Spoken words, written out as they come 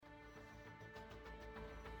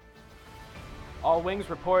All wings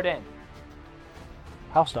report in.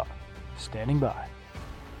 House dog, standing by.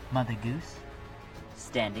 Mother Goose,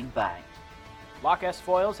 standing by. Lock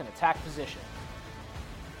S-foils in attack position.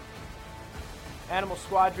 Animal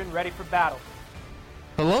Squadron ready for battle.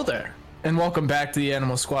 Hello there, and welcome back to the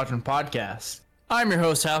Animal Squadron podcast. I'm your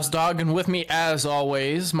host, House Dog, and with me, as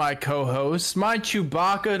always, my co-host, my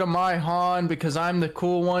Chewbacca to my Han, because I'm the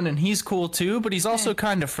cool one, and he's cool too, but he's also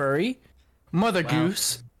kind of furry, Mother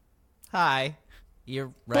Goose. Hi.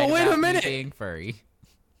 You're right wait about a minute. me being furry.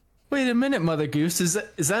 Wait a minute, Mother Goose, is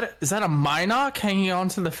that a Mynock hanging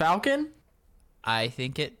onto the Falcon? I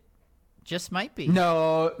think it just might be.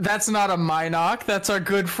 No, that's not a Mynock, that's our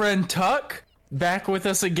good friend Tuck. Back with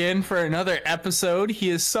us again for another episode. He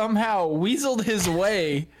has somehow weaseled his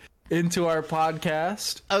way into our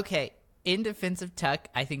podcast. Okay, in defense of Tuck,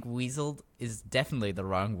 I think weaseled is definitely the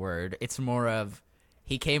wrong word. It's more of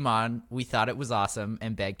he came on, we thought it was awesome,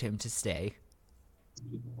 and begged him to stay.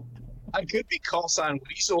 I could be call sign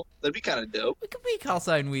Weasel. That'd be kind of dope. We could be call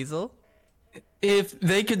sign Weasel. If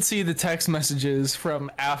they could see the text messages from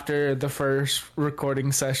after the first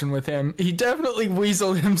recording session with him, he definitely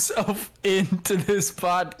weaseled himself into this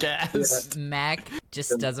podcast. Mac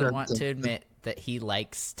just doesn't want to admit that he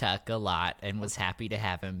likes Tuck a lot and was happy to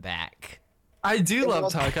have him back. I do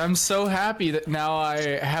love Tuck. I'm so happy that now I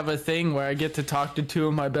have a thing where I get to talk to two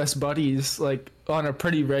of my best buddies like on a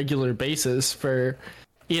pretty regular basis for,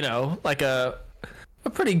 like a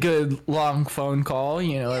pretty good long phone call,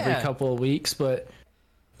 every couple of weeks. But,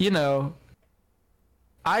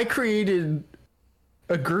 I created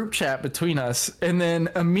a group chat between us, and then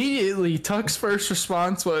immediately Tuck's first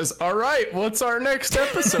response was, "All right, what's our next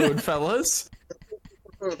episode, fellas?"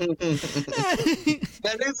 That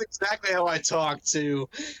is exactly how I talk too.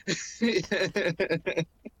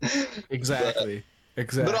 Exactly.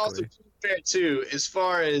 But also, to be fair too, as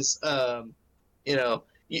far as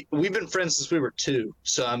we've been friends since we were 2,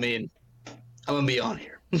 so I mean, I'm gonna be on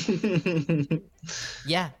here.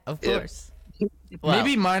 Yeah, of course. Well,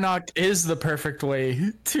 maybe Mynock is the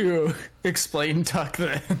way to explain Tuck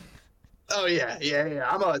then. Oh yeah.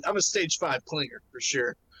 I'm a stage 5 clinger for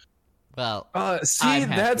sure. Well, see,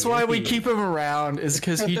 that's why we keep him around, is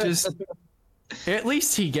because he just, at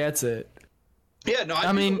least he gets it. Yeah, no,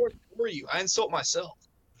 I mean, for you, I insult myself,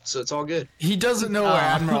 so it's all good. He doesn't know where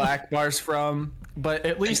Admiral Akbar's from, but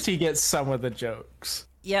at least he gets some of the jokes.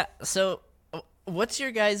 Yeah, so what's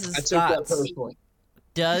your guys' I took thoughts? that personally.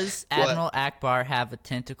 Does Admiral Akbar have a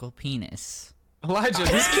tentacle penis? Elijah,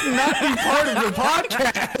 this cannot be part of the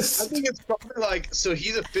podcast. I think it's probably so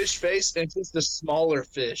he's a fish face, and just the smaller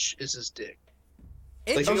fish is his dick.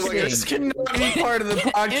 This cannot be part of the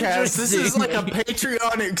podcast. This is like a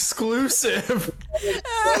Patreon exclusive.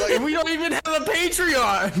 We don't even have a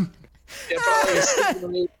Patreon. Yeah,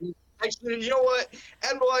 probably. Actually, you know what?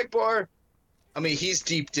 Admiral Akbar, I mean, he's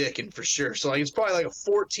deep dicking for sure. So it's probably like a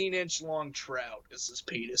 14-inch long trout is his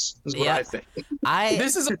penis. Is what I think.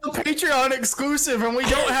 This is a Patreon exclusive, and we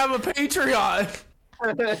don't have a Patreon.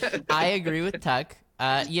 I agree with Tuck.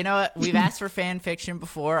 You know what? We've asked for fan fiction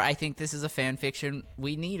before. I think this is a fan fiction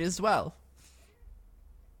we need as well.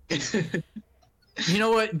 You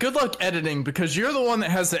know what? Good luck editing, because you're the one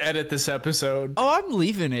that has to edit this episode. Oh, I'm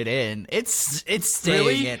leaving it in. It's staying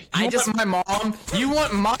really? in. You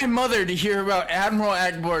want my mother to hear about Admiral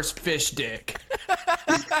Akbar's fish dick.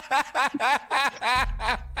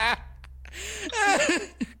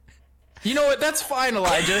 You know what? That's fine,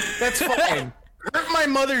 Elijah. That's fine. Hurt my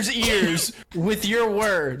mother's ears with your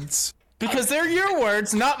words, because they're your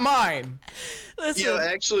words, not mine. Listen,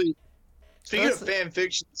 actually, speaking of fan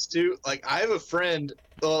fictions too, I have a friend.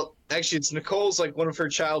 Well, actually, it's Nicole's one of her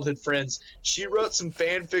childhood friends. She wrote some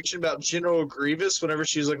fan fiction about General Grievous whenever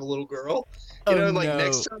she was a little girl.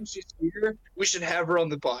 Next time she's here, we should have her on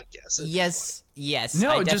the podcast. Yes. No,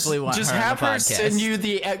 I definitely want just her have on the her podcast. send you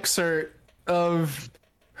the excerpt of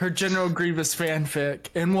her General Grievous fanfic,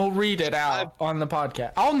 and we'll read it out on the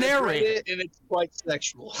podcast. I'll narrate it, and it's quite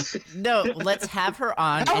sexual. No, let's have her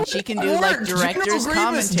on, and she can do General director's Grievous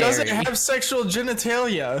commentary. doesn't have sexual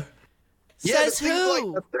genitalia. Says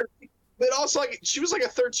who? But also, she was a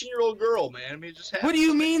 13-year-old girl, man. I mean, it just happened. What do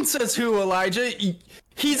you mean, says who, Elijah?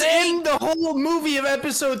 He's in the whole movie of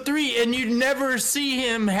episode 3, and you never see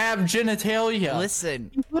him have genitalia.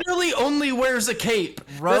 Listen. He literally only wears a cape.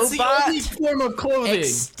 Robot. That's the only form of clothing.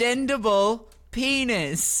 Extendable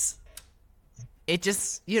penis. It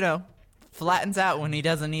just, flattens out when he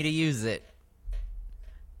doesn't need to use it.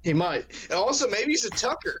 He might. And also, maybe he's a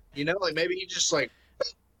tucker, maybe he just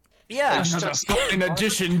Yeah. In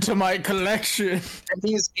addition to my collection. And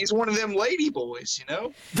he's one of them lady boys,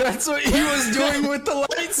 That's what he was doing with the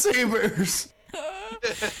lightsabers.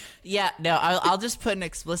 Yeah, no, I'll just put an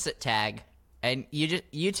explicit tag, and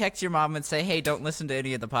you text your mom and say, "Hey, don't listen to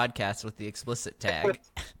any of the podcasts with the explicit tag."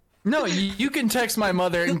 No, you can text my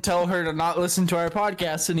mother and tell her to not listen to our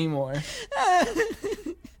podcast anymore.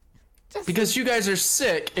 Because you guys are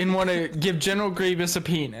sick and want to give General Grievous a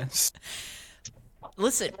penis.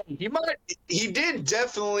 Listen, He did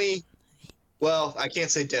definitely. Well, I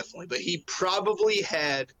can't say definitely, but he probably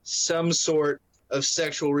had some sort of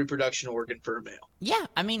sexual reproduction organ for a male. yeah,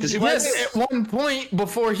 I mean, Because he he was. was- At one point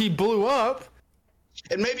before he blew up.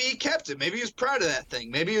 And maybe he kept it. Maybe he was proud of that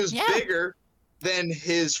thing. Maybe it was Yeah. bigger than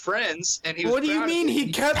his friends, and he was. What do you proud of mean it.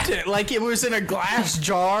 he kept it? Like it was in a glass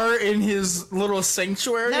jar in his little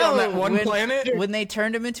sanctuary on that one planet? When they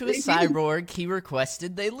turned him into a cyborg, he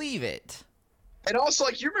requested they leave it. And also,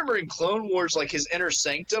 like, you remember in Clone Wars, like, his inner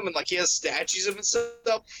sanctum, and, like, he has statues of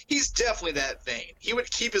himself? He's definitely that vain. He would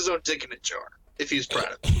keep his own dick in a jar if he was proud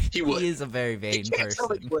of it. He would. He is a very vain You can't tell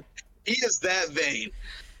me person. what- He is that vain.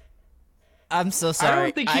 I'm so sorry. I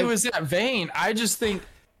don't think he was that vain. I just think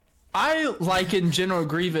I liken General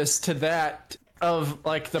Grievous to that of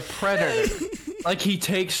like the Predator. Like he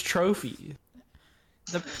takes trophies.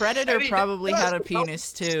 The Predator And he probably does had a without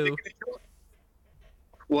penis too. sticking a jar.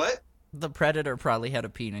 What? The Predator probably had a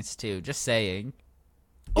penis too. Just saying.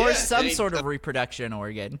 Or Yeah, some and he- sort of reproduction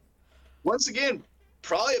organ. Once again,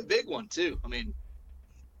 probably a big one, too. I mean,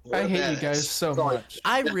 I hate you badass. guys so much.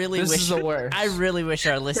 I really This wish is the worst. I really wish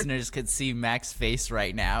our listeners could see Mac's face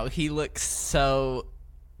right now. He looks so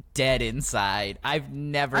dead inside. I've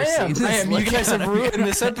never seen this. I am. You look guys out have of your ruined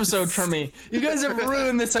this face. episode for me. You guys have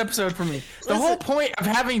ruined this episode for me. The whole point of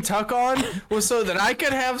having Tuck on was so that I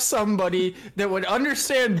could have somebody that would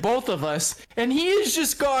understand both of us, and he has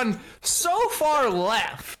just gone so far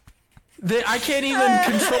left that I can't even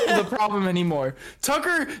control the problem anymore.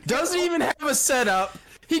 Tucker doesn't even have a setup.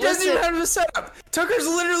 He doesn't even Listen. have a setup. Tucker's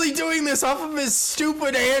literally doing this off of his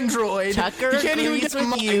stupid Android. Tucker He can't even agrees get a with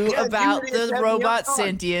mic. you Yeah, about you didn't the have me robot on.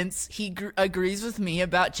 sentience. He agrees with me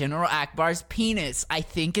about General Akbar's penis. I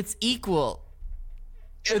think it's equal.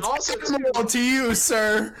 And It's also, too, admirable to you,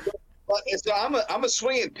 sir. so I'm a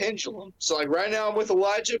swinging pendulum. So, like, right now I'm with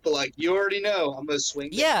Elijah, but, like, you already know I'm going to swing.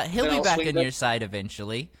 Yeah, he'll Then be I'll back swing on back. your side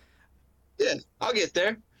eventually. Yeah, I'll get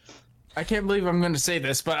there. I can't believe I'm going to say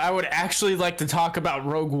this, but I would actually like to talk about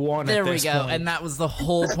Rogue One There at we this go. point. And that was the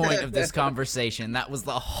whole point of this conversation. That was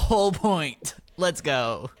the whole point. Let's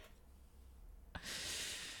go.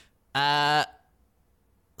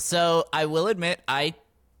 So I will admit,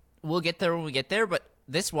 we'll get there when we get there, but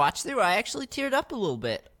this watch through, I actually teared up a little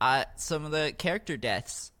bit. Some of the character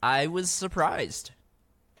deaths, I was surprised.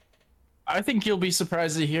 I think you'll be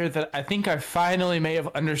surprised to hear that I think I finally may have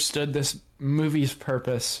understood this movie's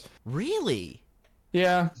purpose. Really?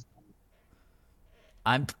 Yeah.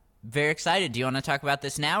 I'm very excited. Do you want to talk about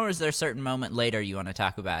this now, or is there a certain moment later you want to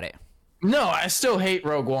talk about it? No, I still hate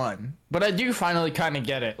Rogue One, but I do finally kind of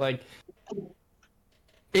get it. Like,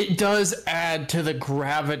 it does add to the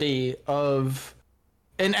gravity of...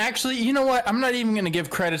 And actually, you know what? I'm not even going to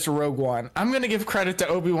give credit to Rogue One. I'm going to give credit to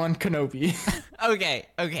Obi-Wan Kenobi. Okay,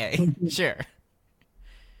 sure.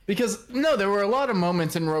 Because, no, there were a lot of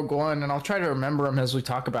moments in Rogue One, and I'll try to remember them as we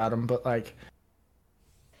talk about them, but, like...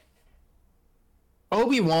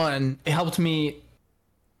 Obi-Wan helped me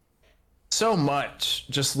so much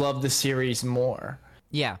just love the series more.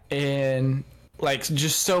 Yeah. And, like,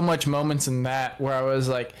 just so much moments in that where I was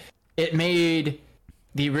like, it made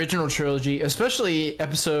the original trilogy, especially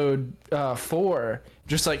episode 4,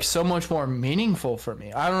 just like so much more meaningful for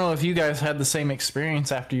me. I don't know if you guys had the same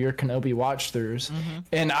experience after your Kenobi watch throughs,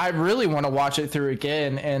 and I really want to watch it through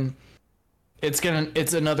again. And it's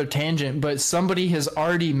another tangent, but somebody has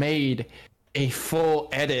already made a full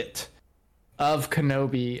edit of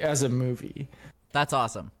Kenobi as a movie, That's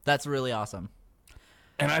awesome. That's really awesome.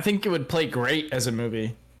 and I think it would play great as a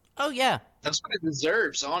movie. Oh, yeah. That's what it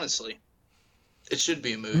deserves, honestly. It should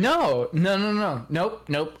be a movie. No.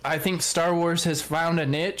 Nope. I think Star Wars has found a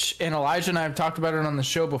niche, and Elijah and I have talked about it on the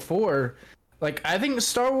show before. Like, I think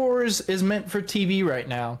Star Wars is meant for TV right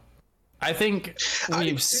now. I think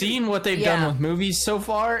we've seen what they've Yeah. done with movies so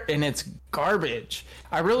far, and it's garbage.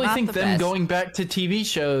 I really Not think the them best. going back to TV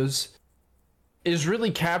shows is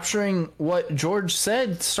really capturing what George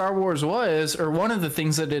said Star Wars was, or one of the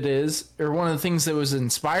things that it is, or one of the things that was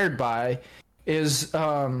inspired by is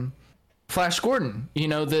Flash Gordon,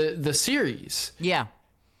 the series. Yeah.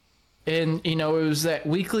 And, it was that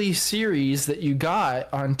weekly series that you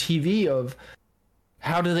got on TV of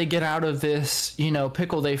how do they get out of this,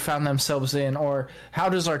 pickle they found themselves in, or how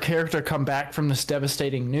does our character come back from this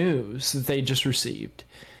devastating news that they just received?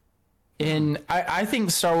 And I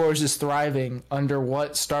think Star Wars is thriving under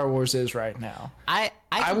what Star Wars is right now. I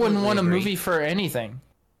wouldn't want a agree. movie for anything.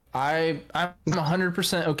 I'm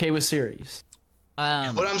 100% okay with series.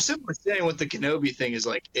 What I'm simply saying with the Kenobi thing is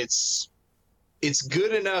like it's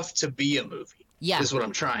good enough to be a movie. Yeah. Is what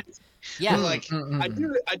I'm trying to say. Yeah. But like I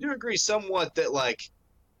do agree somewhat that like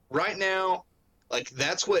right now, like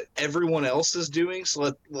that's what everyone else is doing.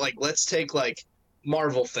 So let's take like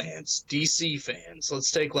Marvel fans, DC fans.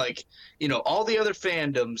 Let's take like, all the other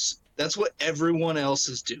fandoms. That's what everyone else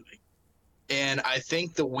is doing. And I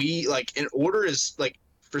think that we like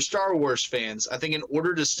for Star Wars fans, I think in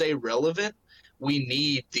order to stay relevant, we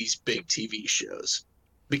need these big TV shows.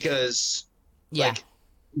 Because like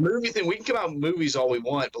movie thing, we can come out with movies all we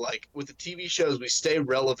want, but like with the TV shows, we stay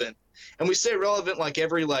relevant. And we stay relevant like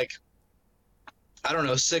every like I don't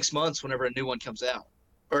know, 6 months whenever a new one comes out.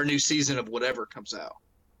 Or a new season of whatever comes out.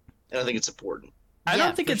 And I think it's important. I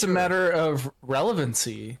don't think it's a matter of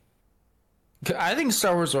relevancy. I think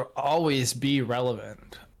Star Wars will always be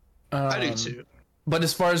relevant. I do too. But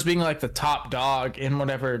as far as being like the top dog in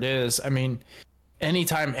whatever it is, I mean,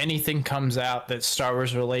 anytime anything comes out that's Star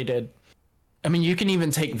Wars related, I mean, you can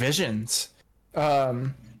even take Visions.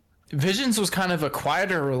 Visions was kind of a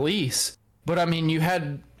quieter release, but I mean, you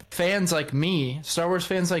had fans like me, Star Wars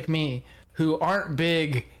fans like me, who aren't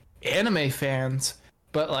big anime fans,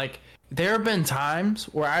 but like there have been times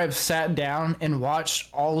where I have sat down and watched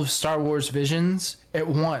all of Star Wars Visions at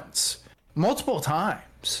once, multiple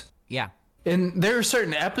times. Yeah. And there are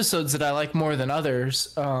certain episodes that I like more than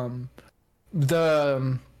others. The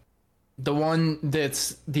one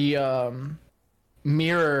that's the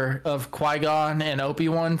mirror of Qui-Gon and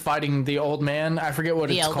Obi-Wan fighting the old man. I forget what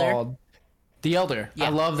it's called. The Elder. Yeah. I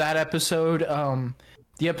love that episode.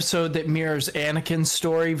 The episode that mirrors Anakin's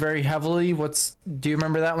story very heavily. Do you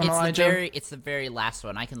remember that one, Elijah? It's the very last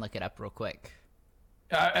one. I can look it up real quick.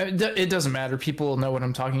 It doesn't matter. People will know what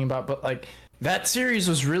I'm talking about. But like that series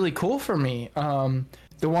was really cool for me.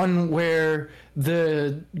 The one where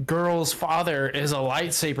the girl's father is a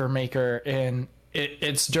lightsaber maker, and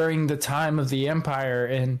it's during the time of the Empire,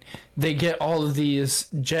 and they get all of these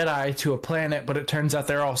Jedi to a planet, but it turns out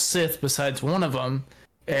they're all Sith besides one of them.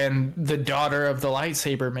 And the daughter of the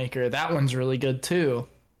lightsaber maker, that one's really good too.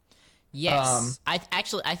 Yes, I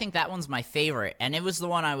think that one's my favorite, and it was the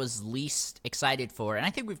one I was least excited for. And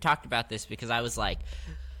I think we've talked about this because I was like,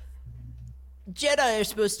 Jedi are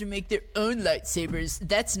supposed to make their own lightsabers.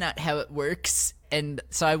 That's not how it works. And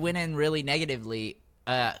so I went in really negatively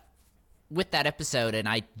with that episode, and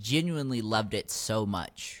I genuinely loved it so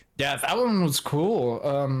much. Yeah, that one was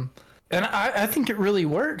cool. And I think it really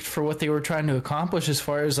worked for what they were trying to accomplish as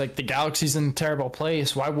far as like the galaxy's in a terrible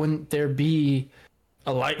place. Why wouldn't there be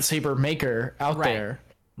a lightsaber maker out there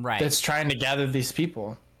that's trying to gather these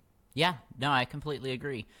people? Yeah, no, I completely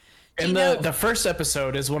agree. And the first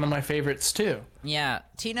episode is one of my favorites too. Yeah.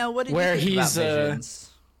 Tino, what did you think about Visions?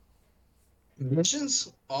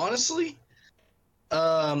 Visions? Honestly,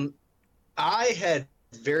 I had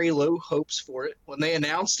very low hopes for it. When they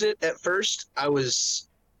announced it at first, I was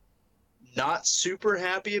not super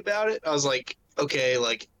happy about it. I was like, okay,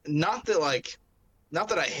 like not that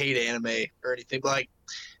I hate anime or anything, but like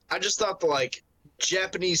I just thought that like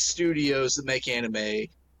Japanese studios that make anime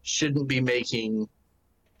shouldn't be making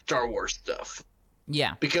Star Wars stuff.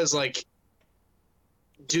 Yeah. Because like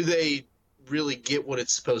do they really get what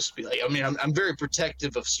it's supposed to be like? I mean, I'm very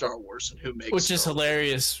protective of Star Wars and who makes Which is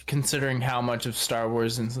hilarious considering how much of Star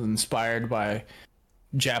Wars is inspired by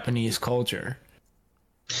Japanese culture.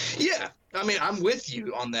 Yeah. I mean, I'm with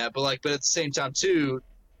you on that, but at the same time too,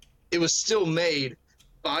 it was still made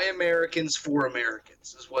by Americans for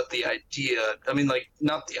Americans is what the idea, I mean, like,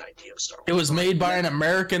 not the idea of Star Wars. It was made by an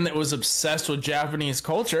American that was obsessed with Japanese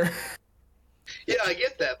culture. Yeah, I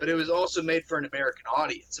get that, but it was also made for an American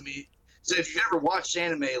audience. I mean, so if you've ever watched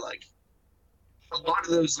anime, like, a lot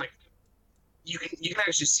of those, like, you can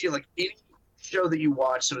actually see, like, any show that you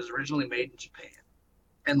watch that was originally made in Japan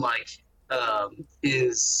and, like,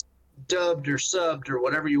 is dubbed or subbed or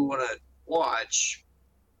whatever you want to watch,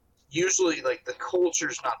 usually like the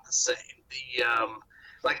culture's not the same.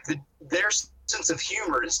 Their sense of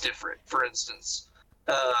humor is different, for instance,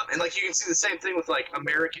 and like you can see the same thing with like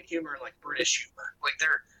American humor and like British humor. Like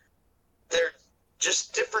they're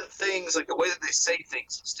just different things. Like the way that they say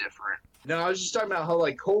things is different. No, I was just talking about how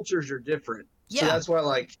like cultures are different. Yeah. So that's why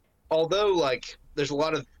like although like there's a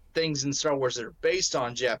lot of things in Star Wars that are based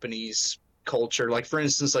on Japanese culture, like for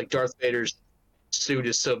instance like Darth Vader's suit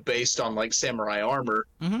is so based on like samurai armor.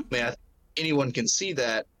 Mm-hmm. Man, anyone can see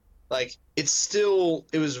that. Like it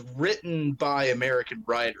was written by American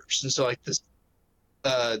writers, and so like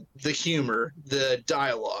the humor, the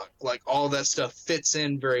dialogue, like all that stuff fits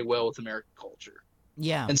in very well with American culture.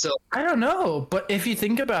 Yeah. And so I don't know, but if you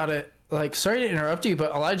think about it, like, sorry to interrupt you,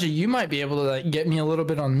 but Elijah, you might be able to like get me a little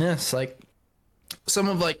bit on this. Like, some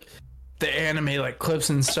of like the anime like clips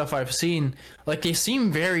and stuff I've seen, like they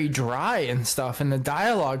seem very dry and stuff, and the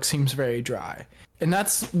dialogue seems very dry, and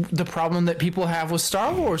that's the problem that people have with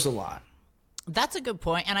Star Wars a lot. That's a good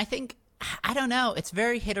point, and I think, I don't know, it's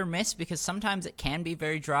very hit or miss because sometimes it can be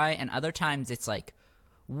very dry, and other times it's like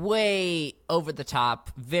way over the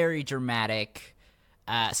top, very dramatic,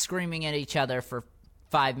 screaming at each other for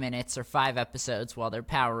 5 minutes or 5 episodes while they're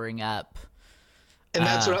powering up. And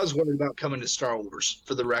that's what I was wondering about coming to Star Wars,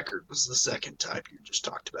 for the record, was the second type you just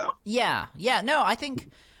talked about. Yeah, no, I think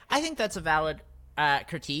that's a valid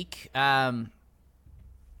critique.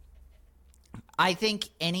 I think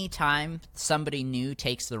anytime somebody new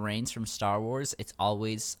takes the reins from Star Wars, it's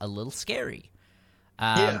always a little scary.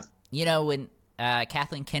 Yeah. You know, when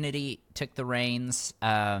Kathleen Kennedy took the reins,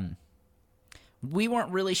 we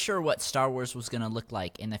weren't really sure what Star Wars was going to look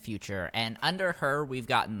like in the future. And under her, we've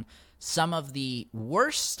gotten some of the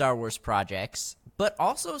worst Star Wars projects, but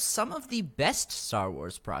also some of the best Star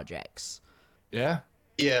Wars projects. Yeah.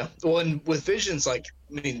 Yeah. Well, and with Visions, like,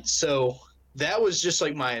 I mean, so that was just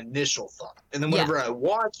like my initial thought. And then whenever I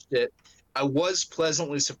watched it, I was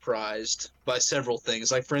pleasantly surprised by several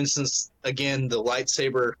things. Like, for instance, again, the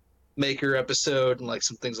lightsaber maker episode and like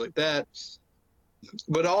some things like that.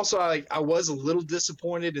 But also, I was a little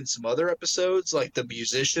disappointed in some other episodes, like the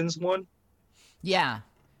musicians one. Yeah.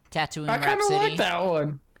 Tatooine I kind of Rhapsody. like that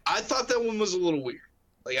one. I thought that one was a little weird.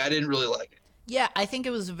 Like, I didn't really like it. Yeah, I think it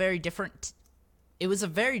was a very different. It was a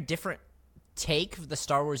very different take of the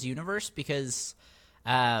Star Wars universe because,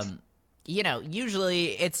 you know,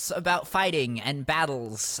 usually it's about fighting and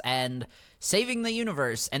battles and saving the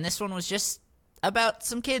universe, and this one was just about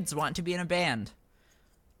some kids wanting to be in a band.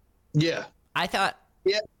 Yeah. I thought,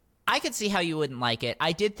 Yeah. I could see how you wouldn't like it.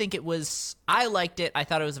 I did think it was. I liked it. I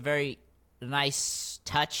thought it was a very nice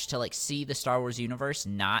touch to like see the Star Wars universe,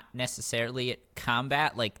 not necessarily at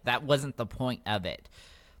combat. Like, that wasn't the point of it.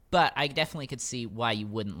 But I definitely could see why you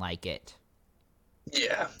wouldn't like it.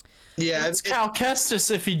 Yeah. Yeah. It's Cal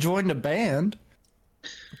Kestis if he joined a band.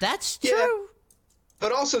 That's Yeah. true.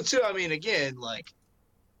 But also, too, I mean, again, like,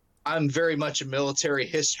 I'm very much a military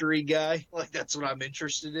history guy. Like, that's what I'm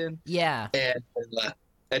interested in. Yeah, And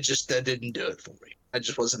that didn't do it for me. I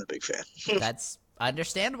just wasn't a big fan. that's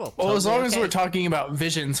understandable. Well, as Totally long as okay. we're talking about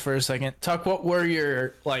Visions for a second, Tuck, what were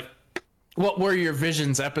your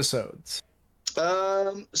Visions episodes?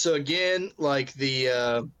 So again, like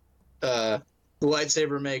the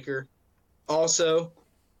lightsaber maker. Also,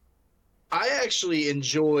 I actually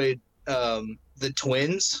enjoyed the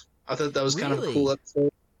twins. I thought that was kind of a Really? cool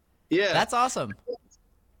episode. Yeah, That's awesome.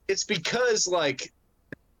 it's because like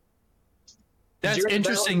That's Zero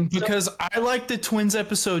interesting Balance- because I liked the twins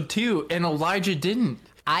episode too, and Elijah didn't.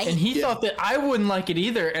 And he Yeah. thought that I wouldn't like it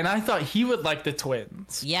either, and I thought he would like the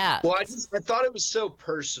twins. Yeah, Well, I thought it was so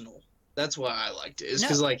personal. That's why I liked it. Is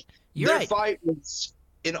because No, like you're their right. fight was,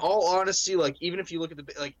 in all honesty, like even if you look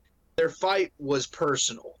at like their fight was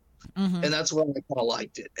personal, Mhm. and that's why I kind of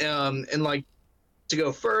liked it. And like to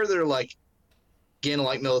go further, like again,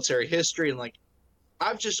 like military history, and like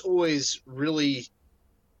I've just always really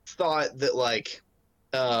thought that like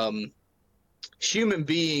human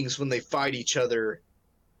beings when they fight each other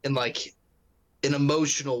in like an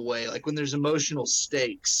emotional way, like when there's emotional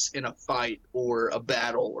stakes in a fight or a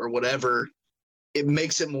battle or whatever, it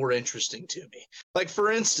makes it more interesting to me. Like,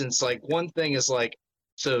 for instance, like one thing is like,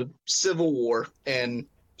 so Civil War, and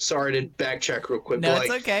sorry to backtrack real quick, No, but it's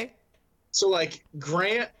like, okay. so like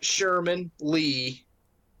Grant, Sherman, Lee,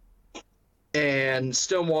 and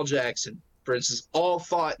Stonewall Jackson, for instance, all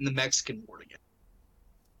fought in the Mexican War together.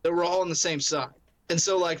 They were all on the same side. And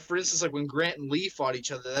so, like, for instance, like when Grant and Lee fought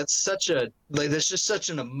each other, that's just such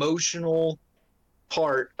an emotional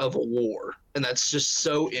part of a war. And that's just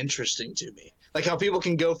so interesting to me. Like how people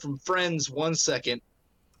can go from friends 1 second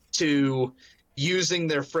to using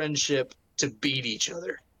their friendship to beat each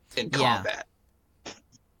other in Yeah. combat.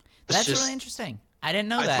 That's just- really interesting. I didn't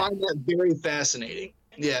know I that. find that very fascinating.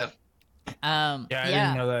 Yeah. Yeah, I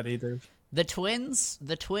didn't know that either. The twins,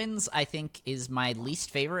 I think, is my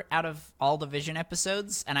least favorite out of all the Vision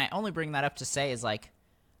episodes, and I only bring that up to say is like,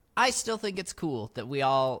 I still think it's cool that we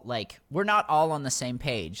all like we're not all on the same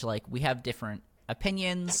page. Like we have different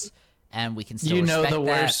opinions, and we can still You know respect the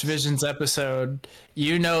that. worst Visions episode.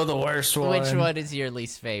 You know the worst one. Which one is your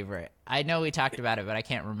least favorite? I know we talked about it, but I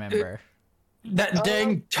can't remember. That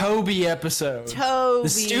dang Toby episode. Toby. The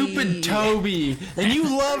stupid Toby. And you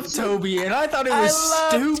love Toby, and I thought it was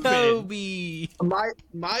I love stupid. Toby. I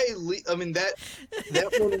mean that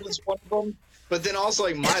one was one of them. But then also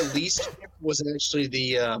like my least favorite was actually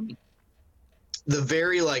the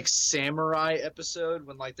very like samurai episode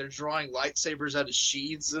when like they're drawing lightsabers out of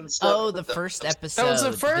sheaths and stuff. Oh, the first episode. That was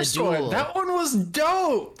the first one. duel. That one was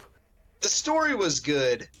dope. The story was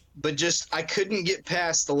good, but just I couldn't get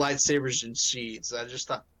past the lightsabers and sheaths. I just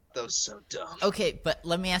thought that was so dumb. Okay, but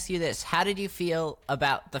let me ask you this. How did you feel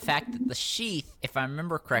about the fact that the sheath, if I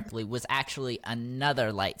remember correctly, was actually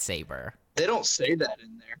another lightsaber? They don't say that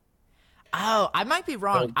in there. Oh, I might be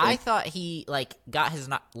wrong. Okay. I thought he, like, got his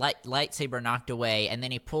lightsaber knocked away, and then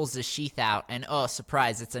he pulls the sheath out, and oh,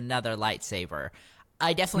 surprise, it's another lightsaber.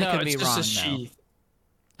 I definitely could be wrong, it's just a though. sheath.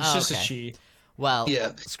 It's just a okay. sheath. Well,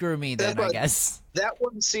 Yeah. screw me then, That's I what- guess. That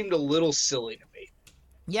one seemed a little silly to me.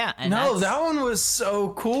 Yeah, and No, that's- that one was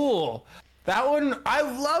so cool. That one, I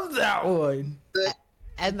love that one.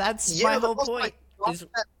 And that's Yeah, my but whole also, point. like, Is,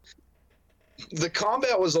 the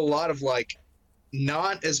combat was a lot of like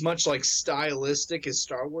not as much like stylistic as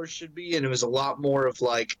Star Wars should be, and it was a lot more of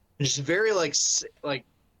like just very like I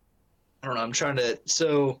don't know. I'm trying to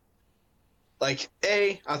like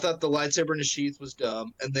I thought the lightsaber in the sheath was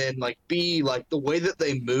dumb, and then like B, like the way that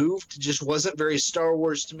they moved just wasn't very Star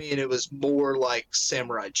Wars to me, and it was more like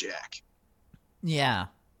Samurai Jack. yeah.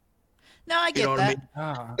 No, I get know what I that. mean?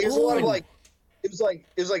 Ah. It was a lot of Ooh. like it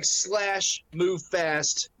was like slash move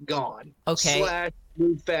fast gone. Okay. Slash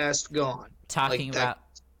move fast gone. Talking like that- about...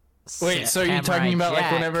 Wait, so you're Samurai talking about like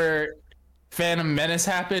Jack. whenever Phantom Menace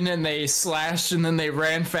happened and they slashed and then they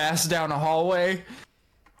ran fast down a hallway?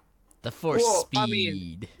 The Force Well, speed. I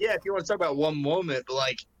mean, Yeah, if you want to talk about one moment, but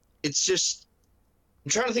like it's just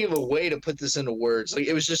I'm trying to think of a way to put this into words. Like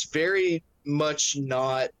it was just very much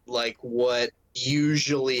not like what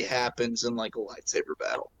usually happens in like a lightsaber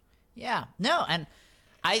battle. Yeah, no, and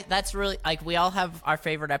that's really, like, we all have our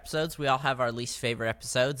favorite episodes, we all have our least favorite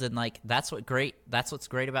episodes, and like that's what's great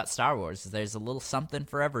about Star Wars, is there's a little something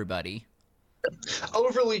for everybody.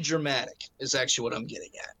 Overly dramatic is actually what I'm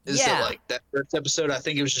getting at. Is Yeah. that like that first episode? I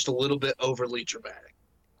think it was just a little bit overly dramatic.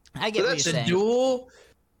 I get But what that's you're The saying. duel,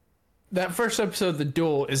 that first episode of The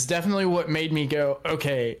Duel is definitely what made me go,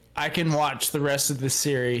 okay, I can watch the rest of the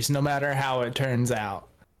series no matter how it turns out.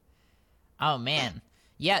 Oh man,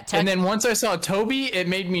 yeah. And then once I saw Toby, it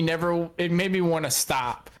made me want to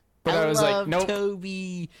stop. But I was like, love nope,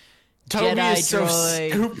 Toby. Toby Jedi is so droid.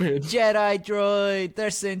 stupid. Jedi droid, they're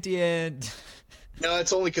sentient. No,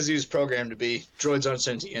 it's only because he was programmed to be. Droids aren't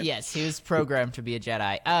sentient. Yes, he was programmed to be a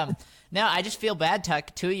Jedi. No, I just feel bad,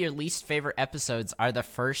 Tuck. 2 of your least favorite episodes are the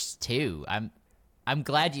first two. I'm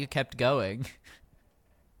glad you kept going.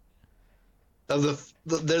 Of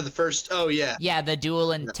they're the first. Oh yeah, Yeah, the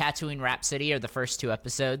duel and Tatooine Rhapsody are the first two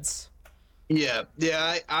episodes. yeah.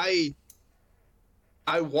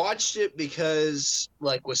 I watched it because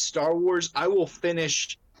like with Star Wars, I will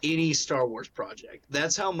finish any Star Wars project.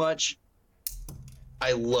 That's how much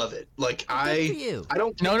I love it. Like Good for you. I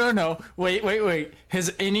don't. No. Wait.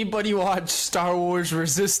 Has anybody watched Star Wars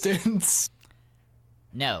Resistance?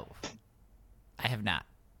 No, I have not.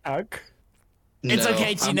 Huck? It's No.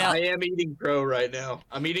 okay, Gino. I am eating crow right now.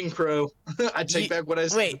 I'm eating crow. I take back what I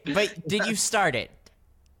said. Wait, but did you start it?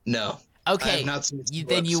 No. I Okay, have not seen you,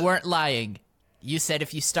 the then you episode. weren't lying. You said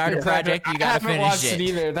if you start a Yeah, project, you I gotta haven't finish watched it. it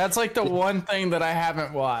either. That's like the one thing that I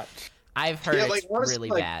haven't watched. I've heard Yeah, it's like honestly, really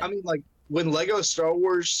like, bad. I mean, like when Lego Star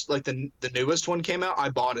Wars, like the newest one came out, I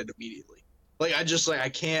bought it immediately. Like I just like I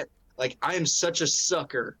can't like I am such a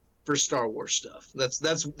sucker for Star Wars stuff. That's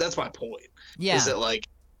my point. yeah, Is that like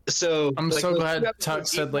so? I'm like, so those glad two Tuck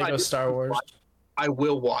episodes, said even though I Lego didn't Star Wars. watch it, I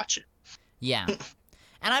will watch it. yeah.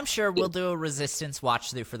 And I'm sure we'll do a Resistance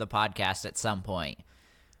watch through for the podcast at some point.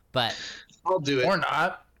 But I'll do it. Or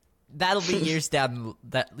not. that'll be years down Or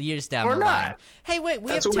the line. not. Hey, wait,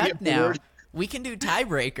 we That's have what we Tuck get for now. words. We can do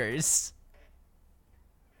tiebreakers.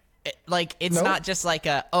 Like it's Nope. not just like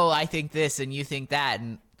I think this and you think that,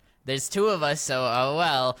 and there's two of us, so oh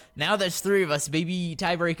well. Now there's three of us, baby.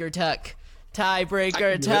 Tiebreaker Tuck. Tiebreaker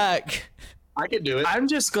can do it. Tuck. I can do it. I'm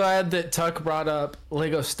just glad that Tuck brought up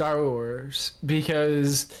Lego Star Wars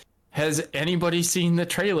because has anybody seen the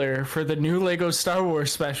trailer for the new Lego Star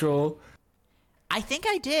Wars special? I think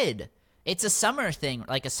I did. It's a summer thing,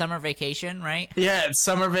 like a summer vacation, right? Yeah, it's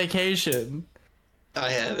summer vacation.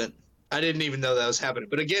 I haven't. I didn't even know that was happening.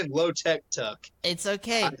 But again, low tech Tuck. It's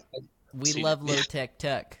okay. We seen love it. low Yeah. tech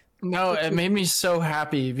Tuck. No, it made me so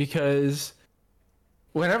happy because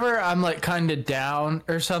whenever I'm like kind of down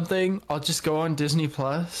or something, I'll just go on Disney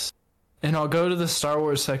Plus and I'll go to the Star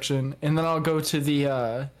Wars section, and then I'll go to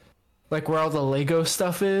the like where all the Lego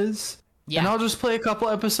stuff is. Yeah. And I'll just play a couple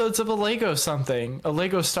episodes of a Lego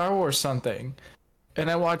Star Wars something. And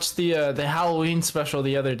I watched the Halloween special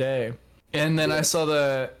the other day. And then I saw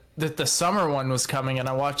that the summer one was coming, and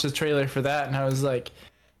I watched the trailer for that, and I was like,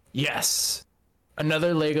 yes,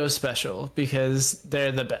 another Lego special, because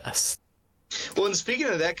they're the best. Well, and speaking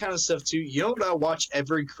of that kind of stuff too, you know what I watch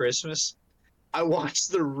every Christmas? I watch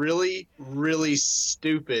the really, really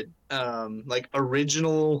stupid, like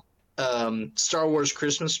original Star Wars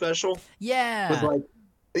Christmas special. Yeah. With like,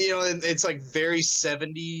 it's like very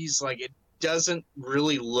 70s. Like it doesn't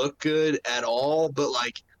really look good at all, but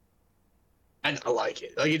like, I like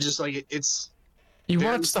it. Like it just like it's. You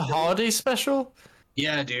watch the holiday special?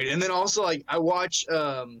 Yeah, dude. And then also like I watch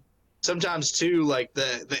sometimes too like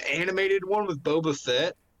the animated one with Boba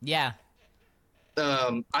Fett. Yeah.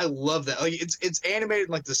 I love that. Like it's animated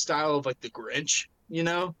like the style of like the Grinch, you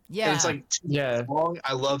know? Yeah. And it's like long.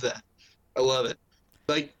 I love that. I love it.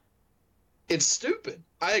 Like it's stupid.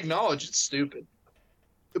 I acknowledge it's stupid,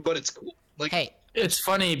 but it's cool. Like Hey, It's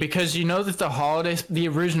funny because you know that the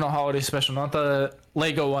original holiday special, not the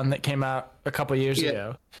Lego one that came out a couple years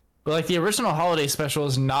ago, but like the original holiday special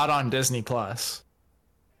is not on Disney Plus.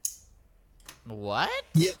 what?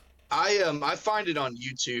 yeah, I find it on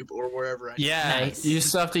YouTube or wherever. Nice. You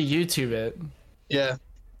still have to YouTube it. Yeah.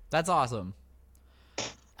 That's awesome.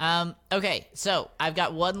 Okay, so I've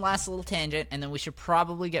got one last little tangent, and then we should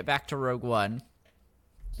probably get back to Rogue One.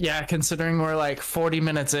 Yeah, considering we're like 40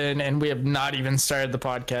 minutes in and we have not even started the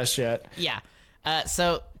podcast yet. Yeah.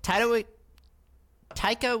 So Taika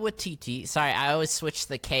Waititi. Sorry, I always switch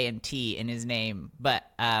the K and T in his name, but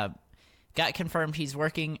got confirmed he's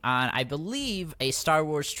working on, I believe, a Star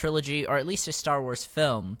Wars trilogy, or at least a Star Wars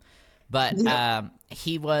film. But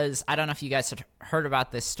he was, I don't know if you guys had heard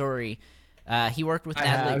about this story. He worked with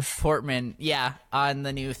Natalie Portman, on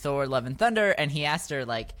the new Thor: Love and Thunder, and he asked her,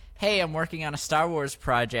 like, hey, I'm working on a Star Wars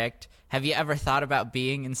project. Have you ever thought about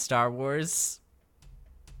being in Star Wars?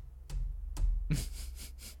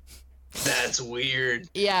 That's weird.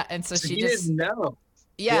 Yeah, and so she He just... didn't know.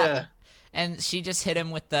 Yeah. And she just hit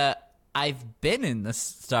him with the, I've been in the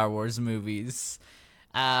Star Wars movies.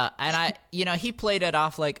 And he played it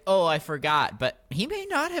off like, oh, I forgot, but he may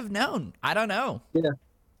not have known. I don't know. Yeah.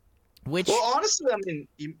 Well, honestly, I mean,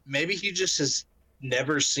 maybe he just has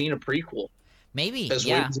never seen a prequel. Maybe, As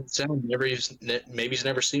weird as it sounds, maybe he's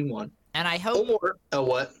never seen one. And I hope...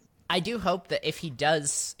 what? I do hope that if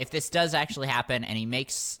this does actually happen and he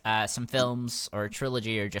makes some films or a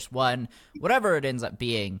trilogy or just one, whatever it ends up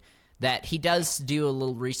being, that he does do a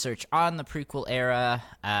little research on the prequel era,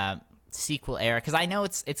 sequel era, because I know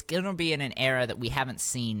it's going to be in an era that we haven't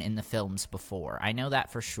seen in the films before. I know that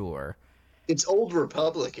for sure. It's Old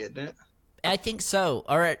Republic, isn't it? I think so.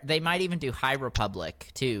 Or they might even do High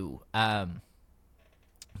Republic, too.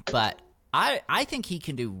 But I think he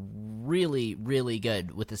can do really, really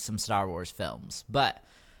good with some Star Wars films. But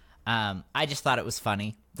I just thought it was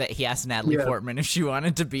funny that he asked Natalie Portman if she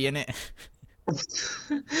wanted to be in it.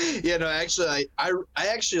 Yeah, no, actually, I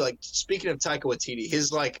actually, like, speaking of Taika Waititi,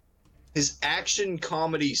 his action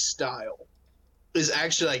comedy style is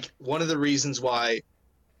actually, like, one of the reasons why.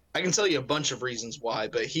 I can tell you a bunch of reasons why,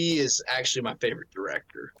 but he is actually my favorite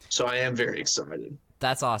director. So I am very excited.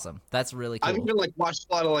 That's awesome. That's really cool. I've even watched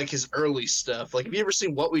a lot of his early stuff. Like, have you ever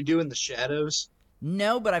seen What We Do in the Shadows?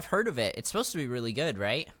 No, but I've heard of it. It's supposed to be really good,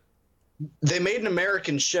 right? They made an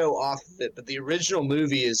American show off of it, but the original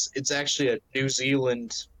movie it's actually a New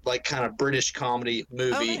Zealand, kind of British comedy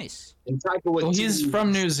movie. Oh, nice. And Taika Waititi, Well, he's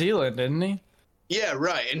from New Zealand, isn't he? Yeah,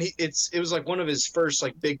 right. And it was one of his first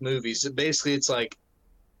big movies. Basically, it's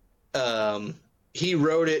he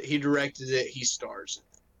wrote it, he directed it, he stars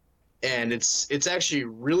it, and it's actually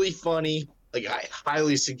really funny. Like, I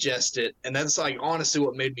highly suggest it, and that's honestly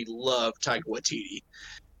what made me love Taika Waititi.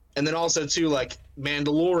 And then also too,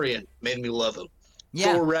 Mandalorian made me love him.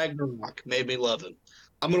 Yeah. Thor Ragnarok made me love him.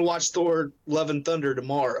 I'm gonna watch Thor: Love and Thunder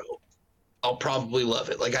tomorrow. I'll probably love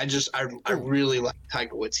it. I really like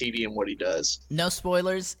Taika Waititi and what he does. No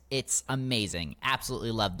spoilers. It's amazing.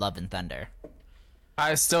 Absolutely loved Love and Thunder.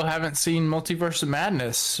 I still haven't seen Multiverse of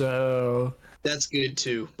Madness, so That's good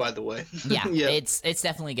too, by the way. Yeah, it's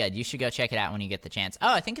definitely good. You should go check it out when you get the chance.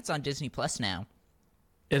 Oh, I think it's on Disney Plus now.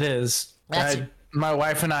 it is. My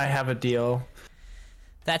wife and I have a deal.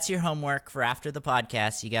 That's your homework for after the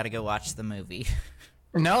podcast. You got to go watch the movie.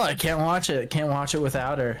 No, I can't watch it. Can't watch it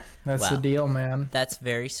without her. That's the Wow. deal, man. That's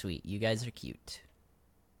very sweet. You guys are cute.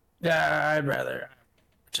 Yeah, I'd rather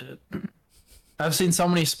watch it. I've seen so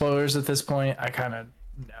many spoilers at this point. I kind of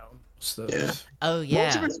know stuff. Yeah. Oh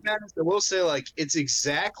yeah. Multiverse Madness, I will say, like, it's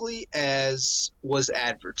exactly as was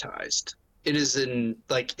advertised. It is a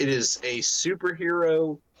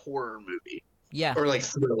superhero horror movie. Yeah. Or like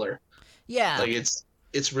thriller. Yeah. Like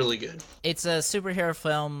it's really good. It's a superhero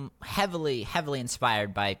film heavily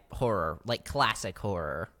inspired by horror, like classic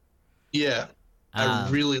horror. Yeah. I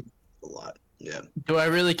Um, really like it a lot. Yeah. Do I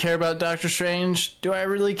really care about Doctor Strange? Do I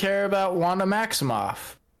really care about Wanda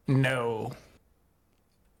Maximoff? No.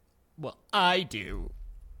 Well, I do.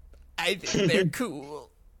 I think they're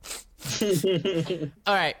cool.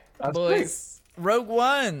 All right, That's boys. Rogue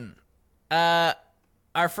One.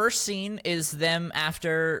 Our first scene is them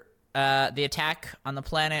after the attack on the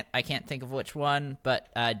planet. I can't think of which one,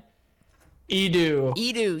 but Edu.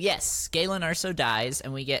 Edu, yes. Galen Erso dies,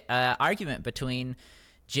 and we get an argument between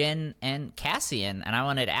Jyn and Cassian. And I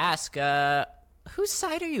wanted to ask, whose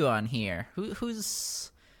side are you on here?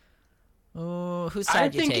 Whose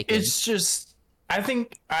side you taking? It's just,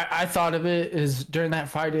 I thought of it as during that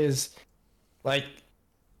fight is like,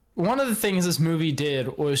 one of the things this movie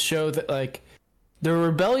did was show that like the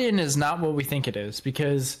rebellion is not what we think it is,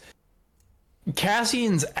 because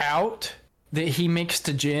Cassian's out that he makes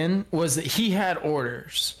to Jyn was that he had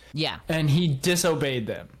orders. Yeah. And he disobeyed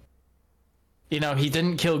them. You know, he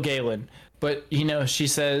didn't kill Galen, but, you know, she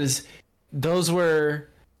says those were,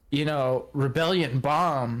 you know, rebellion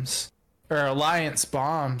bombs or alliance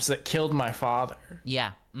bombs that killed my father.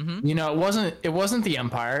 Yeah. Mm-hmm. You know, it wasn't the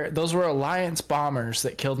Empire. Those were alliance bombers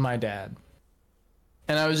that killed my dad.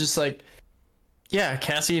 And I was just like, yeah,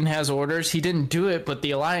 Cassian has orders. He didn't do it, but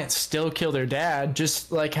the alliance still killed their dad,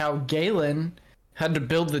 just like how Galen had to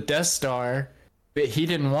build the Death Star. But he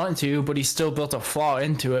didn't want to, but he still built a flaw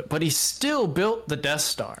into it. But he still built the Death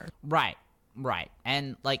Star. Right.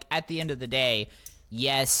 And, like, at the end of the day,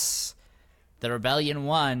 yes, the rebellion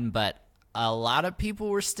won, but a lot of people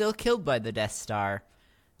were still killed by the Death Star.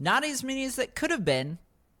 Not as many as that could have been,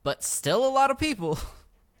 but still a lot of people.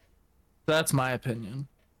 That's my opinion.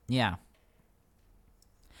 Yeah.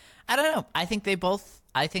 I don't know. I think they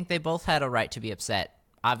both had a right to be upset.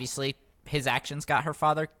 Obviously, his actions got her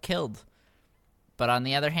father killed. But on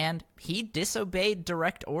the other hand, he disobeyed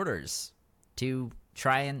direct orders to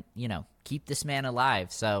try and, you know, keep this man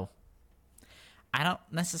alive. So I don't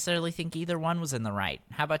necessarily think either one was in the right.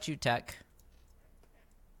 How about you, Tuck?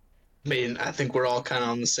 I mean, I think we're all kind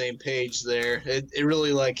of on the same page there. It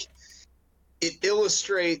really, like, it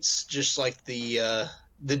illustrates just like the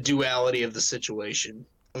duality of the situation.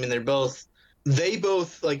 I mean, they both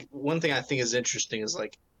like, one thing I think is interesting is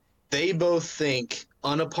like they both think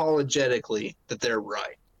unapologetically that they're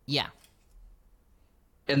right. Yeah.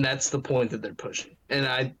 And that's the point that they're pushing. And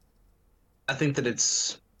I think that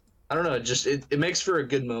it's, I don't know, it makes for a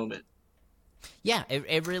good moment. Yeah,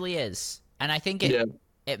 it really is. And I think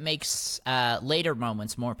it makes later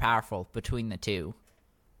moments more powerful between the two.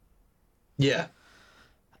 Yeah.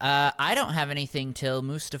 I don't have anything till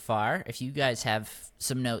Mustafar. If you guys have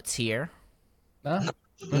some notes here. No?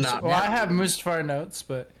 Not Well, I now. have Mustafar notes,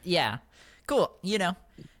 but Yeah. Cool. You know,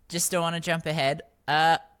 just don't want to jump ahead.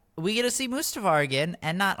 We get to see Mustafar again,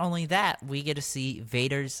 and not only that, we get to see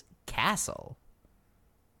Vader's castle.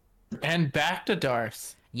 and back to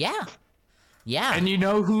Darth. Yeah. Yeah. And you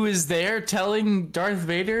know who is there telling Darth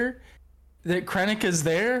Vader that Krennic is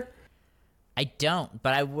there? I don't,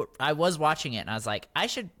 but I was watching it, and I was like, I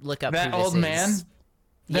should look up That who this old is. man?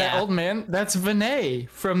 That Yeah. old man? That's Vinay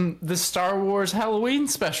from the Star Wars Halloween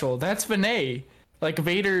special. That's Vinay, like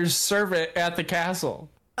Vader's servant at the castle.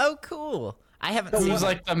 Oh, cool. I haven't seen He's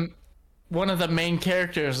like one of the main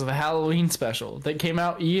characters of the Halloween special that came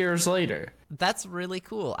out years later. That's really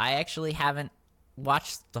cool. I actually haven't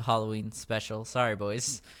watched the Halloween special. Sorry,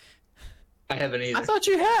 boys. I haven't either. I thought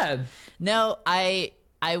you had. No, I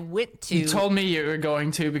went to... You told me you were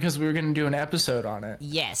going to because we were going to do an episode on it.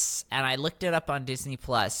 Yes, and I looked it up on Disney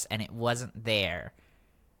Plus, and it wasn't there.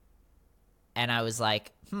 And I was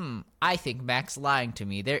like, I think Mac's lying to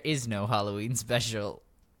me. There is no Halloween special.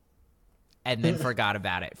 And then forgot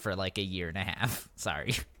about it for like a year and a half.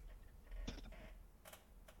 Sorry.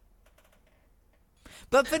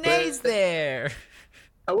 But Vinay's there.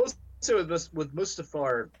 I will say with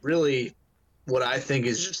Mustafar, really, what I think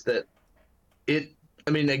is just that I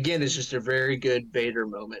mean, again, it's just a very good Vader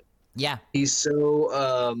moment. Yeah. He's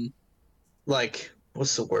so, like,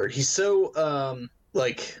 what's the word? He's so,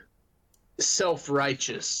 like,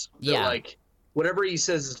 self-righteous. That, Yeah. like, whatever he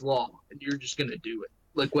says is law, and you're just going to do it.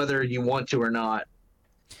 Like, whether you want to or not.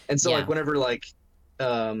 And so, Yeah. like, whenever, like,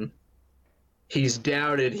 he's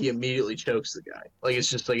doubted, he immediately chokes the guy. Like, it's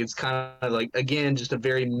just, like, it's kind of, like, again, just a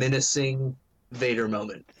very menacing Vader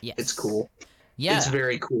moment. Yes. It's cool. Yeah. It's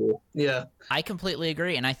very cool. Yeah. I completely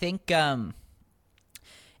agree, and I think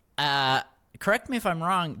correct me if I'm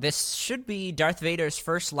wrong, this should be Darth Vader's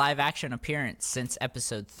first live-action appearance since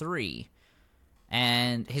Episode 3,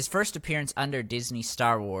 and his first appearance under Disney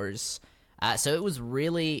Star Wars, so it was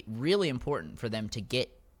really, really important for them to get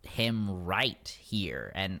him right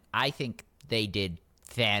here, and I think they did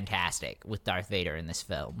fantastic with Darth Vader in this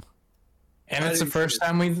film. And it's the first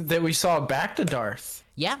time that we saw back to Darth.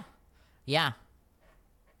 Yeah.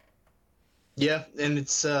 Yeah, and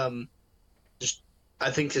it's just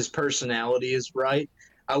I think his personality is right.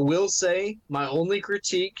 I will say my only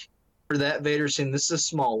critique for that Vader scene, this is a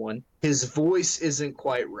small one, his voice isn't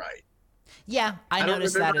quite right. Yeah, I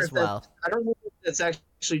noticed that as well. I don't know if that's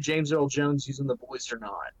actually James Earl Jones using the voice or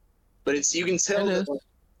not, but you can tell.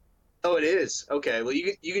 Oh, it is. Okay, well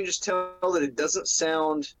you can just tell that it doesn't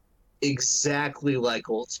sound exactly like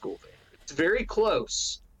old school Vader. It's very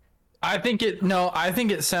close. I think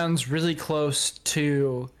it sounds really close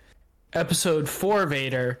to Episode 4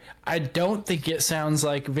 Vader. I don't think it sounds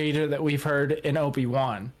like Vader that we've heard in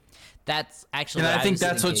Obi-Wan. That's actually, and I think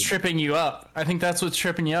that's what's tripping you up. I think that's what's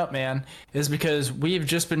tripping you up, man, is because we've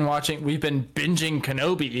been binging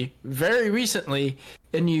Kenobi very recently,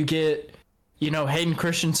 and you get, Hayden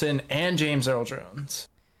Christensen and James Earl Jones.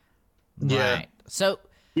 Yeah. Right. So.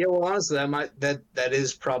 Yeah, well, honestly, that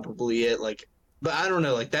is probably it. But I don't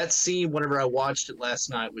know. That scene, whenever I watched it last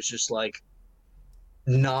night, was just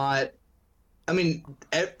not. I mean,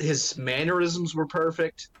 his mannerisms were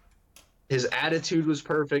perfect. His attitude was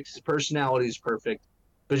perfect. His personality is perfect.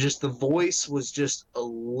 But just the voice was just a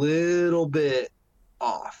little bit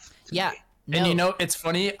off. Yeah. Me. And it's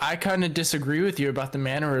funny. I kind of disagree with you about the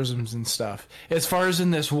mannerisms and stuff. As far as in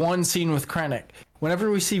this one scene with Krennic, whenever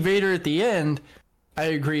we see Vader at the end, I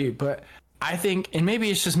agree. But I think, and maybe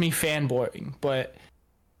it's just me fanboying, but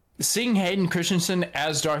seeing Hayden Christensen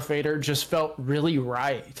as Darth Vader just felt really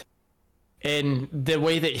right. And the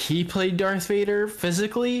way that he played Darth Vader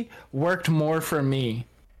physically worked more for me.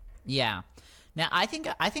 Yeah. Now I think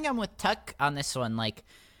I'm with Tuck on this one.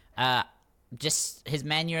 Just his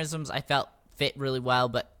mannerisms I felt fit really well,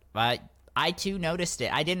 but I too noticed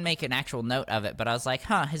it. I didn't make an actual note of it, but I was like,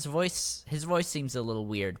 his voice seems a little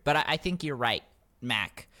weird. But I think you're right,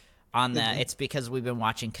 Mac, on the it's because we've been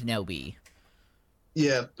watching Kenobi.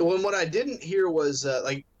 Yeah. Well, and what I didn't hear was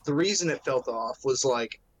the reason it felt off was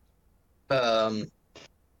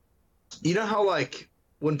you know how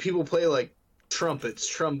when people play trumpets,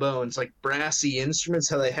 trombones, brassy instruments,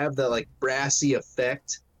 how they have that brassy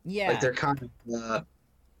effect. Yeah. They're kind of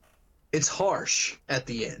it's harsh at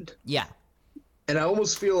the end. Yeah. And I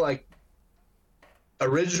almost feel like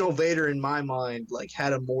original Vader in my mind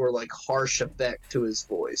had a more harsh effect to his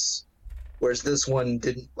voice, whereas this one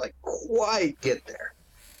didn't quite get there.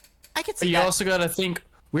 I could see you that. Also got to think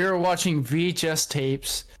we were watching VHS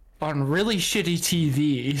tapes on really shitty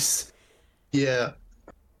TVs. Yeah.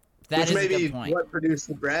 That is maybe a good point. What produced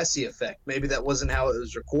the brassy effect? Maybe that wasn't how it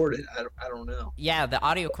was recorded. I don't know. Yeah, the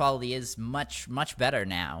audio quality is much, much better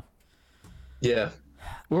now. Yeah.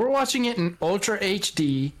 We were watching it in Ultra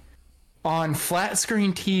HD on flat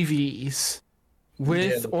screen TVs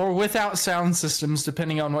with or without sound systems,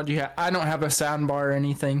 depending on what you have. I don't have a sound bar or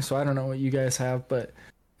anything, so I don't know what you guys have, but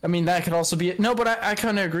I mean, that could also be it. No, but I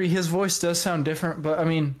kind of agree. His voice does sound different, but I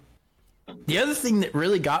mean, the other thing that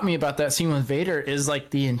really got me about that scene with Vader is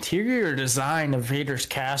the interior design of Vader's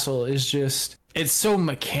castle is just, it's so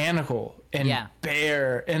mechanical and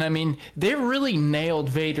bare. And I mean, they really nailed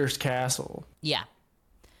Vader's castle. Yeah.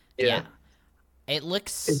 Yeah. It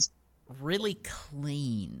looks really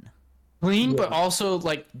clean. Clean, but also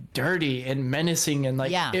dirty and menacing, and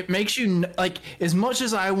it makes you as much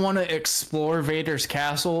as I want to explore Vader's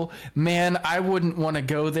castle, man, I wouldn't want to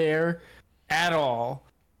go there at all.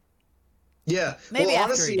 Yeah. Maybe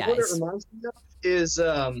after honestly, he dies. what it reminds me of is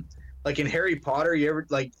in Harry Potter, you ever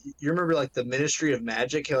you remember the Ministry of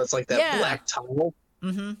Magic, how it's that black tile?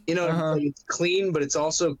 Mm-hmm. It's clean, but it's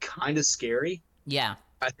also kind of scary. Yeah.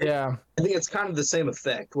 I think it's kind of the same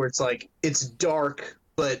effect where it's it's dark,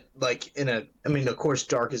 but in a, I mean, of course,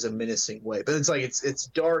 dark is a menacing way, but it's it's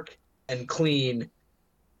dark and clean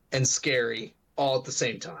and scary all at the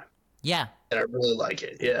same time. Yeah. And I really like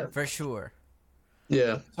it. Yeah. For sure.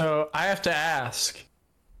 Yeah. So I have to ask,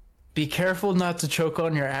 be careful not to choke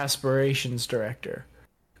on your aspirations, director.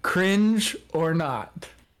 Cringe or not?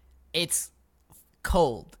 It's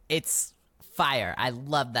cold. It's fire. I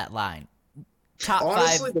love that line. Top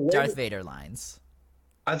Honestly, 5 Darth Vader lines.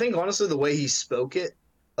 I think honestly the way he spoke it,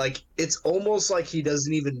 it's almost like he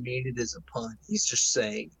doesn't even mean it as a pun. He's just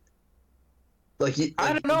saying. I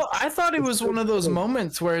don't know. I thought it was one of those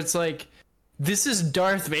moments where it's this is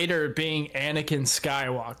Darth Vader being Anakin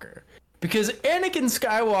Skywalker. Because Anakin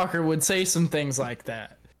Skywalker would say some things like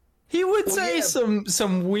that. He would say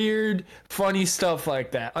some weird, funny stuff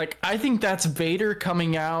like that. Like, I think that's Vader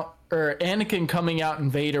coming out, or Anakin coming out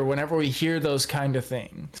in Vader whenever we hear those kind of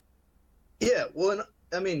things. Yeah, well, and,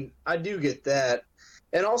 I mean, I do get that.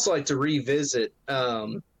 And also like to revisit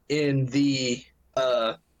in the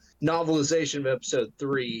novelization of Episode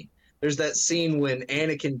 3, there's that scene when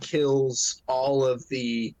Anakin kills all of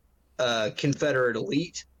the Confederate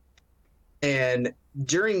elite. And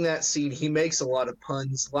during that scene, he makes a lot of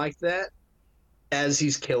puns like that as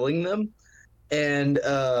he's killing them. And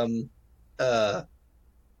I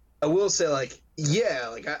will say, like, yeah,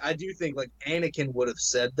 like I do think like Anakin would have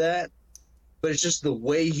said that, but it's just the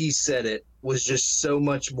way he said it was just so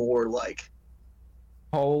much more like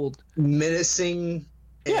Cold, menacing,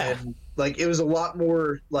 Yeah. and like it was a lot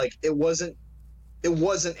more like it wasn't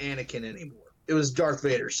Anakin anymore. It was Darth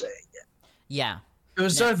Vader saying it. Yeah. It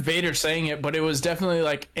was Darth Vader saying it, but it was definitely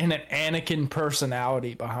like an Anakin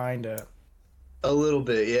personality behind it. A little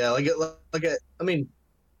bit, yeah. I mean,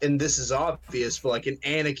 and this is obvious, but like an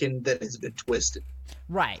Anakin that has been twisted.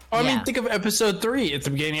 Right. I yeah. mean, think of Episode 3 at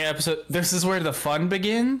the beginning of episode. This is where the fun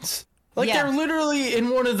begins. Like, Yeah. they're literally in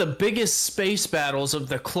one of the biggest space battles of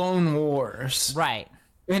the Clone Wars. Right.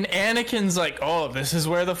 And Anakin's like, oh, this is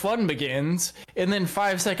where the fun begins. And then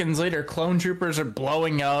 5 seconds later, clone troopers are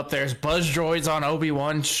blowing up. There's buzz droids on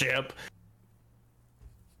Obi-Wan's ship.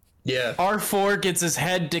 Yeah. R4 gets his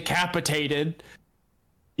head decapitated.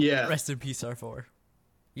 Yeah. Rest in peace, R4.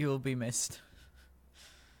 You will be missed.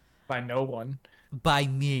 By no one. By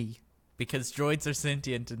me. Because droids are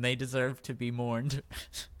sentient and they deserve to be mourned.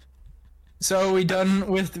 So are we done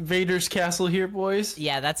with Vader's castle here, boys?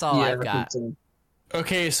 Yeah, that's all I've got.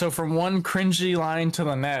 Okay, so from one cringy line to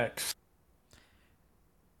the next.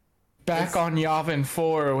 Back on Yavin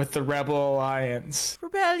 4 with the Rebel Alliance.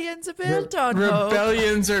 Rebellions are built on hope.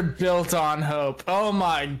 Rebellions are built on hope. Oh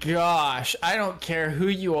my gosh. I don't care who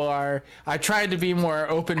you are. I tried to be more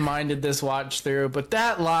open-minded this watch through, but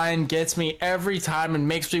that line gets me every time and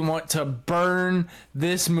makes me want to burn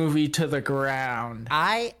this movie to the ground.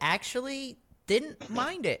 I actually didn't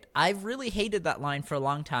mind it. I really hated that line for a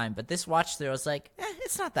long time, but this watch through, I was like,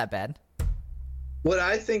 it's not that bad. What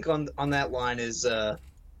I think on that line is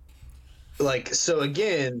like, so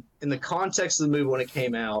again, in the context of the movie when it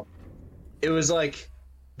came out, it was like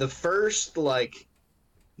the first like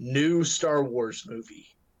new Star Wars movie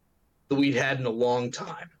that we'd had in a long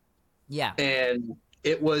time. Yeah. And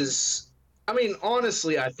it was, I mean,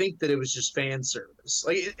 honestly, I think that it was just fan service.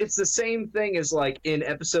 Like, it's the same thing as like in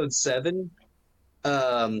Episode 7,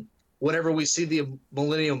 whenever we see the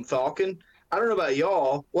Millennium Falcon. I don't know about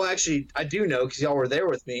y'all. Well, actually, I do know because y'all were there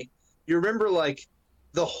with me. You remember like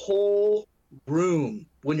the whole room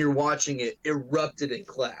when you're watching it erupted in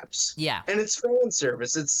claps. Yeah. And it's fan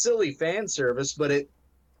service. It's silly fan service, but it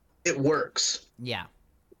works. Yeah.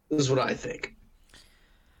 Is what I think.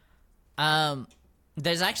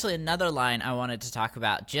 There's actually another line I wanted to talk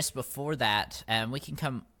about just before that, and we can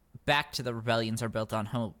come back to the rebellions are built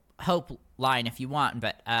on hope line if you want,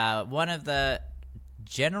 but one of the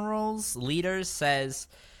generals, leaders, says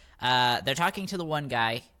they're talking to the one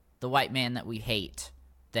guy, the white man that we hate,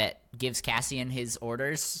 that gives Cassian his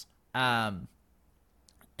orders, and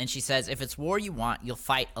she says, if it's war you want, you'll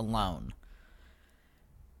fight alone.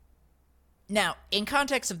 Now, in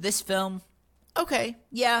context of this film, okay,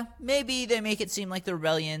 yeah, maybe they make it seem like the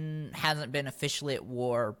rebellion hasn't been officially at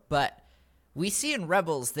war, but we see in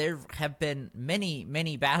Rebels there have been many,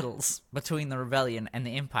 many battles between the rebellion and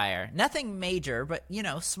the Empire. Nothing major, but, you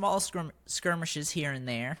know, small skirmishes here and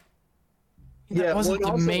there. That wasn't well,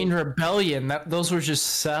 the also- main rebellion. Those were just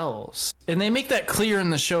cells, and they make that clear in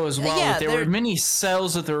the show as well. Yeah, that there were many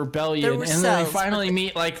cells of the rebellion, there were and then they cells, finally but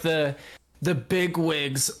meet like the big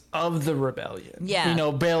wigs of the rebellion. Yeah. you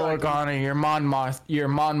know, Bail Organa, your Mon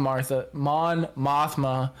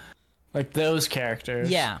Mothma, like those characters.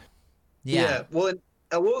 Yeah. Well, and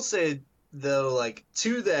I will say though, like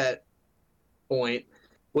to that point,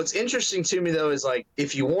 what's interesting to me though is like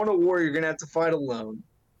if you want a war, you're gonna have to fight alone.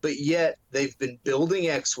 But yet they've been building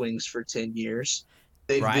X-wings for 10 years.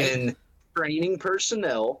 They've Right. been training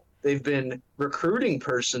personnel. They've been recruiting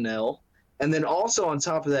personnel, and then also on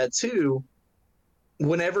top of that too,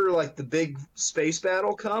 whenever like the big space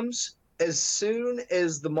battle comes, as soon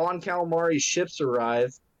as the Mon Calamari ships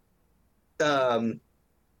arrive, the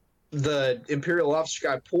Imperial officer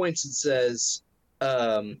guy points and says,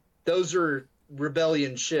 "Those are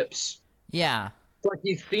rebellion ships." Yeah. Like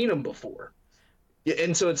he's seen them before. Yeah,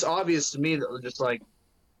 and so it's obvious to me that they're just like,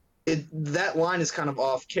 that line is kind of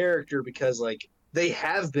off character because like they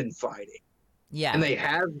have been fighting. Yeah. And they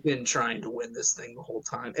have been trying to win this thing the whole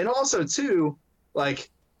time. And also, too, like,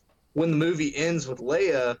 when the movie ends with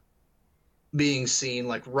Leia being seen,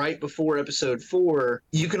 like, right before episode 4,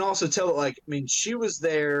 you can also tell that, like, I mean, she was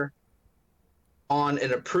there on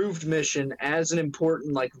an approved mission as an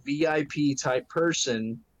important, like, VIP type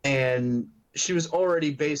person, and she was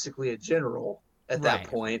already basically a general at that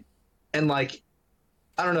point. And, like,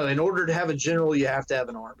 I don't know, in order to have a general, you have to have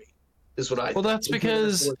an army. Is what I well, that's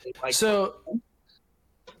because so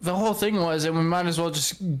the whole thing was, and we might as well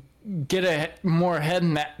just get more ahead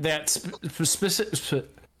in that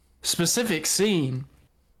specific scene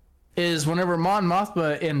is whenever Mon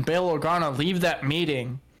Mothma and Bail Organa leave that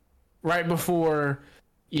meeting right before,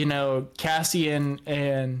 you know, Cassian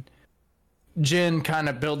and Jyn kind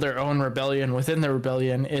of build their own rebellion within the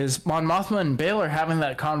rebellion. Is Mon Mothma and Bail are having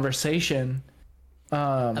that conversation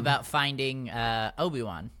about finding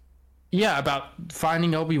Obi-Wan. Yeah, about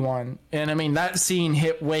finding Obi-Wan. And I mean, that scene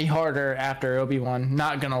hit way harder after Obi-Wan,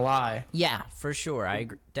 not gonna lie. Yeah, for sure. I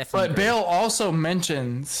definitely But Bail also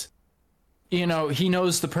mentions, you know, he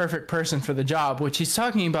knows the perfect person for the job, which he's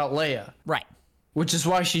talking about Leia. Right. Which is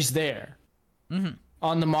why she's there. Mm-hmm.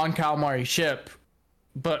 On the Mon Calamari ship.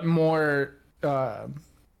 But more,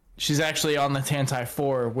 she's actually on the Tantai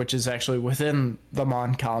 4, which is actually within the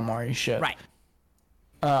Mon Calamari ship. Right.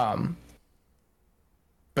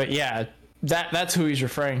 But yeah, that's who he's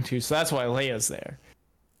referring to, so that's why Leia's there.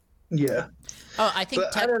 Yeah. Oh, I think...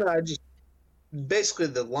 But I don't know, I just... Basically,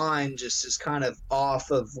 the line just is kind of off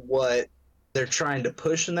of what they're trying to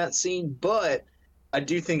push in that scene, but I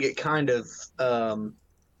do think it kind of... I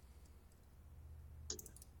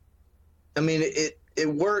mean, it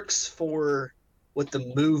works for what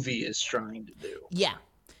the movie is trying to do. Yeah.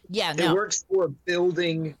 Yeah, no. It works for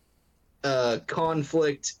building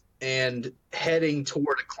conflict and heading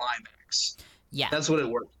toward a climax. Yeah. That's what it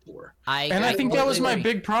worked for. I think that was my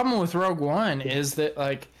big problem with Rogue One, is that,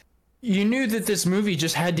 like, you knew that this movie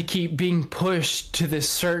just had to keep being pushed to this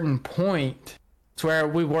certain point to where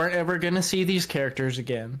we weren't ever going to see these characters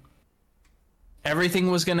again.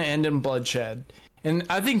 Everything was going to end in bloodshed. And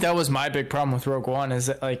I think that was my big problem with Rogue One, is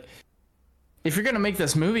that, like, if you're going to make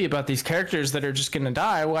this movie about these characters that are just going to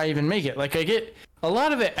die, why even make it? Like, I get a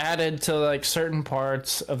lot of it added to, like, certain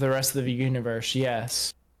parts of the rest of the universe,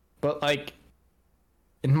 yes. But, like,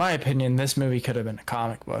 in my opinion, this movie could have been a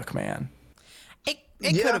comic book, man. It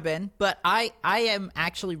could have been, but I am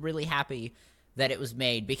actually really happy that it was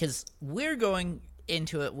made, because we're going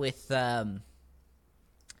into it with... we're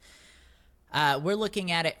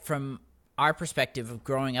looking at it from our perspective of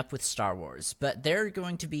growing up with Star Wars, but there are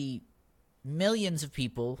going to be millions of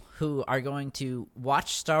people who are going to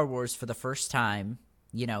watch Star Wars for the first time,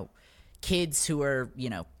 you know, kids who are,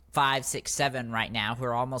 5, 6, 7 right now, who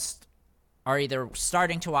are either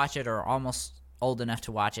starting to watch it or almost old enough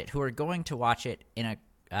to watch it, who are going to watch it in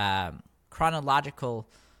a chronological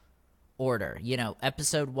order,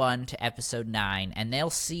 episode 1 to episode 9, and they'll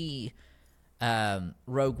see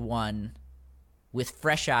Rogue One with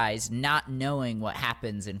fresh eyes, not knowing what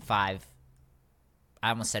happens in 5. I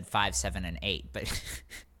almost said 5, 7, and 8, but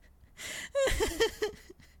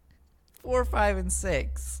 4, 5, and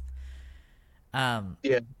 6.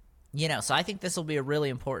 Yeah. So I think this will be a really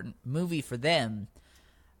important movie for them.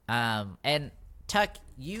 And Tuck,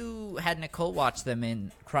 you had Nicole watch them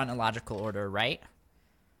in chronological order, right?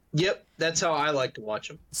 Yep, that's how I like to watch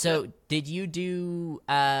them. So did you do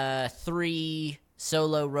 3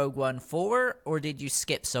 Solo, Rogue One, 4, or did you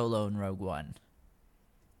skip Solo and Rogue One?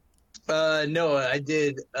 No, I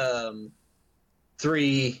did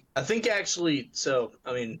 3. I think actually,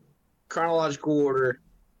 chronological order,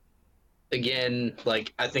 again,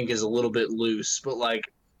 like, I think is a little bit loose, but, like,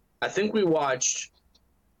 I think we watched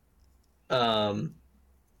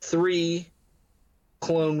 3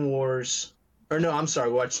 Clone Wars, or no, I'm sorry,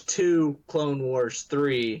 we watched 2 Clone Wars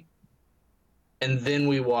 3, and then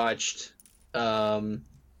we watched, I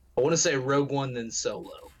want to say Rogue One, then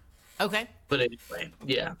Solo. Okay. But anyway,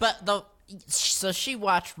 yeah. But so she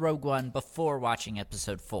watched Rogue One before watching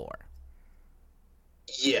episode 4.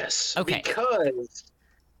 Yes. Okay. Because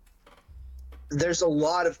there's a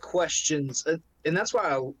lot of questions, and that's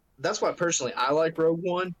why personally I like Rogue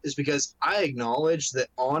One, is because I acknowledge that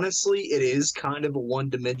honestly it is kind of a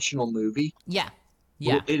one-dimensional movie. Yeah.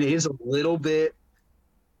 Yeah. It is a little bit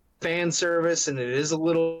fan service, and it is a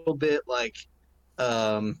little bit like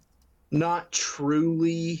not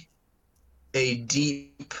truly a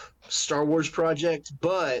deep Star Wars project,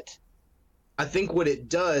 but I think what it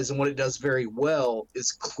does, and what it does very well,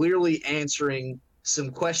 is clearly answering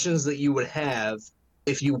some questions that you would have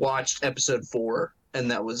if you watched episode 4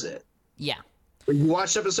 and that was it. Yeah. If you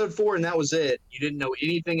watched episode 4 and that was it, you didn't know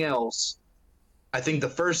anything else, I think the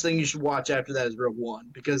first thing you should watch after that is Rogue One,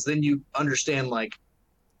 because then you understand, like,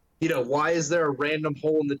 you know, why is there a random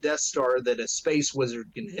hole in the Death Star that a space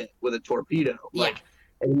wizard can hit with a torpedo? Yeah. Like,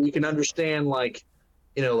 and you can understand, like,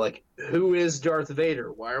 you know, like, who is Darth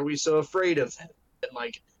Vader? Why are we so afraid of him? And,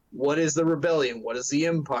 like, what is the rebellion? What is the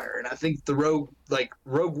Empire? And I think the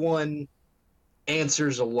Rogue One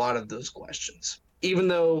answers a lot of those questions. Even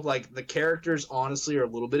though, like, the characters honestly are a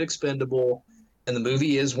little bit expendable and the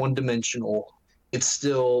movie is one-dimensional, it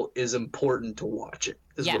still is important to watch it,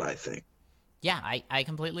 is what I think. Yeah, I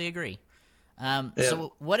completely agree.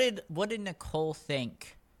 So what did Nicole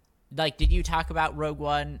think? Like, did you talk about Rogue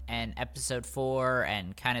One and Episode 4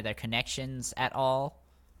 and kind of their connections at all?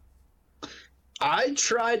 I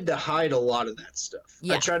tried to hide a lot of that stuff.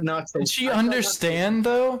 Yeah. I tried not to. Did she understand,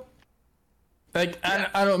 though? Like,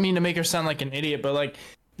 I don't mean to make her sound like an idiot, but, like,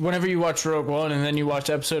 whenever you watch Rogue One and then you watch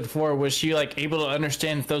Episode 4, was she, like, able to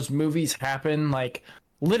understand if those movies happen, like,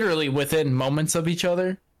 literally within moments of each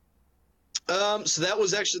other? So that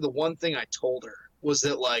was actually the one thing I told her, was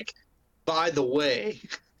that, like, by the way,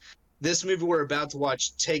 this movie we're about to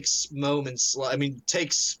watch takes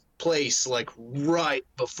place, like, right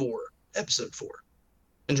before Episode 4.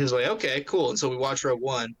 And she was like, okay, cool. And so we watched Rogue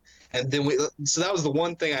One, and then so that was the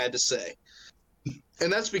one thing I had to say.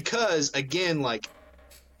 And that's because, again, like,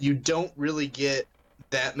 you don't really get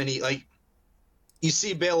that many, like, you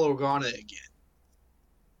see Bail Organa again,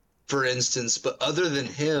 for instance, but other than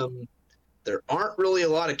him, there aren't really a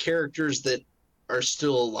lot of characters that are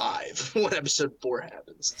still alive when Episode 4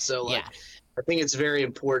 happens. So, like, I think it's very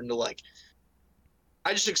important to, like,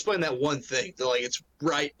 I just explained that one thing, that, like, it's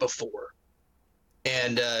right before.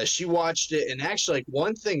 And she watched it, and actually, like,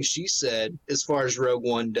 one thing she said, as far as Rogue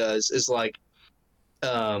One does, is, like,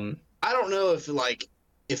 I don't know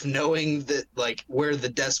if knowing that, like, where the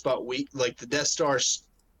Death Star's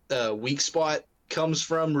weak spot comes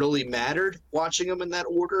from really mattered, watching them in that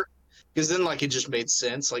order. Because then, like, it just made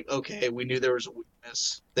sense. Like, okay, we knew there was a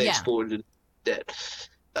weakness. They exploited it.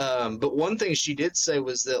 But one thing she did say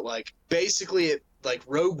was that, like, basically,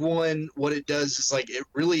 Rogue One, what it does is, like, it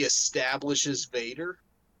really establishes Vader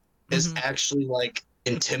as actually, like,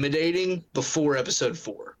 intimidating before Episode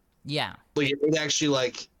 4. Yeah. Like, it actually,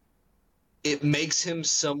 like, it makes him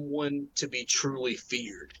someone to be truly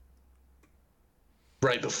feared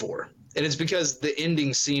right before. And it's because the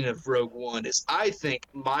ending scene of Rogue One is, I think,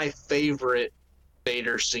 my favorite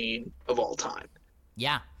Vader scene of all time.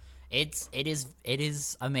 Yeah, it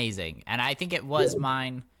is amazing, and I think it was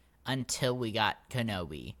mine until we got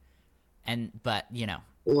Kenobi, but you know,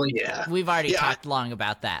 well, yeah, we've already talked long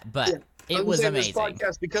about that, but it was amazing. This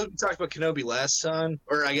podcast, because we talked about Kenobi last time,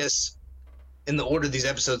 or I guess in the order these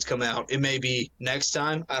episodes come out, it may be next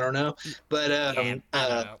time. I don't know, but I don't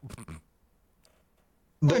know.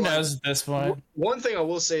 Who knows at this point? One thing I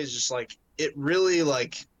will say is just, like, it really,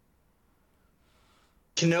 like,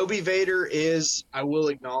 Kenobi Vader is, I will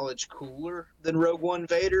acknowledge, cooler than Rogue One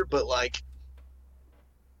Vader, but, like,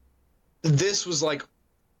 this was, like,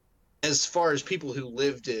 as far as people who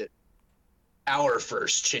lived it, our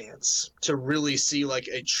first chance to really see, like,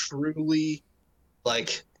 a truly,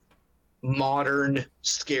 like, modern,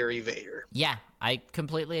 scary Vader. Yeah, I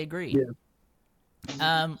completely agree.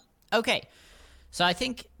 Yeah. Okay. So I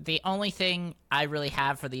think the only thing I really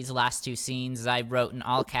have for these last two scenes is I wrote in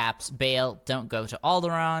all caps, Bail, don't go to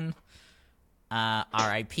Alderaan.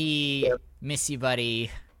 R.I.P. Yep. Miss you,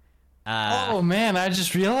 buddy. Oh, man, I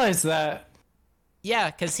just realized that.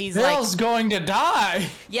 Yeah, because he's Bail's going to die.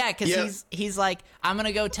 Yeah, because he's like, I'm going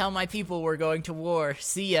to go tell my people we're going to war.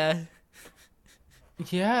 See ya.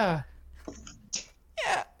 Yeah.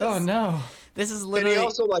 Yeah. Oh, no. This is literally. And he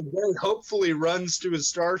also, like, very hopefully runs to his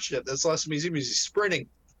starship. That's the last time he's ssprinting.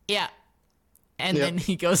 Yeah. And then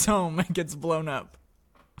he goes home and gets blown up.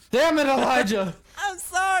 Damn it, Elijah. I'm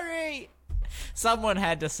sorry. Someone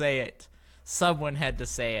had to say it.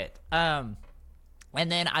 And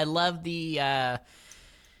then I love the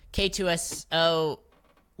K2SO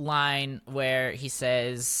line where he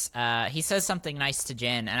says something nice to Jyn,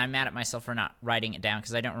 and I'm mad at myself for not writing it down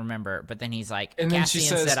because I don't remember. But then he's like, and then she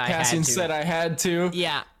says, Cassian said I had to.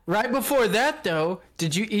 Yeah. Right before that, though,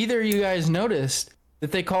 did either of you guys notice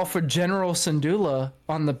that they call for General Syndulla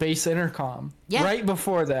on the base intercom? Yeah. Right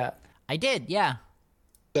before that. I did, yeah.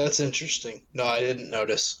 That's interesting. No, I didn't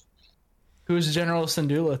notice. Who's General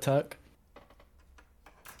Syndulla, Tuck?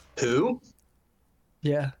 Who?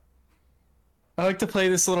 Yeah. I like to play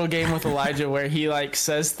this little game with Elijah where he, like,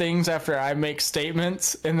 says things after I make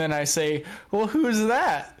statements, and then I say, well, who's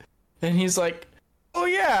that? And he's like, oh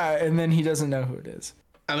yeah, and then he doesn't know who it is.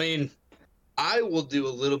 I mean, I will do a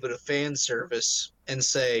little bit of fan service and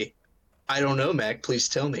say, I don't know, Mac, please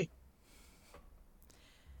tell me.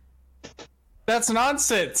 That's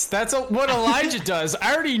nonsense. That's what Elijah does.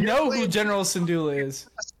 I already know who General Syndulla is.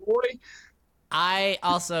 Boy, I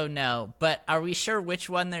also know, but are we sure which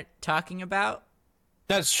one they're talking about?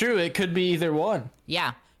 That's true. It could be either one.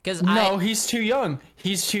 Yeah, because No, he's too young.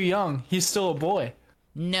 He's too young. He's still a boy.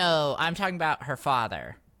 No, I'm talking about her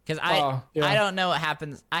father. Because Oh, yeah. I don't know what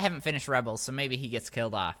happens. I haven't finished Rebels, so maybe he gets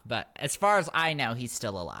killed off. But as far as I know, he's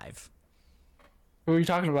still alive. Who are you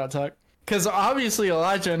talking about, Tuck? Because obviously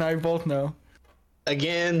Elijah and I both know.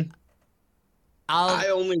 again, I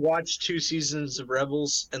only watched 2 seasons of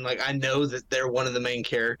Rebels, and like I know that they're one of the main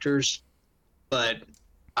characters, but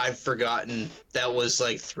I've forgotten that was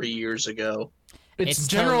like 3 years ago. It's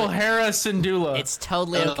General totally, Hera Syndulla. It's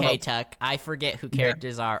totally okay, Tuck. I forget who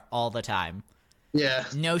characters are all the time. Yeah.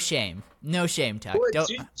 No shame. No shame, Tuck. Wait,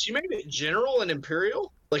 she made it general and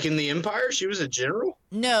imperial? Like in the Empire, she was a general?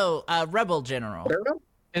 No, Rebel General. General?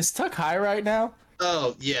 Is Tuck high right now?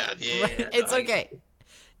 Oh, yeah. It's okay.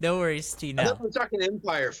 No worries, I Tino. thought we were talking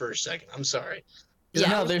Empire for a second. I'm sorry. Yeah.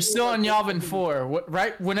 No, they're still on Yavin 4.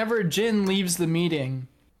 Right whenever Jin leaves the meeting,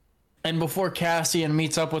 and before Cassian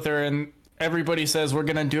meets up with her, and everybody says we're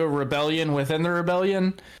gonna do a rebellion within the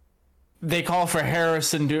rebellion, they call for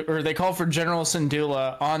they call for General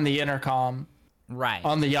Syndulla on the intercom, Right.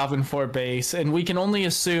 on the Yavin 4 base, and we can only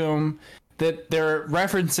assume that they're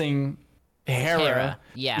referencing Hera,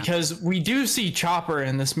 yeah. because we do see Chopper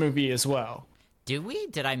in this movie as well. Do we?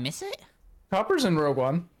 Did I miss it? Chopper's in Rogue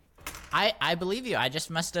One. I believe you. I just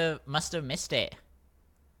must have missed it.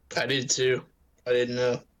 I did too. I didn't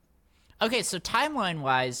know. Okay, so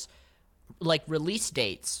timeline-wise, like release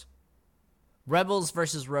dates, Rebels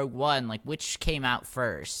versus Rogue One, like which came out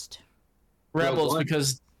first? Rebels One.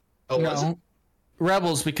 because Oh, was it?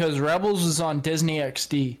 Rebels because Rebels is on Disney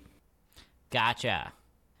XD, Gotcha.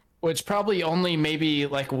 which probably only maybe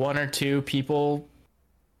like 1 or 2 people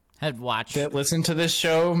Had watched. that listen to this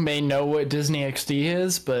show may know what Disney XD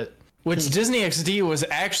is, but which Disney XD was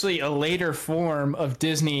actually a later form of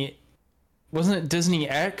Disney. Wasn't it Disney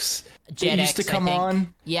X? Jet It used X, to I come think.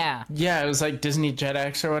 on. Yeah. Yeah, it was like Disney Jet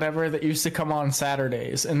X or whatever that used to come on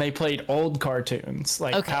Saturdays, and they played old cartoons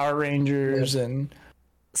like Okay. Power Rangers and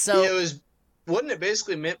So Yeah, wasn't it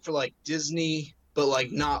basically meant for like Disney, but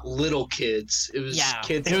like not little kids? It was Yeah.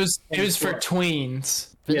 kids. it was for tweens.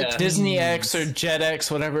 Yeah. Disney X or Jet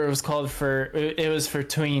X, whatever it was called it was for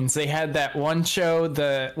tweens. They had that one show,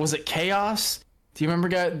 was it Chaos? Do you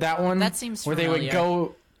remember that one? That seems where familiar.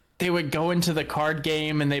 they would go into the card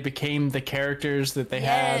game and they became the characters that they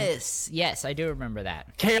had. yes, I do remember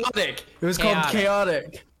that. Chaotic. It was called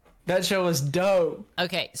Chaotic. That show was dope.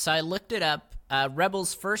 Okay, so I looked it up.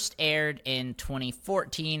 Rebels first aired in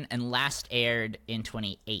 2014 and last aired in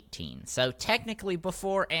 2018. So technically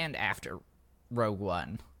before and after Rogue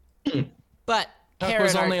One. But Tuck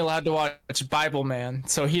was only allowed to watch Bible Man,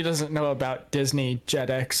 so he doesn't know about Disney Jet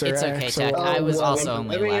X or It's okay, X or Tuck. whatever. I was also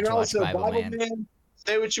only allowed to watch also, Bible Man.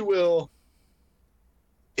 Say what you will,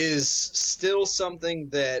 is still something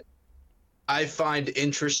that I find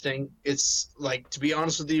interesting. It's like, to be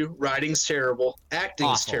honest with you, writing's terrible, acting's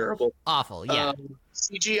Awful. terrible. Awful, yeah.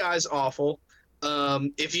 CGI's awful.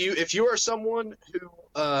 If you are someone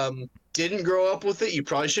who didn't grow up with it, you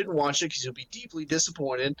probably shouldn't watch it because you'll be deeply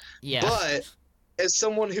disappointed. Yeah. But as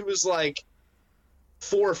someone who was like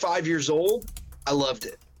 4 or 5 years old, I loved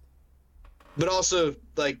it. But also,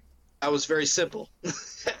 like, I was very simple at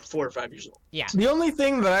 4 or 5 years old. Yeah. The only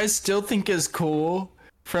thing that I still think is cool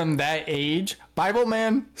from that age, Bible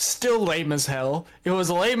Man, still lame as hell. It was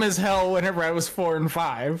lame as hell whenever I was 4 and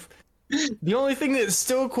 5. The only thing that's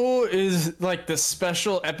still cool is like the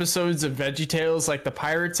special episodes of VeggieTales, like the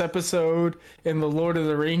Pirates episode and the Lord of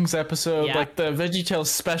the Rings episode, Yeah. like the VeggieTales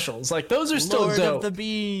specials. Like those are still Lord dope. of the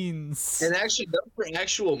Beans. And actually, those were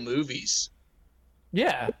actual movies.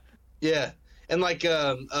 Yeah. Yeah. And like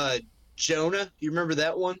Jonah, you remember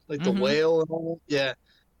that one? Like the Mhm. whale and all? Yeah.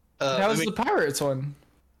 That was the Pirates one.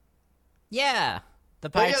 Yeah. The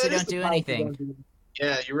Oh, yeah, pirates who that is don't the do Pirates anything. one.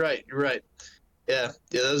 Yeah, you're right. You're right. Yeah.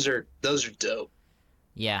 Yeah, those are dope.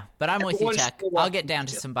 Yeah, but I'm with you, Everyone Tech. should I'll watch get down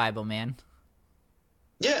to it. some Bible Man.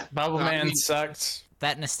 Yeah. Bible I Man mean, sucked.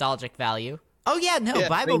 That nostalgic value. Oh yeah, no, Yeah,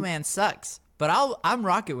 Bible I mean- Man sucks. But I'm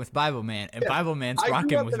rocking with Bible Man, and Yeah, Bible Man's I grew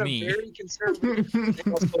rocking up with in a me. very conservative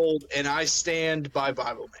household, and I stand by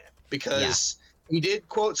Bible Man because he did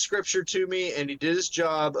quote scripture to me, and he did his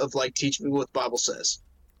job of like teaching me what the Bible says,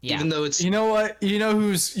 Yeah. even though it's You know what? You know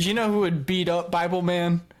who would beat up Bible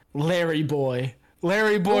Man? Larry Boy.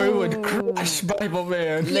 Larry Boy would crush Bible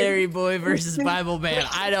Man. Larry Boy versus Bible Man.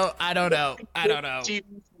 I don't know.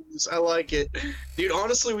 I like it, dude.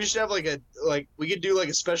 Honestly, we should have we could do like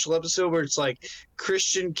a special episode where it's like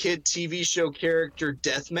Christian kid TV show character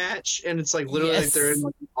death match, and it's like literally like they're in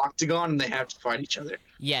like an octagon and they have to fight each other.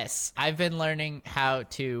 Yes, I've been learning how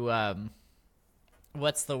to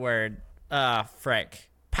what's the word? Frick.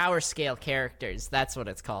 Power scale characters. That's what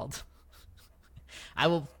it's called. I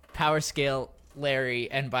will power scale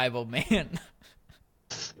Larry and Bible Man.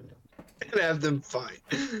 And have them fight.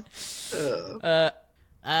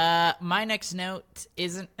 My next note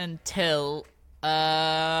isn't until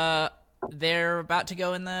they're about to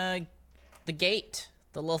go in the gate,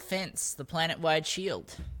 the little fence, the planet-wide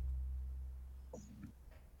shield.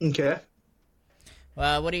 Okay.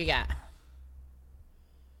 What do you got?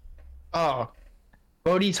 Oh,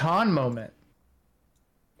 Bodhi's Han moment.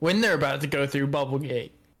 When they're about to go through Bubble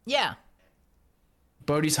Gate. Yeah.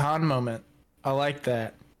 Bodhi's Han moment. I like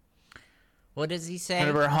that. What does he say?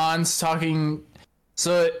 Whenever Han's talking,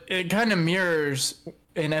 so it kind of mirrors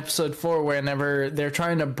in episode 4 whenever they're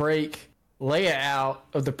trying to break Leia out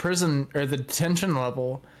of the prison or the detention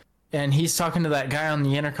level, and he's talking to that guy on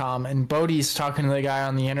the intercom, and Bodhi's talking to the guy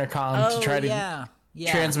on the intercom to try to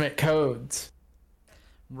transmit codes.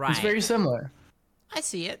 Right. It's very similar. I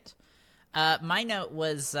see it. My note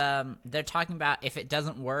was they're talking about if it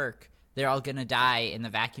doesn't work, they're all gonna die in the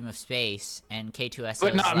vacuum of space, and K2SO.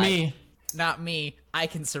 But not me. Not me. I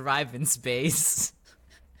can survive in space.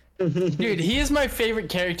 Dude, he is my favorite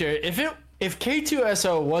character. If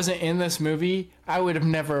K2SO wasn't in this movie, I would have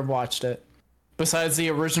never watched it. Besides the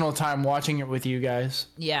original time watching it with you guys.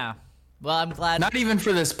 Yeah. Well, I'm glad. Not even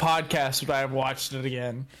for this podcast would I have watched it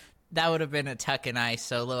again. That would have been a Tuck and I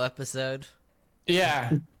solo episode.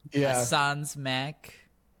 Yeah. Yeah. Sans Mac.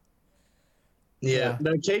 Yeah.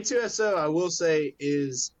 No, K2SO, I will say,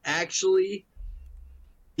 is actually,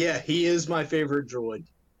 yeah, he is my favorite droid.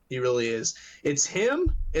 He really is. It's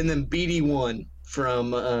him and then BD1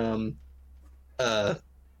 from Jedi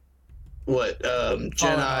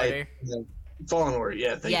Fallen Order.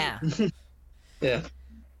 Yeah. Thank you. Yeah.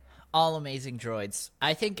 All amazing droids.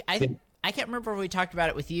 I can't remember if we talked about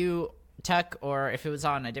it with you, Tuck, or if it was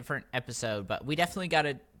on a different episode, but we definitely got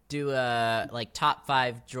to do a top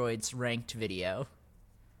 5 droids ranked video.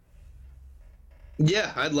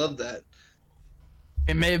 Yeah, I'd love that.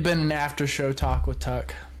 It may have been an after show talk with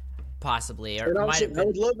Tuck. Possibly, or And it might also, have I been.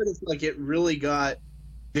 would love it if it really got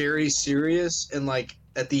very serious and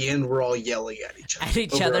at the end we're all yelling at each other. At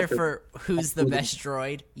each other for who's the best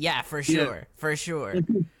droid. Yeah, for sure. Yeah. For sure.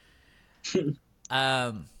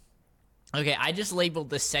 Okay, I just labeled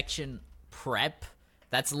this section prep.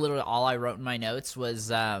 That's literally all I wrote in my notes was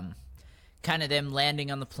kind of them landing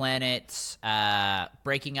on the planet,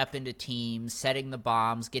 breaking up into teams, setting the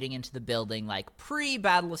bombs, getting into the building, like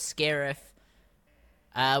pre-Battle of Scarif.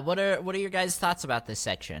 What are your guys' thoughts about this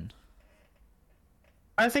section?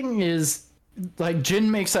 I think is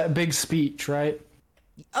Jin makes that big speech, right?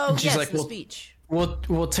 Oh, She's yes, like, the well, speech.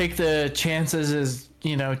 We'll take the chances as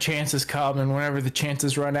chances come, and whenever the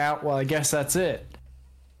chances run out, well, I guess that's it.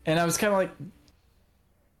 And I was kind of like,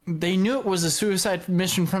 they knew it was a suicide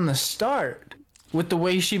mission from the start with the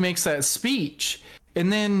way she makes that speech.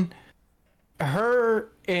 And then her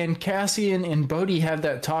and Cassian and Bodhi have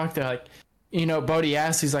that talk. They're like, Bodhi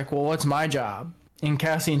asks, he's like, well, what's my job? And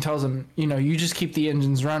Cassian tells him, you just keep the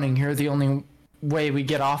engines running. You're the only way we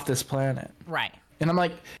get off this planet. Right. And I'm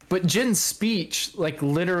like, but Jin's speech,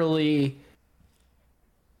 literally,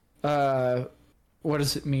 what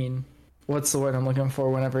does it mean? What's the word I'm looking for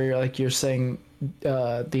whenever you're saying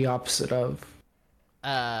the opposite of?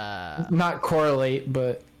 Not correlate,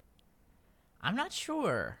 but... I'm not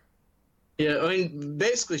sure. Yeah, I mean,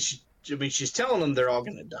 basically, she's telling them they're all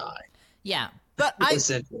gonna die. Yeah, but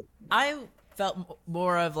Essentially. I felt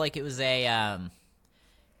more of it was a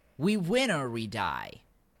we win or we die,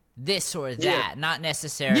 this or that, not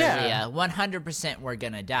necessarily 100% we're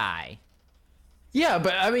gonna die. Yeah,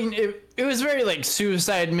 but I mean, it was very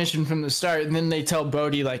suicide mission from the start, and then they tell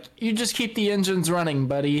Bodhi you just keep the engines running,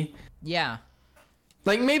 buddy. Yeah.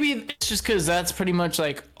 Maybe it's just because that's pretty much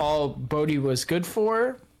all Bodhi was good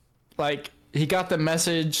for. He got the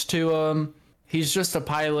message to him. He's just a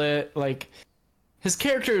pilot. His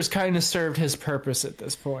character has kind of served his purpose at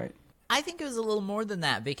this point. I think it was a little more than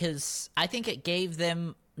that, because I think it gave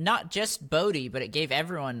them, not just Bodhi, but it gave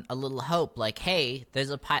everyone a little hope. Hey, there's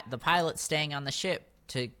the pilot staying on the ship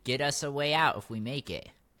to get us a way out if we make it.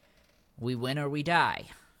 We win or we die.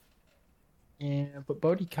 Yeah, but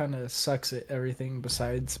Bodhi kind of sucks at everything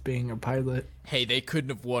besides being a pilot. Hey, they couldn't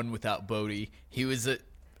have won without Bodhi. He was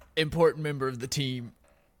important member of the team.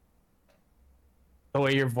 The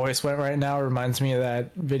way your voice went right now reminds me of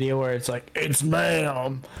that video where it's like, it's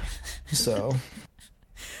ma'am. So,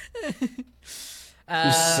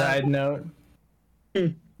 just side note.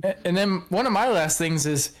 And then one of my last things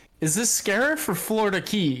is this Scarif or Florida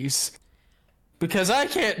Keys? Because I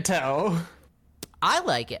can't tell. I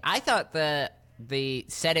like it. I thought the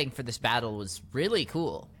setting for this battle was really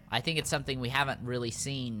cool. I think it's something we haven't really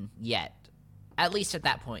seen yet, at least at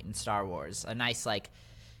that point in Star Wars. A nice, like,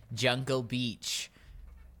 jungle beach.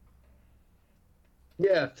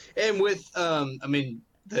 Yeah, and with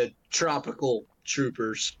the tropical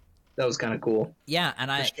troopers, that was kind of cool. Yeah, and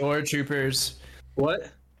The shore troopers. What?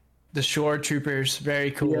 The shore troopers, very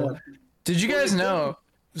cool. Yeah. Did you guys know?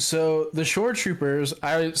 So the shore troopers,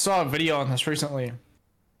 I saw a video on this recently.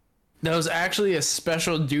 That was actually a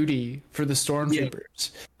special duty for the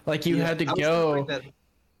stormtroopers. Like you had to go.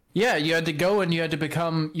 Yeah, you had to go and you had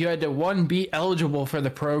to be eligible for the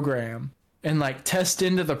program and like test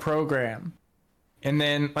into the program. And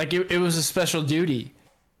then like it was a special duty.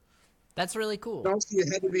 that's really cool. Also, you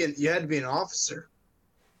had to be an officer.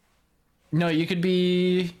 No, you could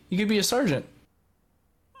be a sergeant.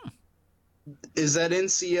 Is that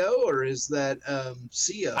NCO or is that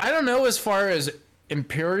CO? I don't know as far as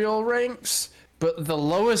Imperial ranks, but the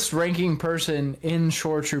lowest ranking person in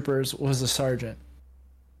Shore Troopers was a sergeant.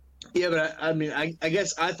 Yeah, but I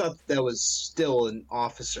guess I thought that was still an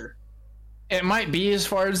officer. It might be as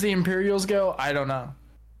far as the Imperials go. I don't know.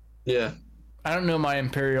 Yeah. I don't know my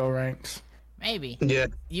Imperial ranks. Maybe. Yeah.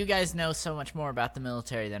 You guys know so much more about the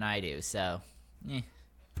military than I do, so.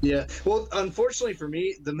 Yeah. Well, unfortunately for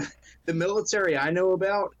me, the military I know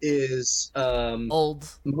about is Old.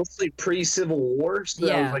 mostly pre-Civil War, so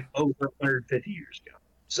that Yeah. was like over 150 years ago.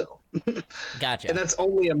 So, Gotcha. and that's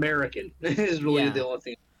only American. Is really Yeah. the only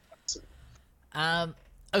thing.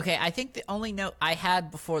 Okay, I think the only note I had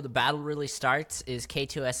before the battle really starts is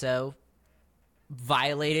K2SO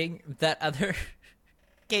violating that other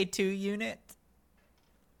K2 unit.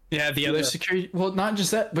 Yeah, the other security. Well, not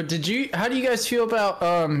just that, but how do you guys feel about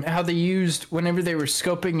how they used whenever they were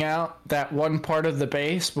scoping out that one part of the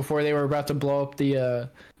base before they were about to blow up the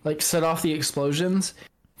like set off the explosions?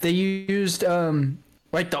 They used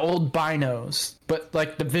like the old binos, but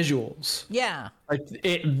like the visuals. Yeah. Like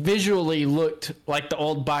it visually looked like the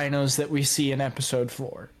old binos that we see in episode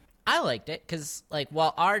 4. I liked it because, like,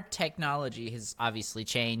 while our technology has obviously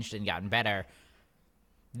changed and gotten better,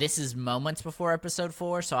 this is moments before episode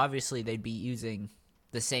 4, so obviously they'd be using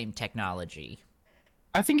the same technology.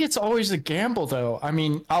 I think it's always a gamble, though. I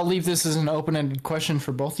mean, I'll leave this as an open-ended question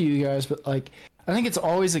for both of you guys, but like, I think it's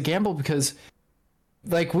always a gamble because,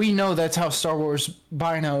 like, we know that's how Star Wars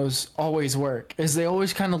binos always work. Is they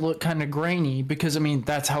always kind of look kind of grainy because, I mean,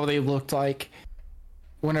 that's how they looked like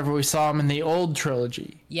whenever we saw them in the old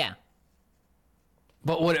trilogy. Yeah.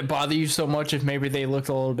 But would it bother you so much if maybe they looked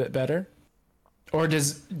a little bit better? Or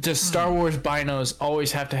does Star Wars binos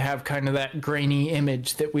always have to have kind of that grainy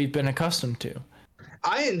image that we've been accustomed to?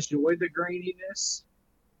 I enjoy the graininess,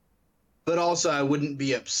 but also I wouldn't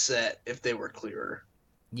be upset if they were clearer.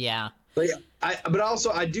 Yeah. But yeah,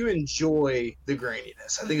 I do enjoy the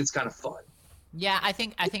graininess. I think it's kind of fun. Yeah, I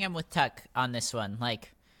think I'm with Tuck on this one.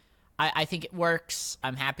 Like, I think it works.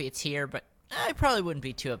 I'm happy it's here, but I probably wouldn't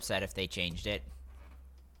be too upset if they changed it.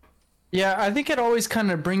 Yeah, I think it always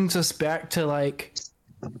kind of brings us back to, like,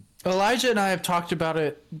 Elijah and I have talked about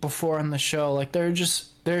it before on the show. Like, there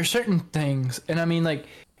are certain things, and I mean, like,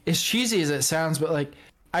 as cheesy as it sounds, but, like,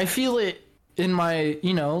 I feel it in my,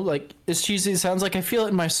 like, as cheesy as it sounds, like, I feel it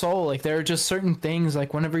in my soul. Like, there are just certain things,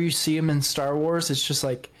 like, whenever you see them in Star Wars, it's just,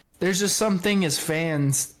 like, there's just something as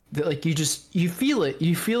fans that, like, you feel it.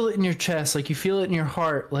 You feel it in your chest. Like, you feel it in your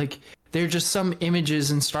heart. Like, there are just some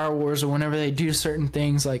images in Star Wars, or whenever they do certain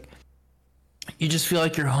things, like, you just feel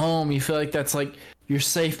like you're home. You feel like that's like your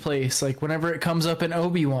safe place. Like whenever it comes up in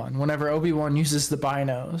Obi-Wan, whenever Obi-Wan uses the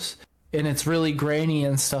binos and it's really grainy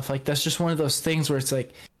and stuff, like that's just one of those things where it's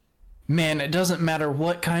like, man, it doesn't matter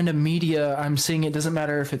what kind of media I'm seeing. It doesn't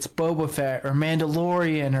matter if it's Boba Fett or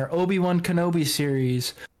Mandalorian or Obi-Wan Kenobi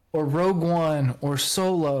series or Rogue One or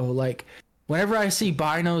Solo. Like whenever I see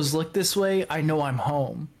binos look this way, I know I'm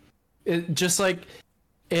home. It just like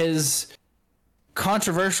is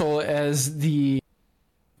controversial as the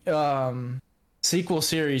sequel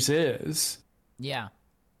series is. Yeah.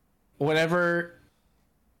 Whenever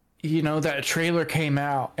that trailer came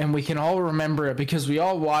out, and we can all remember it because we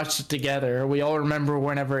all watched it together. We all remember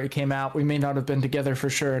whenever it came out. We may not have been together for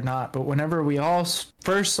sure or not, but whenever we all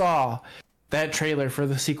first saw that trailer for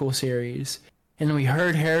the sequel series and we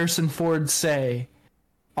heard Harrison Ford say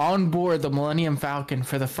on board the Millennium Falcon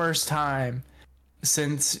for the first time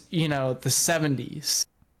since, the 70s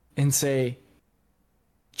and say,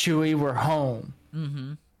 Chewie, we're home.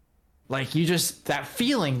 Mm-hmm. Like, that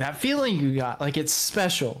feeling you got, like, it's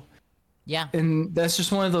special. Yeah. And that's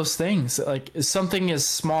just one of those things. Like, something as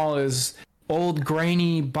small as old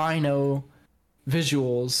grainy Bino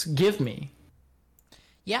visuals give me.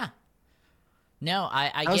 Yeah. No, I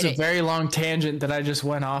get it. That was a very long tangent that I just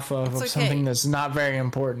went off of It's okay. something that's not very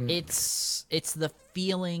important. It's the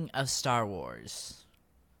feeling of Star Wars.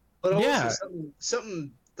 But also Yeah.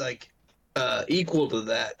 something like equal to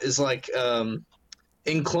that is like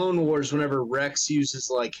in Clone Wars, whenever Rex uses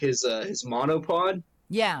like his monopod,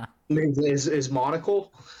 Yeah. his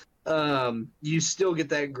monocle, you still get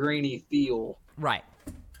that grainy feel, Right.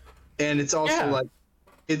 and it's also Yeah. like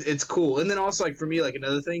it's cool. And then also like for me, like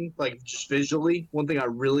another thing, like just visually, one thing I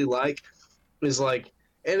really like is like,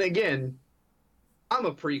 and again, I'm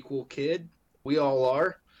a prequel kid. We all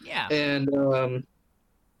are. Yeah. And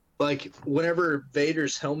like whenever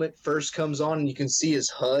Vader's helmet first comes on and you can see his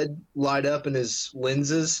HUD light up in his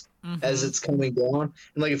lenses as Mhm. it's coming down,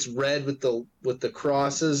 and like it's red with the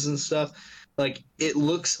crosses and stuff, like it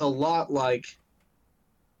looks a lot like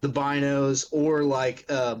the binos, or like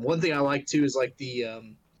one thing I like too is like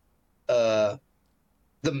the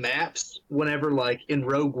maps whenever like in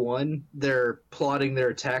Rogue One they're plotting their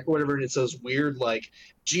attack or whatever, and it's those weird like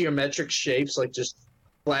geometric shapes like just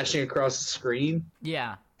flashing across the screen.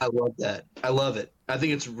 Yeah. I love that. I love it. I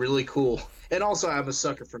think it's really cool. And also I'm a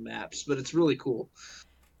sucker for maps, but it's really cool.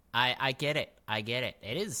 I get it. I get it.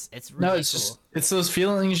 It's really No, cool. it's just it's those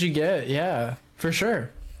feelings you get. Yeah, for sure.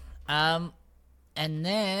 And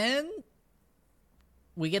then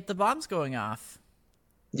we get the bombs going off.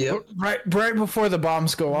 Yep. Right before the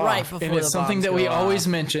bombs go off. Right before and it's the something bombs that we go always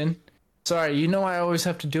off. mention. Sorry, I always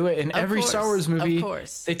have to do it in every Star Wars movie. Of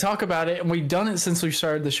course. They talk about it, and we've done it since we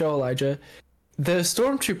started the show, Elijah. The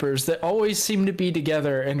stormtroopers that always seem to be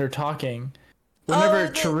together and are talking. Whenever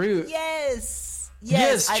Chirrut,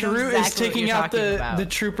 Yes, I know Chirrut exactly is what taking you're out talking about. the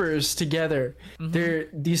troopers together.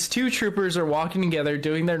 These two troopers are walking together,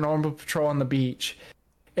 doing their normal patrol on the beach,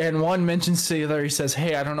 and one mentions to the other. He says,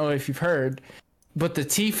 "Hey, I don't know if you've heard, but the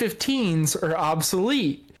T-15s are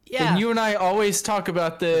obsolete." Yeah. And you and I always talk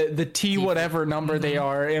about the T whatever number they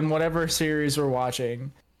are in whatever series we're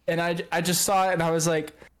watching. And I just saw it and I was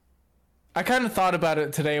like, I kind of thought about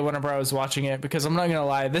it today whenever I was watching it, because I'm not going to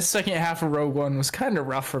lie, this second half of Rogue One was kind of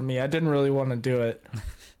rough for me. I didn't really want to do it.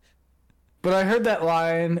 But I heard that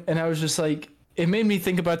line and I was just like, it made me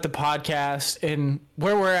think about the podcast and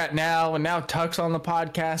where we're at now. And now Tuck's on the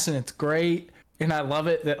podcast and it's great. And I love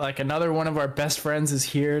it that like another one of our best friends is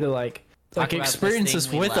here to like Talk about experience this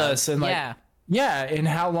this thing we with love. us, and like Yeah. and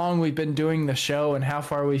how long we've been doing the show and how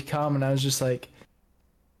far we've come. And I was just like,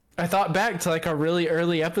 I thought back to like our really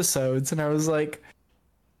early episodes and I was like,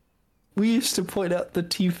 we used to point out the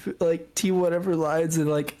T whatever lines, and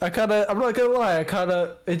like I'm not gonna lie,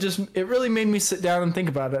 it really made me sit down and think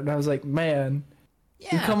about it, and I was like, man,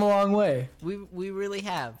 we've come a long way. We really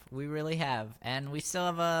have. We really have. And we still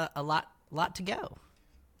have a lot to go.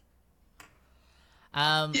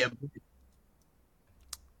 Yep.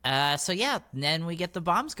 So yeah, then we get the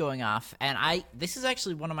bombs going off, and this is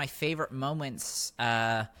actually one of my favorite moments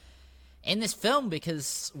in this film,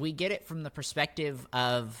 because we get it from the perspective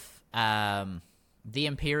of the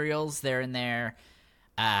Imperials. They're in their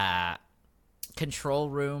control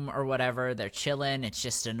room or whatever. They're chilling. It's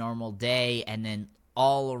just a normal day, and then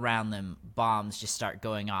all around them, bombs just start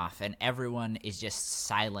going off, and everyone is just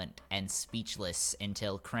silent and speechless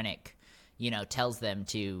until Krennic, tells them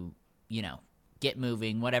to, get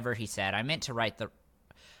moving, whatever he said. I meant to write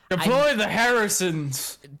Deploy the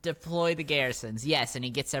Harrisons. deploy the garrisons. Yes, and he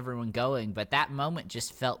gets everyone going, but that moment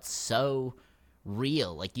just felt so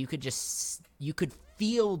real. Like you could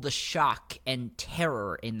feel the shock and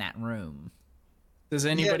terror in that room. Does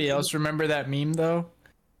anybody else remember that meme though?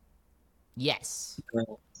 Yes.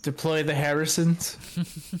 Deploy the Harrisons.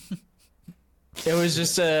 It was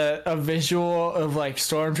just a visual of like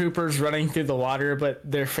stormtroopers running through the water, but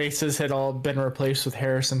their faces had all been replaced with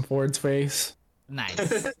Harrison Ford's face.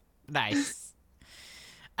 Nice. Nice.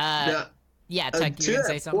 Yeah. Yeah, Tuck, To you can that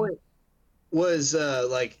say something? point was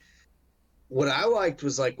like what I liked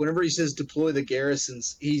was like whenever he says deploy the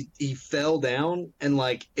garrisons, he fell down and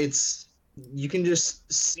like you can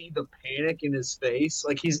just see the panic in his face.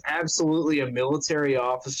 Like he's absolutely a military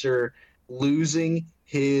officer losing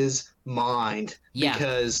his mind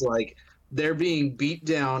because like they're being beat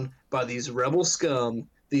down by these rebel scum,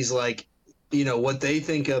 these like what they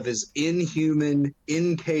think of as inhuman,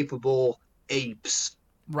 incapable apes.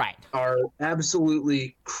 Right. are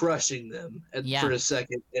absolutely crushing them for a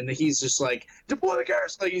second, and he's just like, deploy the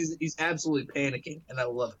cars. Like he's absolutely panicking, and I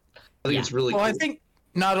love it. I think it's really well. cool. I think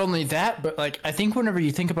not only that, but like I think whenever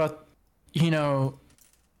you think about,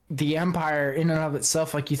 the Empire in and of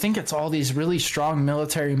itself, like you think it's all these really strong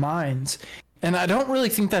military minds, and I don't really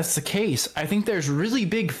think that's the case. I think there's really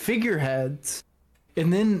big figureheads,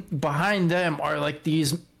 and then behind them are like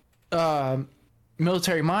these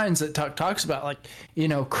military minds that Tuck talks about, like,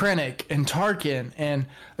 Krennic and Tarkin and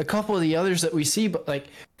a couple of the others that we see. But like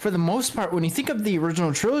for the most part, when you think of the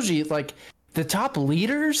original trilogy, like the top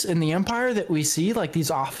leaders in the Empire that we see, like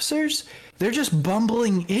these officers, they're just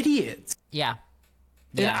bumbling idiots. Yeah.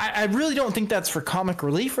 And I really don't think that's for comic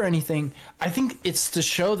relief or anything. I think it's to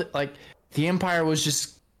show that like the Empire was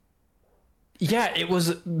just, it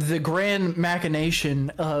was the grand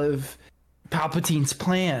machination of Palpatine's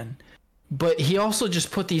plan. But he also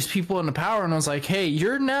just put these people into power and was like, hey,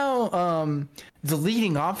 you're now the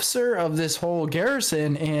leading officer of this whole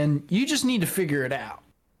garrison, and you just need to figure it out.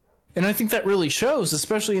 And I think that really shows,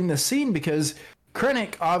 especially in this scene, because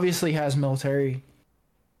Krennic obviously has military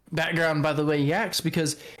background by the way he acts,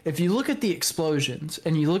 because if you look at the explosions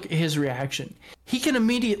and you look at his reaction, he can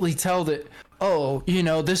immediately tell that,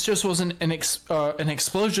 this just wasn't an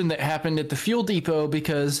explosion that happened at the fuel depot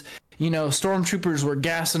because stormtroopers were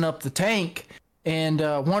gassing up the tank, and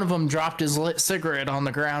one of them dropped his lit cigarette on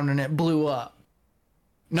the ground and it blew up.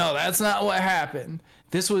 No, that's not what happened.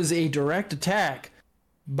 This was a direct attack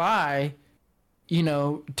by,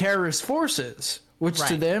 terrorist forces, which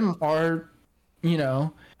to them are,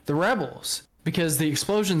 the rebels, because the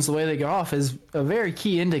explosions, the way they go off, is a very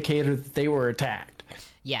key indicator that they were attacked.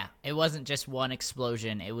 Yeah, it wasn't just one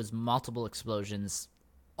explosion. It was multiple explosions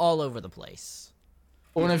all over the place.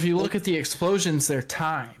 Well, and if you look at the explosions, they're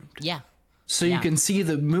timed. Yeah. So you can see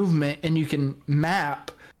the movement and you can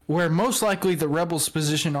map where most likely the rebels'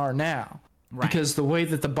 position are now. Right. Because the way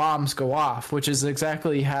that the bombs go off, which is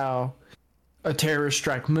exactly how a terrorist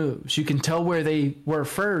strike moves. You can tell where they were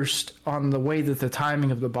first on the way that the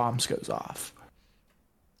timing of the bombs goes off.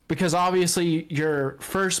 Because obviously your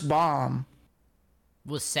first bomb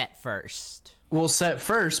was set first. Will set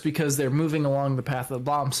first because they're moving along the path of the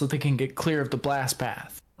bomb so they can get clear of the blast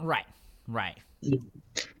path. Right. And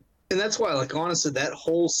that's why, like, honestly, that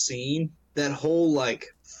whole scene, that whole,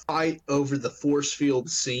 like, fight over the force field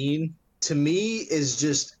scene, to me is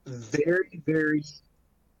just very, very,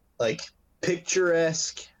 like,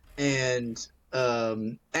 picturesque and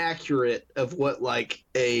accurate of what, like,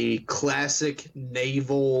 a classic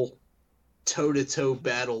naval toe-to-toe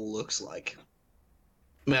battle looks like.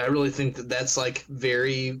 I mean, I really think that that's, like,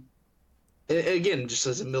 very, again, just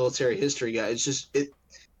as a military history guy, it's just,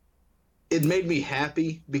 it made me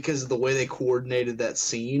happy because of the way they coordinated that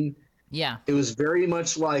scene. Yeah. It was very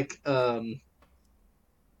much like,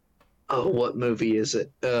 what movie is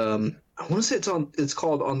it? I want to say it's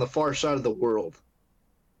called On the Far Side of the World.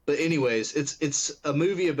 But anyways, it's a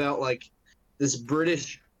movie about like this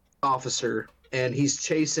British officer, and he's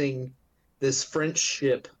chasing this French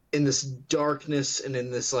ship in this darkness and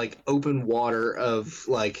in this like open water of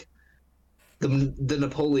like the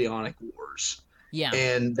Napoleonic Wars. Yeah.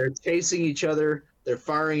 And they're chasing each other, they're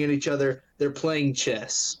firing at each other, they're playing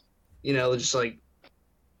chess. Just like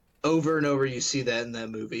over and over you see that in that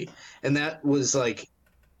movie. And that was like,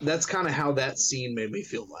 that's kind of how that scene made me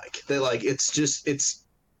feel like. That like it's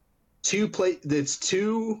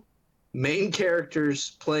two main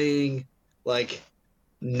characters playing like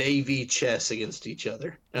Navy chess against each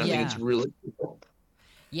other. And I think it's really cool.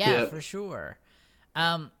 Yeah, for sure.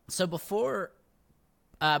 So before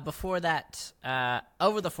that,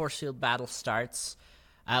 over the force field battle starts,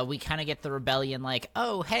 we kind of get the rebellion like,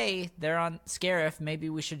 oh, hey, they're on Scarif. Maybe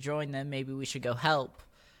we should join them. Maybe we should go help.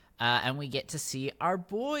 And we get to see our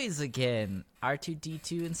boys again,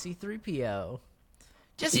 R2-D2 and C-3PO.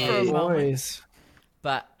 Just for a moment.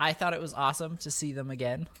 But I thought it was awesome to see them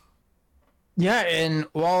again. Yeah, and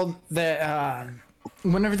while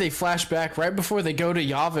whenever they flash back, right before they go to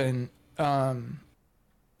Yavin,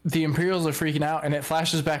 the Imperials are freaking out, and it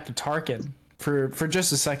flashes back to Tarkin for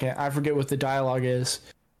just a second. I forget what the dialogue is,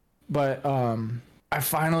 but I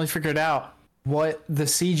finally figured out what the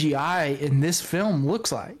CGI in this film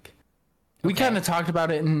looks like. We kind of talked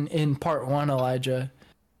about it in part one, Elijah,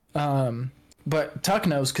 but Tuck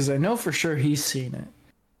knows because I know for sure he's seen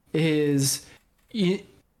it.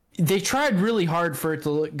 They tried really hard for it to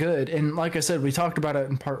look good, and like I said, we talked about it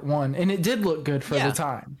in part one, and it did look good for the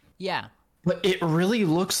time. Yeah. But it really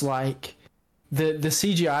looks like the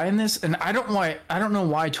CGI in this, and I don't know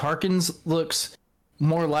why Tarkin's looks,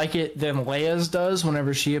 more like it than Leia's does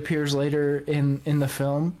whenever she appears later in the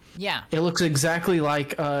film. Yeah. It looks exactly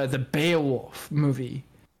like the Beowulf movie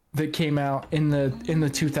that came out in the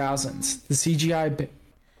 2000s. The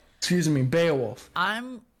CGI Beowulf.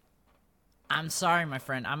 I'm sorry, my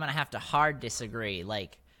friend. I'm gonna have to hard disagree.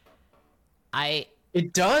 Like,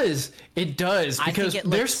 It does because it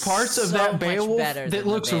there's looks parts of so that much Beowulf better that than the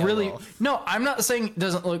looks really. Beowulf. No, I'm not saying it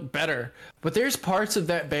doesn't look better, but there's parts of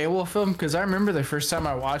that Beowulf film because I remember the first time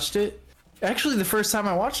I watched it. Actually, the first time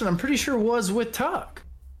I watched it, I'm pretty sure was with Tuck.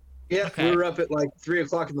 Yeah, Okay. we were up at like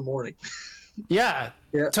 3:00 in the morning. Yeah,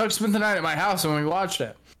 Yeah. Tuck spent the night at my house when we watched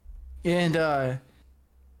it, and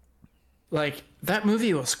like that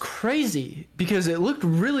movie was crazy because it looked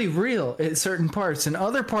really real at certain parts, and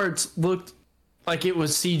other parts looked like it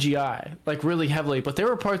was CGI, like really heavily. But there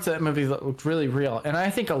were parts of that movie that looked really real, and I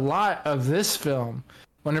think a lot of this film,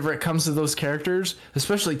 whenever it comes to those characters,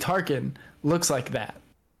 especially Tarkin, looks like that.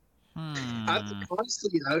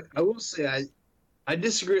 Honestly, I will say I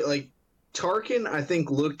disagree. Like Tarkin, I think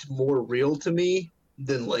looked more real to me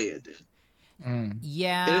than Leia did, and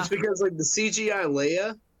yeah. it's because like the CGI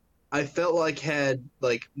Leia, I felt like had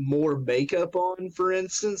like more makeup on, for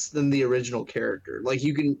instance, than the original character. Like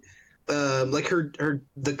you can, like her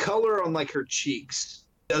the color on like her cheeks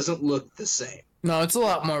doesn't look the same. No, it's a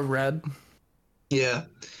lot more red. Yeah,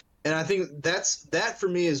 and I think that for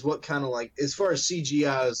me is what kind of like, as far as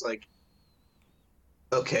CGI is like,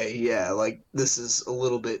 okay, yeah, like this is a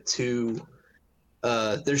little bit too,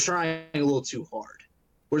 they're trying a little too hard.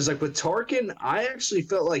 Whereas like with Tarkin, I actually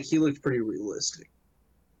felt like he looked pretty realistic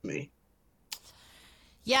to me.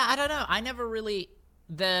 Yeah, I don't know. I never really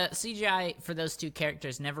the CGI for those two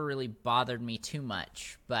characters never really bothered me too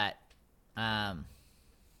much, but I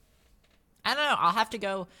don't know. I'll have to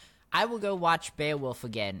go. I will go watch Beowulf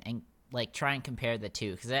again and like try and compare the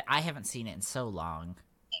two because I haven't seen it in so long.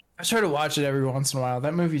 I try to watch it every once in a while.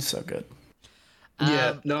 That movie's so good.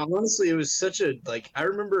 Yeah, no, honestly, it was such a like. I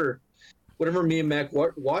remember whenever me and Mac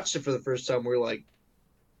watched it for the first time, we were like,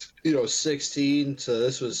 16. So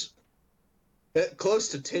this was close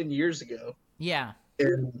to 10 years ago. Yeah.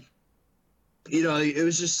 And it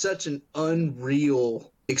was just such an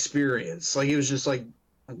unreal experience. Like it was just like,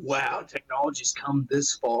 wow, technology's come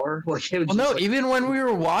this far. Like it was Well, just no, like, even when we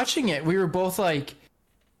were watching it, we were both like,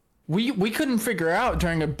 we couldn't figure out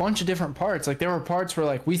during a bunch of different parts. Like there were parts where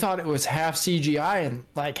like we thought it was half CGI and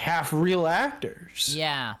like half real actors.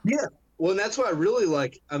 Yeah. yeah. Well, and that's why I really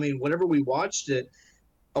like. I mean, whenever we watched it,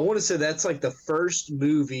 I want to say that's like the first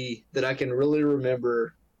movie that I can really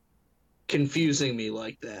remember confusing me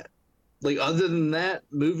like that. Like other than that,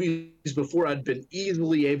 movies before I'd been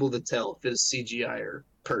easily able to tell if it's CGI or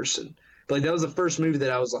person. But like that was the first movie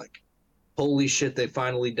that I was like, holy shit, they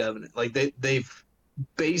finally done it. Like they've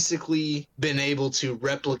basically been able to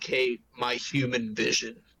replicate my human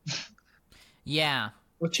vision. Yeah.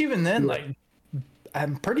 Which even then, like,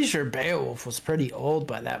 I'm pretty sure Beowulf was pretty old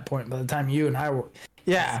by that point. By the time you and I were,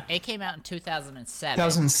 yeah, It came out in 2007.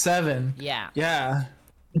 2007. Yeah. Yeah,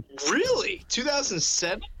 Really?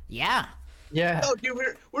 2007? Yeah. yeah. Oh, dude,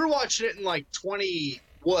 we're watching it in like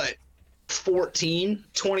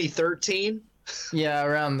 2013, Yeah,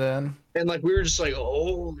 around then. and like we were just like,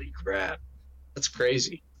 holy crap, that's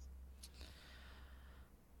crazy.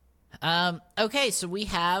 Okay, so we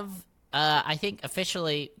have, I think,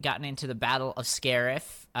 officially gotten into the Battle of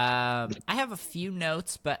Scarif. I have a few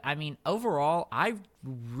notes, but I mean, overall, I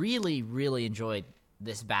really, really enjoyed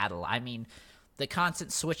this battle. I mean, the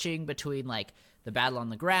constant switching between like the battle on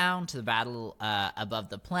the ground to the battle above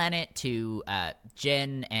the planet to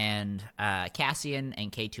Jyn and Cassian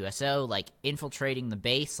and K2SO, like infiltrating the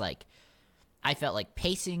base, like. I felt like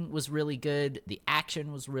pacing was really good. The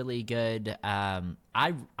action was really good. I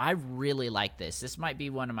really like this. This might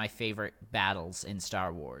be one of my favorite battles in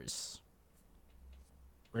Star Wars.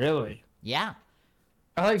 Really? Yeah.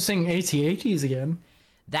 I like seeing AT-ATs again.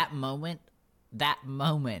 That moment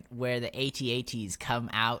where the AT-ATs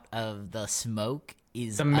come out of the smoke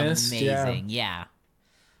is The mist, amazing. Yeah.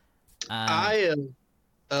 I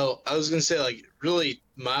was gonna say like really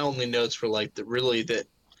my only notes were like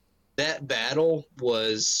that battle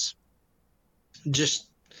was just,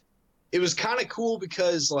 it was kind of cool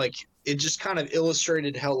because like it just kind of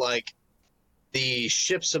illustrated how like the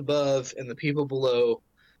ships above and the people below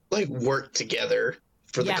like work together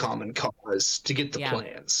for the common cause to get the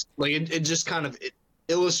plans. Like it just kind of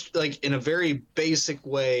like in a very basic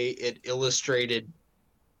way it illustrated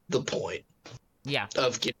the point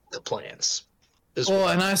of getting the plans. Well,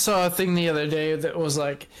 and I saw a thing the other day that was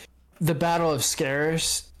like the Battle of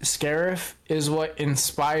Scarif is what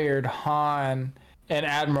inspired Han and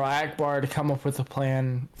Admiral Akbar to come up with a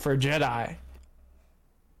plan for Jedi.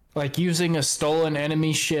 Like using a stolen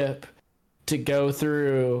enemy ship to go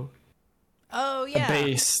through Oh yeah. a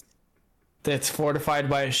base that's fortified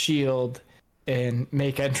by a shield and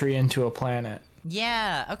make entry into a planet.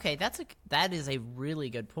 Yeah, okay, that is a really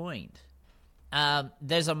good point.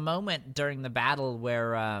 There's a moment during the battle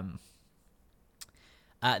where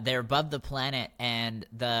they're above the planet and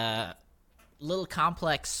the little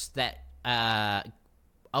complex that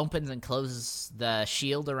opens and closes the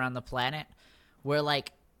shield around the planet, where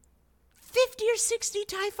like 50 or 60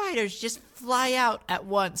 TIE fighters just fly out at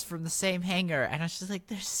once from the same hangar, and I was just like,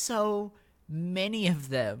 there's so many of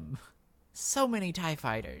them. So many TIE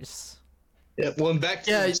fighters. Yeah, well, and back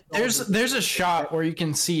to there's a shot where you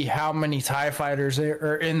can see how many TIE fighters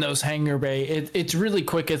are in those hangar bay. It's really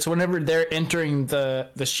quick. It's whenever they're entering the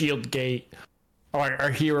shield gate, or our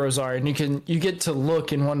heroes are, and you get to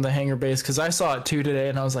look in one of the hangar bays, because I saw it too today,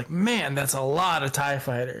 and I was like, man, that's a lot of TIE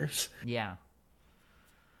fighters. Yeah.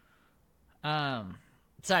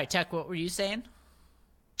 Sorry, Tech, what were you saying?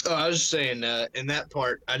 Oh, I was just saying, in that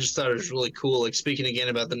part, I just thought it was really cool. Like, speaking again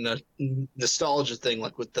about the nostalgia thing,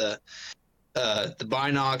 like with the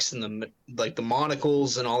binocs and the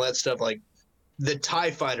monocles and all that stuff. Like, the TIE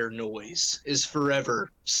fighter noise is forever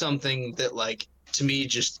something that, like, to me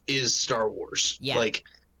just is Star Wars. Yeah. Like,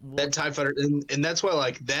 that TIE fighter, and that's why,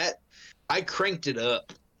 like, that I cranked it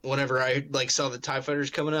up whenever I like saw the TIE fighters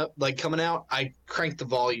coming out. I cranked the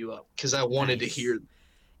volume up because I wanted to hear them.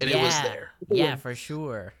 And it was there. Yeah, for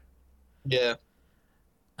sure. Yeah.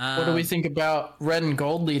 What do we think about Red and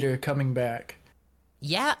Gold Leader coming back?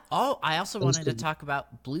 Yeah. Oh, I also wanted to talk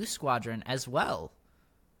about Blue Squadron as well.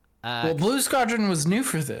 Well, Blue Squadron was new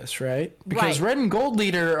for this, right? Because Right. Red and Gold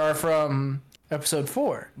Leader are from Episode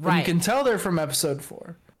 4. And Right. you can tell they're from Episode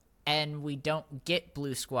 4. And we don't get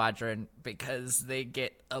Blue Squadron because they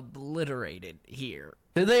get obliterated here.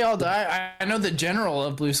 Did they all die? I know the general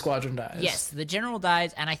of Blue Squadron dies. Yes, the general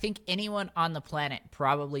dies, and I think anyone on the planet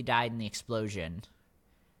probably died in the explosion.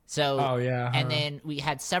 So, Oh, yeah. and then we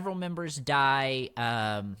had several members die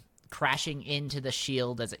crashing into the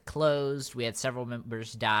shield as it closed. We had several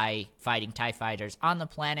members die fighting TIE fighters on the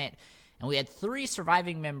planet. And we had 3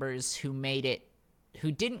 surviving members who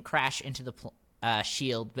didn't crash into the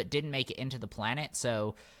shield, but didn't make it into the planet.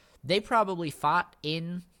 So they probably fought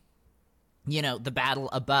in, the battle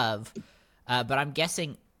above. But I'm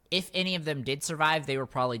guessing if any of them did survive, they were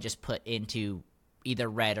probably just put into either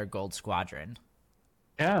Red or Gold Squadron.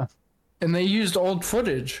 Yeah. And they used old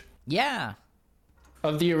footage Yeah.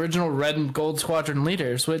 of the original Red and Gold Squadron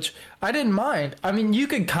leaders, which I didn't mind. I mean, you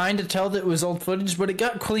could kind of tell that it was old footage, but it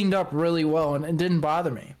got cleaned up really well, and it didn't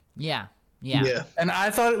bother me. Yeah. Yeah. Yeah. And I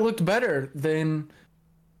thought it looked better than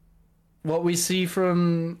what we see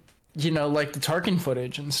from, like the Tarkin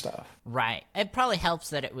footage and stuff. Right. It probably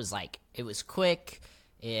helps that it was quick.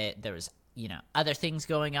 There was, other things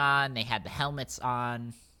going on. They had the helmets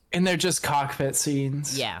on. And they're just cockpit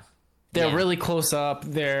scenes. Yeah. They're Yeah. really close up.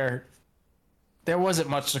 There wasn't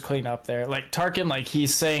much to clean up there. Like Tarkin, like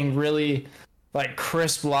he's saying really like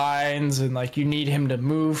crisp lines, and like you need him to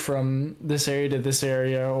move from this area to this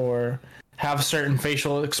area or have certain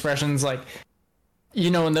facial expressions. Like,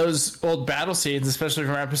 in those old battle scenes, especially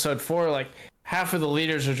from Episode 4, like half of the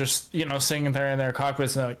leaders are just, sitting there in their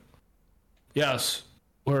cockpits and they're like, yes,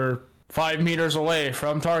 we're 5 meters away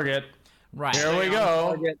from target. Right. Here we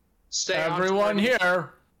go.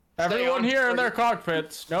 Everyone here in their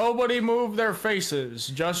cockpits. Nobody move their faces,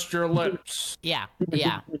 just your lips. Yeah.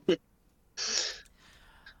 Yeah.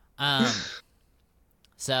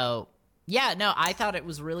 So, yeah, no, I thought it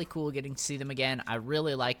was really cool getting to see them again. I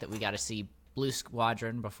really like that we got to see Blue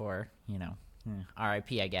Squadron before,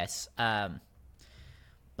 RIP, I guess.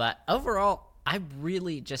 But overall, I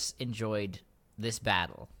really just enjoyed this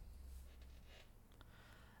battle.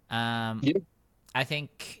 I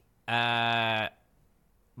think my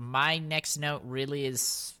next note really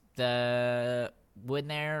is when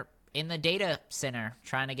they're in the data center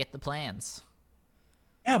trying to get the plans.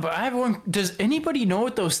 Yeah, but I have one. Does anybody know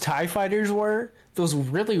what those TIE fighters were? Those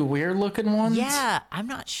really weird looking ones? Yeah, I'm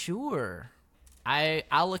not sure.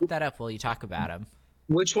 I'll look that up while you talk about them.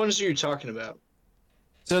 Which ones are you talking about?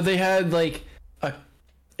 So they had like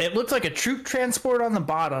it looked like a troop transport on the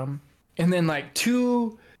bottom, and then like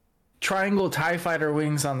 2 triangle TIE fighter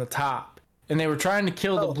wings on the top, and they were trying to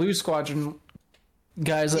kill the Blue Squadron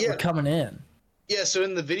guys that were coming in. Yeah, so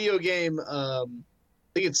in the video game, I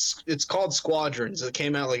think it's called Squadrons. It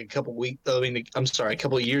came out like a couple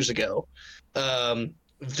years ago.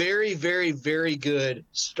 Very, very, very good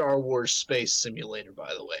Star Wars space simulator,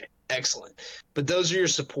 by the way. excellent. But those are your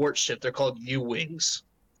support ship. They're called U-Wings.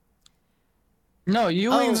 No,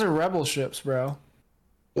 U-Wings are rebel ships, bro.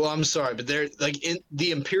 Well, I'm sorry, but they're like in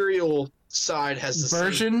the Imperial side has the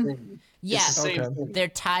Version? same thing. Yeah, It's the same Okay. thing. they're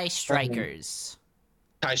TIE Strikers.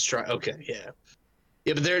 TIE Strike. Okay, yeah.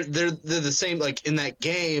 Yeah, but they're the same. Like in that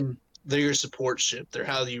game, they're your support ship. They're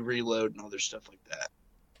how you reload and other stuff like that.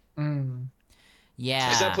 Mm. Yeah.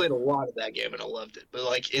 Because I played a lot of that game and I loved it. But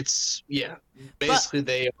like it's basically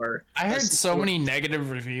they are. I heard so support- many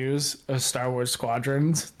negative reviews of Star Wars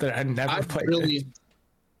Squadrons that I never played it.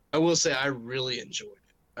 I will say I really enjoyed it.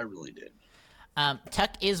 I really did.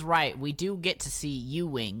 Tuck is right. We do get to see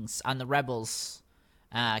U-Wings on the Rebels,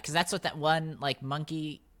 because that's what that one like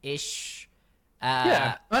monkey-ish.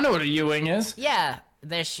 Yeah, I know what a U-Wing is. Yeah,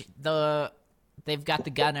 they've got the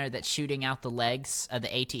gunner that's shooting out the legs of the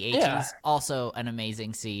AT-ATs. Yeah. Also an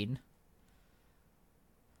amazing scene.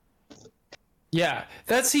 Yeah,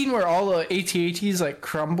 that scene where all the AT-ATs like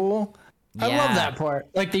crumble. I Yeah. love that part.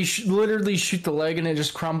 Like they literally shoot the leg and it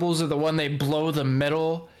just crumbles, or the one they blow the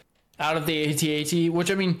middle out of the AT-AT. Which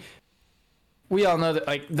I mean, we all know that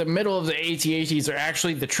like the middle of the AT-ATs are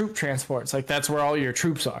actually the troop transports. Like that's where all your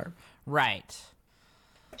troops are. Right.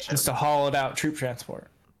 Just to haul it out troop transport.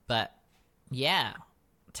 But yeah,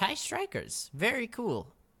 TIE Strikers, very cool.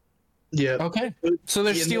 Yeah. Okay, so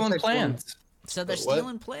they're Yeah, stealing that's excellent. plans. So they're What?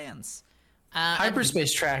 stealing plans.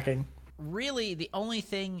 Hyperspace tracking. Really, the only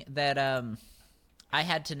thing that I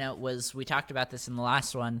had to note was, we talked about this in the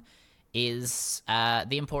last one, is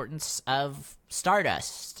the importance of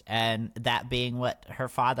Stardust, and that being what her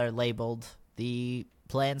father labeled the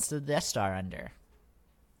plans to the Death Star under.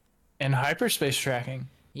 And hyperspace tracking.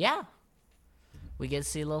 Yeah. We get to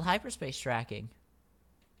see a little hyperspace tracking.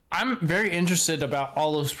 I'm very interested about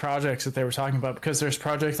all those projects that they were talking about, because there's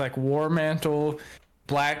projects like War Mantle,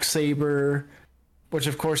 Black Saber, which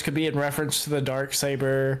of course could be in reference to the Dark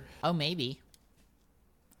Saber. Oh, maybe.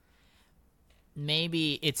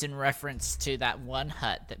 Maybe it's in reference to that one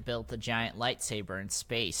Hutt that built a giant lightsaber in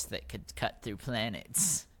space that could cut through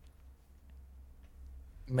planets.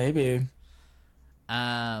 Maybe.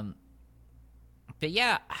 But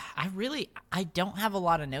yeah, I don't have a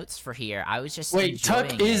lot of notes for here. I was just Wait, enjoying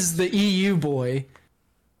Tuck it. is the EU boy.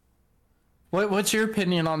 What's your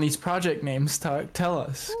opinion on these project names, Tuck? Tell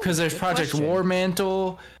us. Because there's good Project question. War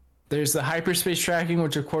Mantle, there's the hyperspace tracking,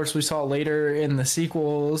 which of course we saw later in the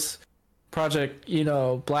sequels. Project,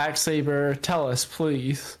 Black Saber. Tell us,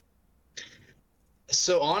 please.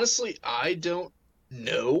 So honestly, I don't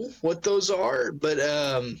know what those are, but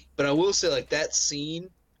I will say like that scene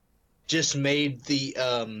just made the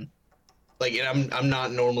like, and I'm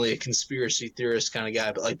not normally a conspiracy theorist kind of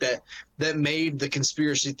guy, but like that made the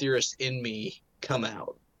conspiracy theorist in me come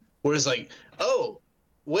out. Where it's like, oh,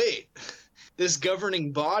 wait, this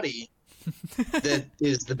governing body that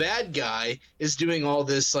is the bad guy is doing all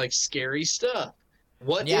this like scary stuff.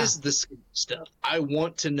 What is Yeah. the scary stuff? I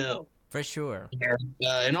want to know. For sure.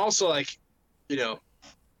 And also like,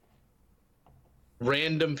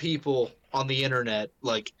 random people on the internet,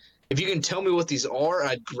 like if you can tell me what these are,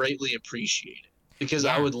 I'd greatly appreciate it, because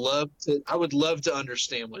Yeah. I would love to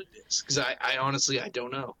understand what it is, because I honestly I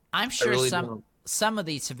don't know. I'm sure really some don't. some of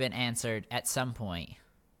these have been answered at some point.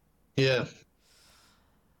 Yeah.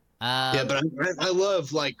 Yeah, but I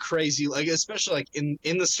love like crazy, like especially like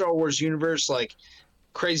in the Star Wars universe, like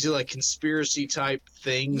crazy like conspiracy type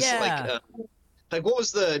things. Yeah. Like what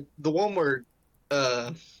was the one where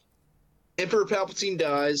Emperor Palpatine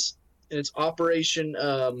dies and it's Operation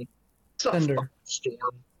it's not Cinder. Storm,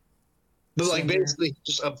 but like Cinder. basically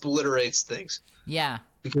just obliterates things yeah.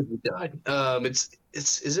 because he died.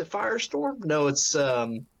 It's is it Firestorm? No, it's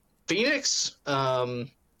Phoenix.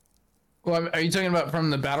 Well, are you talking about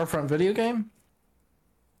from the Battlefront video game?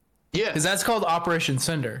 Yeah, Because that's called Operation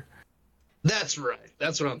Cinder. that's right.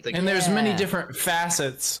 That's what I'm thinking. And there's many Yeah. different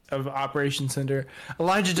facets of Operation Cinder.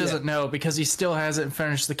 Elijah doesn't know because he still hasn't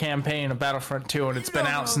finished the campaign of Battlefront 2, and it's been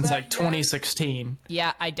out since like 2016.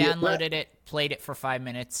 Yeah, I downloaded it, played it for 5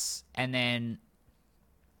 minutes, and then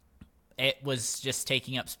it was just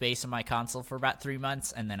taking up space on my console for about 3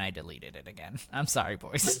 months, and then I deleted it again. I'm sorry,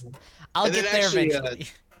 boys. I'll And get then there actually, eventually.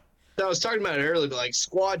 I was talking about it earlier, but like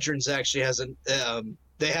Squadrons actually has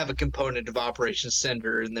they have a component of Operation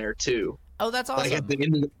Cinder in there too. Oh, that's awesome. Like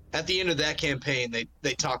at the end of that campaign,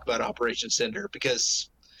 they talk about Operation Cinder, because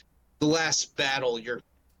the last battle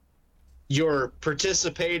you're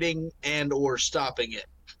participating and or stopping it,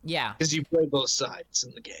 Yeah. because you play both sides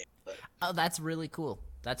in the game. But, Oh, that's really cool.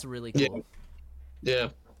 That's really Yeah. cool. yeah.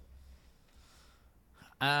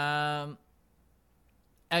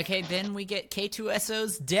 Okay, then we get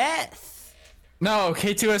K2SO's death. No,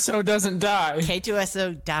 K2SO doesn't die.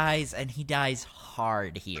 K2SO dies, and he dies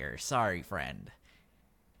hard here. Sorry, friend.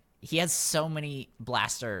 He has so many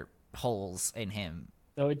blaster holes in him.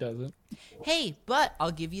 No, he doesn't. Hey, but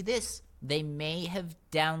I'll give you this. They may have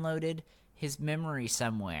downloaded his memory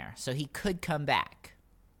somewhere, so he could come back.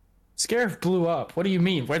 Scarif blew up. What do you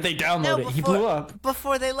mean? Where'd they download it? He blew up.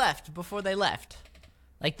 Before they left.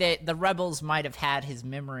 Like, the rebels might have had his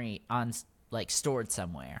memory on, like, stored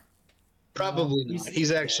somewhere. Probably not.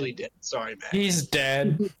 He's actually dead. Sorry, Mac. He's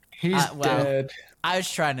dead. He's dead. I was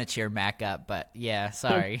trying to cheer Mac up, but yeah,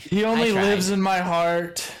 sorry. He only lives in my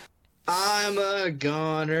heart. I'm a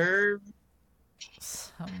goner.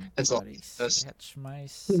 That's all. Somebody sketch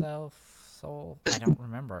myself soul. I don't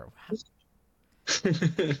remember.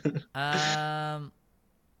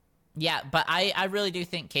 Yeah, but I really do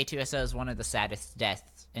think K2SO is one of the saddest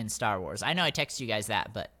deaths in Star Wars. I know I text you guys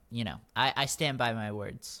that, but you know, I stand by my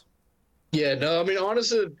words. Yeah, no, I mean,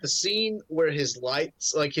 honestly, the scene where his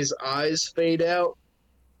lights, like his eyes fade out,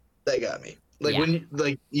 that got me. Like when,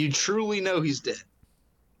 you truly know he's dead.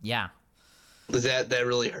 Yeah. That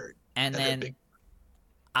really hurt. And then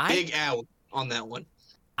big ow on that one.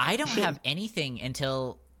 I don't have anything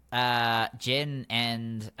until Jin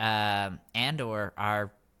and Andor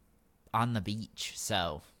are on the beach,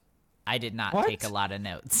 so I did not take a lot of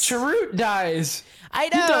notes. Chirrut dies. I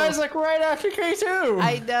know. He dies like right after K2.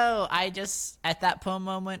 I know. I just, at that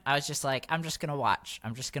moment, I was just like, I'm just gonna watch.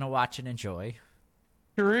 I'm just gonna watch and enjoy.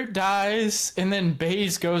 Chirrut dies, and then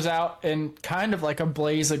Baze goes out in kind of like a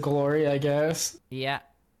blaze of glory, I guess. Yeah.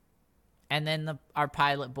 And then our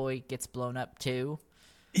pilot boy gets blown up too.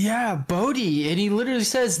 Yeah, Bodhi, and he literally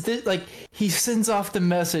says that, like, he sends off the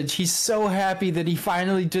message. He's so happy that he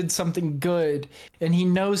finally did something good, and he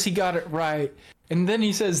knows he got it right. And then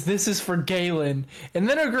he says, "This is for Galen." And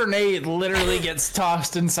then a grenade literally gets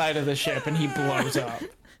tossed inside of the ship, and he blows up.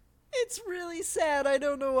 It's really sad. I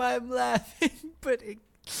don't know why I'm laughing, but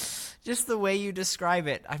just the way you describe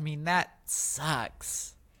it, I mean, that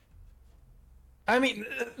sucks. I mean,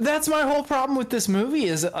 that's my whole problem with this movie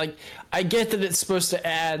is that, like, I get that it's supposed to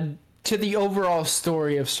add to the overall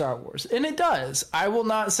story of Star Wars, and it does. I will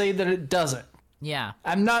not say that it doesn't. Yeah.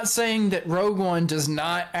 I'm not saying that Rogue One does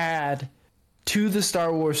not add to the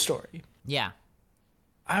Star Wars story. Yeah.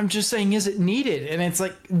 I'm just saying, is it needed? And it's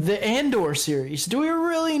like the Andor series. Do we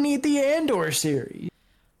really need the Andor series?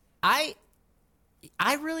 I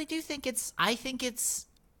really do think it's. I think it's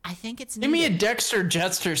needed. Give me a Dexter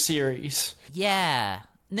Jetster series. Yeah.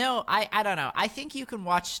 No, I don't know. I think you can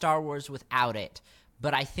watch Star Wars without it,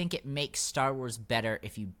 but I think it makes Star Wars better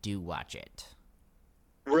if you do watch it.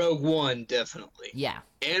 Rogue One, definitely. Yeah.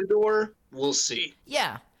 Andor, we'll see.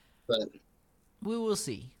 Yeah. But we will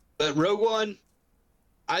see. But Rogue One,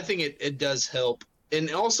 I think it does help. And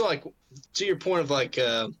also, like, to your point of, like,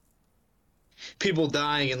 people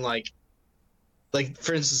dying and, like,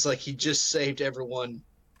 for instance, like, he just saved everyone,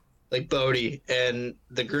 like Bodhi, and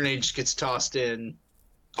the grenade just gets tossed in.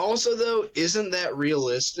 Also, though, isn't that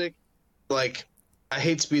realistic? Like, I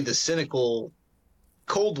hate to be the cynical,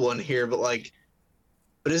 cold one here, but, like,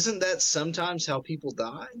 but isn't that sometimes how people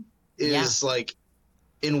die? Is, like,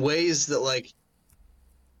 in ways that, like,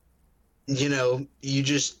 you know, you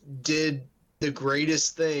just did the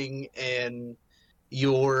greatest thing and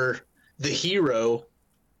you're the hero,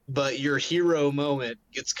 but your hero moment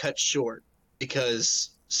gets cut short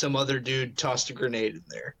because some other dude tossed a grenade in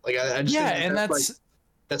there. Like, I just think and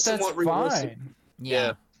that's somewhat realistic. Fine.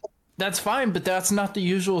 Yeah. That's fine, but that's not the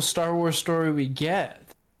usual Star Wars story we get.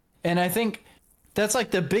 And I think that's,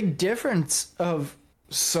 like, the big difference of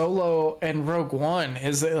Solo and Rogue One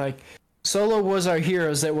is that, like, Solo was our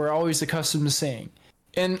heroes that we're always accustomed to seeing.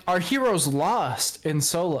 And our heroes lost in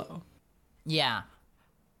Solo. Yeah.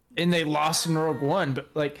 And they lost in Rogue One, but,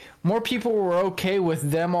 like, more people were okay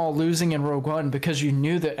with them all losing in Rogue One because you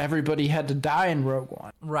knew that everybody had to die in Rogue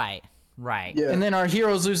One. Right. Yeah. And then our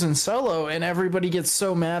heroes lose in Solo, and everybody gets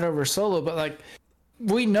so mad over Solo, but, like,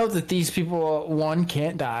 we know that these people, one,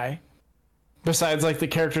 can't die. Besides, like, the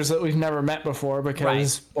characters that we've never met before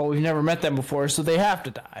because, well, we've never met them before, so they have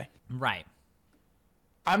to die. Right.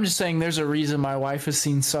 I'm just saying there's a reason my wife has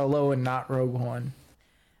seen Solo and not Rogue One.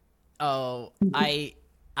 Oh,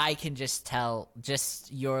 I can just tell,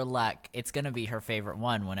 just your luck. It's going to be her favorite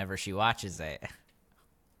one whenever she watches it.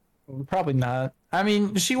 Probably not. I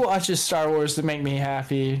mean, she watches Star Wars to make me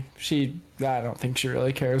happy. I don't think she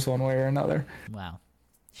really cares one way or another. Wow.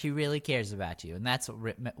 She really cares about you, and that's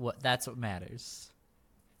what matters.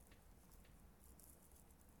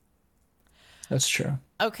 That's true.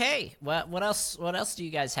 Okay, what else do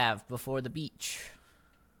you guys have before the beach?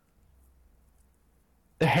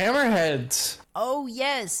 The Hammerheads. Oh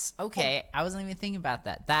yes. Okay, I wasn't even thinking about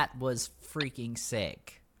that. That was freaking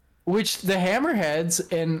sick. Which the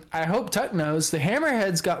Hammerheads, and I hope Tuck knows, the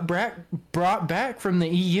Hammerheads got brought back from the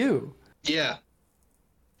EU. Yeah.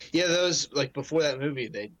 Yeah, those, like, before that movie,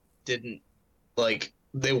 they didn't, like,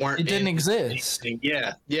 they weren't. It didn't exist.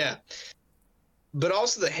 Yeah, yeah. But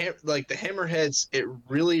also the Hammerheads, it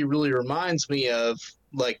really, really reminds me of,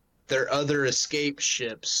 like, their other escape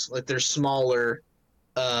ships. Like, they're smaller,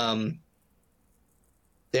 they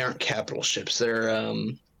aren't capital ships, they're,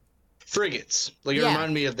 frigates. Like, it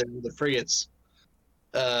reminded me of the frigates.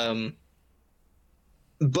 But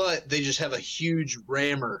they just have a huge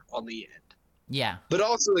rammer on the end. Yeah. But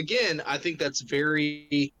also, again, I think that's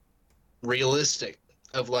very realistic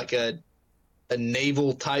of like a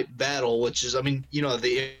naval type battle, which is, I mean, you know,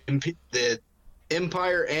 the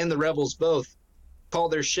Empire and the Rebels both call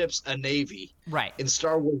their ships a navy. Right. In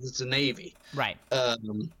Star Wars, it's a navy. Right.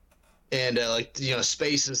 And like, you know,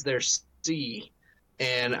 space is their sea,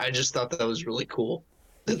 and I just thought that was really cool.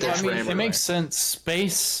 It makes sense.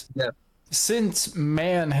 Space. Yeah. Since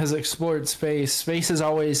man has explored space has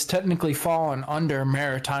always technically fallen under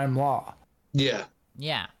maritime law. Yeah.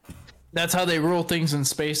 Yeah. That's how they rule things in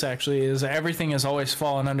space, actually, is everything has always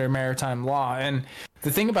fallen under maritime law. And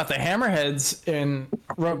the thing about the Hammerheads in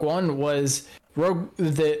Rogue One was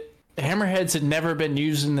the Hammerheads had never been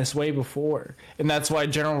used in this way before. And that's why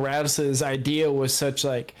General Radiss's idea was such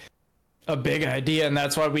like a big idea. And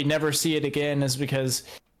that's why we never see it again, is because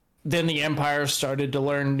then the Empire started to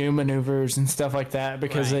learn new maneuvers and stuff like that,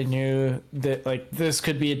 because they knew that like this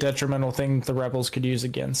could be a detrimental thing that the Rebels could use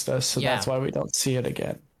against us. So that's why we don't see it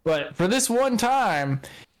again. But for this one time,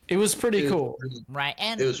 it was pretty cool. Right.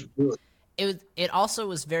 And it also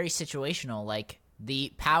was very situational. Like,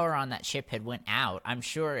 the power on that ship had went out. I'm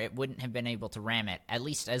sure it wouldn't have been able to ram it, at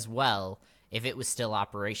least as well, if it was still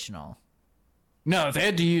operational. No, they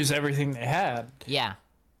had to use everything they had. Yeah.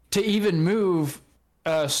 To even move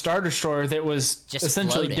a Star Destroyer that was just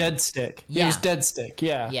essentially floating. dead stick. Yeah. It was dead stick,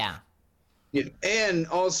 yeah. Yeah. Yeah. And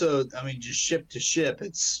also, I mean, just ship to ship,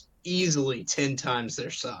 it's easily 10 times their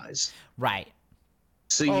size. Right.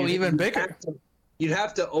 So even bigger. You'd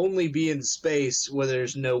have to only be in space where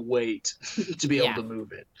there's no weight to be able to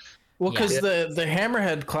move it. Well, because the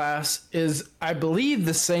Hammerhead class is, I believe,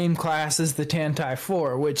 the same class as the Tantai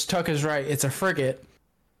 4, which Tuck is right, it's a frigate.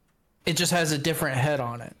 It just has a different head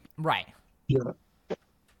on it. Right. Yeah.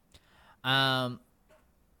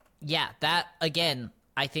 Yeah, that, again,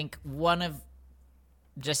 I think one of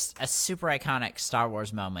just a super iconic Star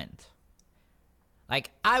Wars moment.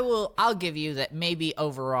 Like, I'll give you that maybe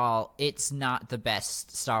overall it's not the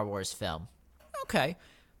best Star Wars film. Okay.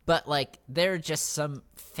 But, like, there are just some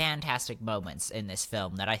fantastic moments in this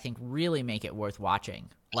film that I think really make it worth watching.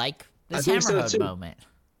 Like this Hammerhead moment.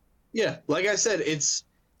 Yeah, like I said, it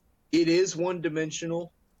is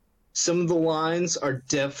one-dimensional. Some of the lines are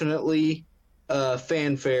definitely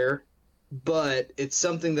fanfare, but it's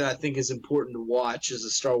something that I think is important to watch as a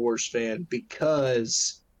Star Wars fan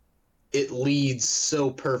because it leads so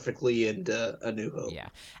perfectly into A New Hope. Yeah.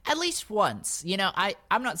 At least once. You know,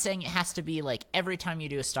 I'm not saying it has to be like every time you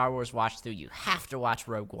do a Star Wars watch through, you have to watch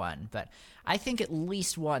Rogue One, but I think at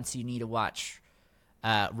least once you need to watch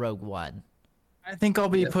Rogue One. I think I'll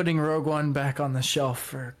be putting Rogue One back on the shelf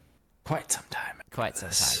for quite some time. Quite some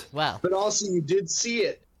time. Well. But also you did see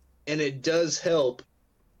it, and it does help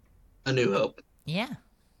A New Hope. Yeah.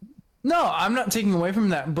 No, I'm not taking away from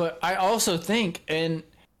that, but I also think, and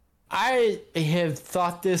I have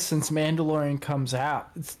thought this since Mandalorian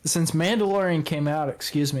came out,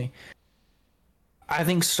 excuse me. I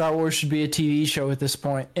think Star Wars should be a TV show at this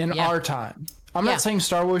point in our time. I'm not saying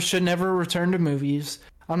Star Wars should never return to movies.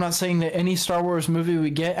 I'm not saying that any Star Wars movie we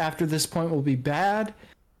get after this point will be bad.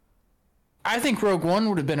 I think Rogue One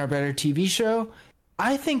would have been a better TV show.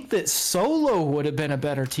 I think that Solo would have been a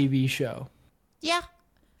better TV show. Yeah.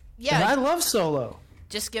 Yeah. And I love Solo.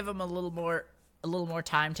 Just give them a little more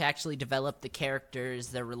time to actually develop the characters,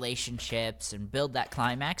 their relationships, and build that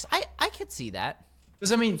climax. I could see that.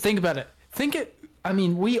 Because, I mean, think about it.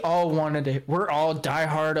 We all wanted it. We're all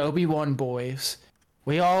diehard Obi-Wan boys.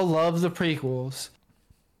 We all love the prequels.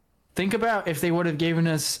 Think about if they would have given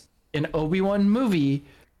us an Obi-Wan movie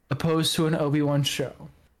opposed to an Obi-Wan show.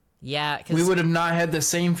 Yeah. We would have not had the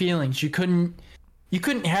same feelings. You couldn't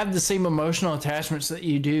have the same emotional attachments that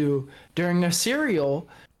you do during a serial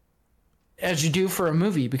as you do for a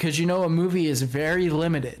movie, because you know a movie is very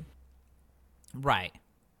limited. Right.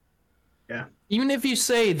 Yeah. Even if you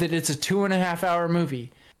say that it's a 2.5 hour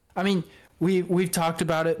movie. I mean, we've talked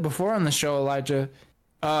about it before on the show, Elijah.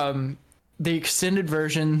 The extended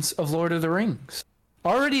versions of Lord of the Rings.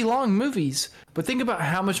 already long movies, but think about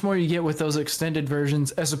how much more you get with those extended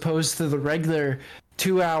versions as opposed to the regular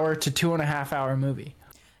 2-hour to 2.5-hour movie.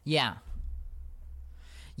 Yeah.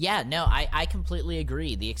 Yeah, no, I completely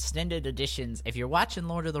agree. The extended editions, if you're watching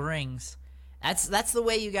Lord of the Rings, that's the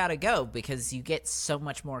way you gotta go, because you get so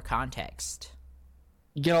much more context.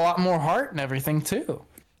 You get a lot more heart and everything too.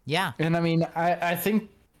 Yeah. And I mean, I think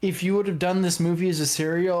if you would have done this movie as a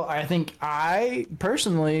serial, I think I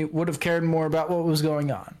personally would have cared more about what was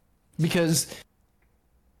going on. Because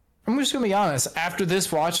I'm just going to be honest, after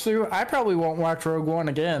this watch through, I probably won't watch Rogue One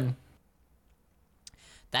again.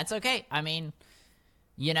 That's okay. I mean,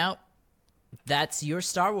 you know, that's your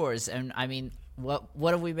Star Wars. And I mean,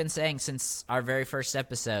 what have we been saying since our very first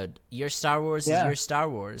episode? Your Star Wars is your Star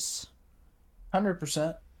Wars.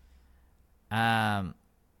 100%.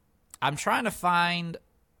 I'm trying to find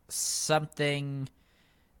something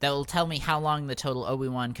that will tell me how long the total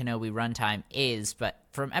Obi-Wan Kenobi runtime is, but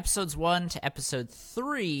from episode 1 to episode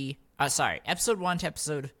 5,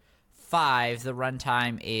 the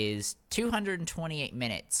runtime is 228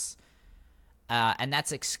 minutes. And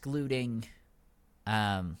that's excluding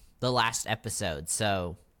the last episode,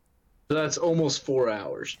 so that's almost 4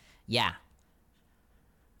 hours. Yeah.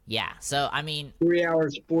 Yeah, so, I mean... 3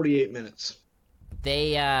 hours, 48 minutes.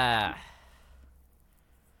 They, 3 hours,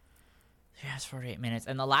 48 minutes.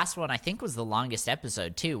 And the last one, I think, was the longest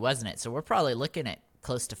episode, too, wasn't it? So we're probably looking at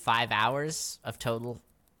close to 5 hours of total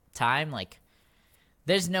time. Like,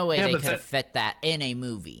 there's no way they could have fit that in a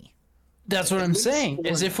movie. That's what I'm saying.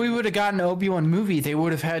 Is if we would have gotten an Obi-Wan movie, they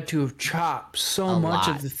would have had to have chopped so much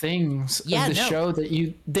of the things of the show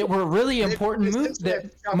that were really important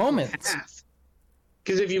moments.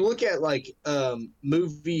 Because if you look at like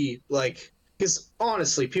movie, like, because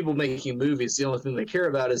honestly, people making movies, the only thing they care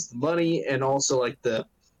about is the money and also like the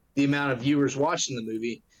amount of viewers watching the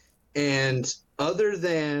movie. And other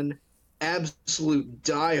than absolute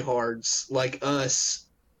diehards like us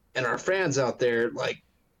and our fans out there, like,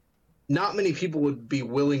 not many people would be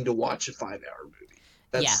willing to watch a 5-hour movie.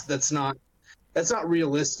 That's not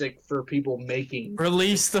realistic for people making.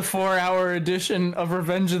 Release the 4-hour edition of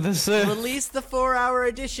Revenge of the Sith. Release the 4-hour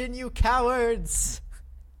edition, you cowards!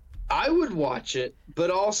 I would watch it, but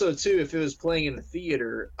also too, if it was playing in a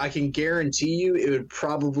theater, I can guarantee you it would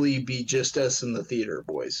probably be just us in the theater,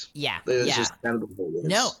 boys. Yeah, it's just kind of the way it is.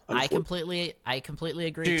 No, I completely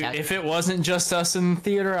agree. Dude, if it wasn't just us in the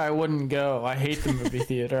theater, I wouldn't go. I hate the movie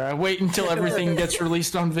theater. I wait until everything gets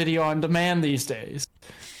released on video on demand these days.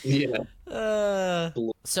 Yeah.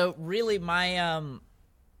 So really, my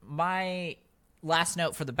last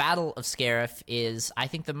note for the Battle of Scarif is, I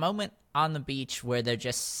think the moment on the beach where they're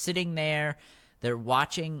just sitting there, they're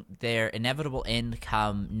watching their inevitable end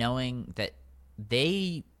come, knowing that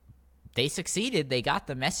they succeeded, they got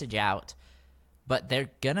the message out, but they're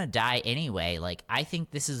gonna die anyway. Like, I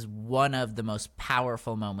think this is one of the most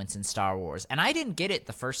powerful moments in Star Wars. And I didn't get it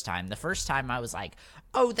the first time. The first time I was like,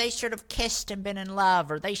 oh, they should have kissed and been in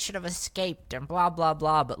love, or they should have escaped and blah, blah,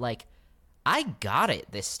 blah. But, like, I got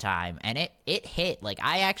it this time, and it hit. Like,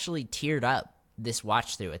 I actually teared up this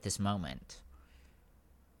watch through at this moment.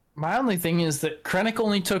 My only thing is that Krennic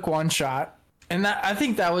only took one shot, and that I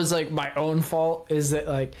think that was like my own fault, is that,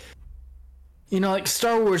 like, you know, like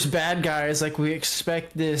Star Wars bad guys, like, we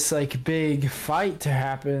expect this like big fight to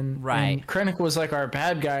happen, right? And Krennic was like our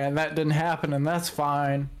bad guy, and that didn't happen, and that's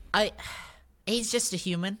fine. He's just a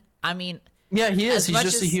human. I mean, yeah, he is. He's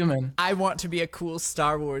just a human. I want to be a cool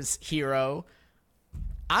Star Wars hero.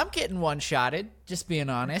 I'm getting one-shotted, just being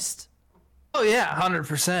honest. Oh yeah,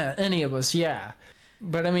 100%. Any of us, yeah.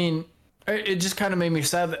 But I mean, it just kind of made me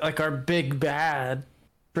sad that like our big bad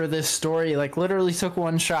for this story like literally took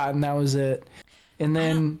one shot and that was it. And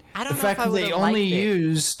then the fact that they only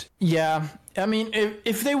used, I mean,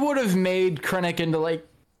 if they would have made Krennic into like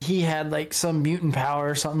he had like some mutant power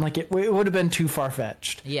or something, like it would have been too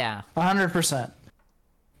far-fetched. Yeah, 100%.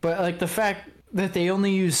 But like the fact that they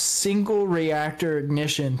only used single reactor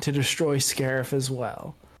ignition to destroy Scarif as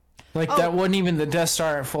well. Like, that wasn't even the Death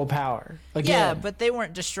Star at full power. Again. Yeah, but they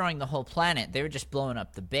weren't destroying the whole planet. They were just blowing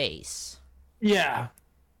up the base. Yeah.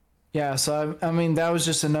 Yeah, so, I mean, that was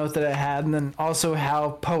just a note that I had. And then also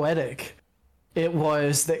how poetic it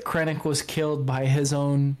was that Krennic was killed by his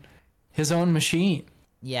own machine.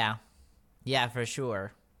 Yeah. Yeah, for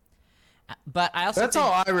sure. But I also That's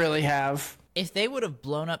all I really have. If they would have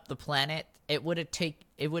blown up the planet, it would have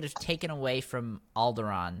taken away from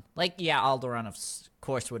Alderaan. Like, yeah, Alderaan, of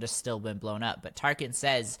course, would have still been blown up, but Tarkin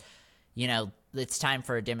says, you know, it's time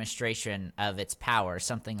for a demonstration of its power,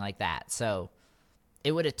 something like that. So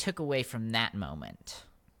it would have took away from that moment.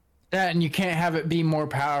 That, and you can't have it be more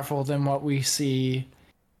powerful than what we see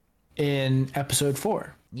in episode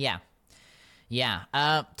 4. Yeah.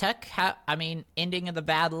 Tuck, ending of the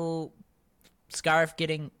battle, Scarf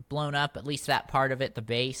getting blown up, at least that part of it, the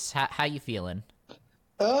base. How you feeling?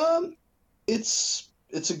 It's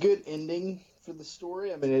a good ending for the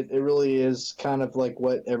story. I mean, it really is kind of like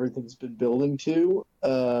what everything's been building to.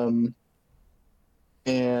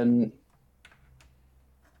 And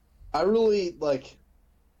I really like.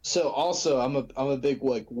 So also, I'm a big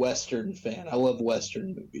like Western fan. I love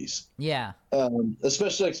Western movies. Yeah.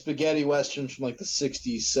 Especially like spaghetti westerns from like the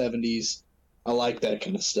 60s, 70s. I like that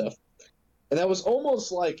kind of stuff. And that was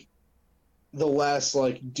almost like the last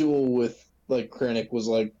like duel with like Krennic was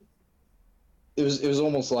like. It was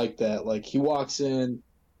almost like that. Like he walks in,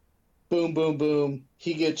 boom, boom, boom.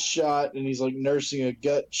 He gets shot, and he's like nursing a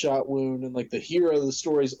gut shot wound, and like the hero of the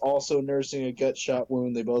story is also nursing a gut shot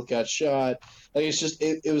wound. They both got shot. Like it's just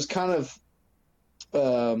it was kind of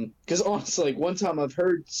because honestly, like one time I've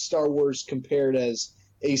heard Star Wars compared as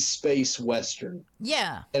a space western.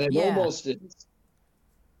 Yeah, and it almost is.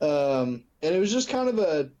 And it was just kind of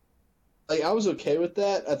a like I was okay with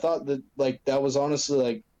that. I thought that like that was honestly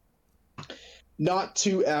like not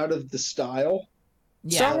too out of the style.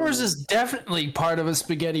 Yeah. Star Wars is definitely part of a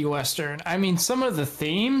spaghetti western. I mean, some of the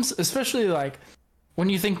themes, especially like when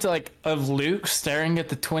you think of Luke staring at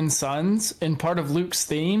the twin suns, and part of Luke's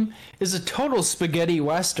theme is a total spaghetti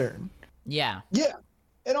western. Yeah. Yeah.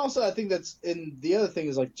 And also I think that's and the other thing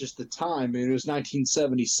is like just the time. I mean, it was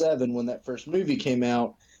 1977 when that first movie came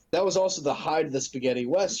out. That was also the height of the spaghetti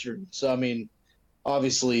western. So I mean,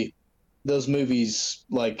 obviously those movies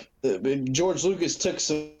like George Lucas took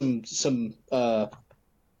some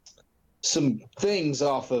things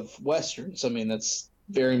off of westerns. I mean, that's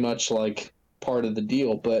very much like part of the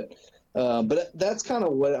deal. But that's kind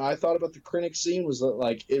of what I thought about the Krennic scene was that,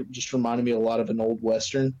 like it just reminded me a lot of an old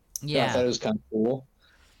western. Yeah, I thought it was kind of cool.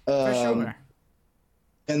 For sure.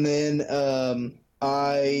 And then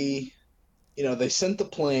they sent the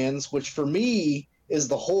plans, which for me is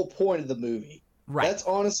the whole point of the movie. Right. That's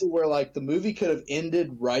honestly where like the movie could have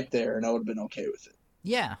ended right there, and I would have been okay with it.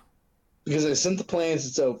 Yeah. Because they sent the plans,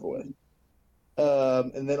 it's over with.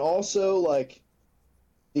 And then also like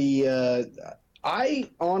I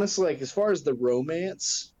honestly like as far as the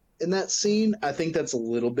romance in that scene, I think that's a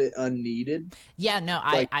little bit unneeded. Yeah, no,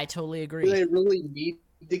 like, I totally agree. Do they really need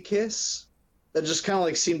to kiss? That just kind of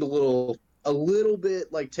like seemed a little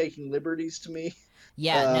bit like taking liberties to me.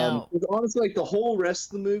 Yeah, no. Honestly, like the whole rest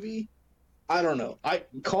of the movie, I don't know. I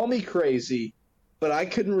call me crazy, but I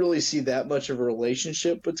couldn't really see that much of a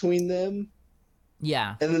relationship between them.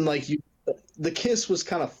 Yeah. And then like the kiss was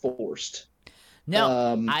kind of forced.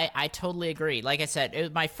 No, I totally agree. Like I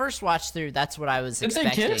said, my first watch through, that's what I was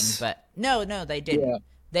expecting. They kiss? But no, they didn't. Yeah.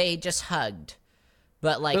 They just hugged.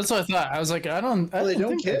 But like that's what I thought. I was like, I don't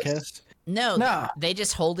think they kissed. No, they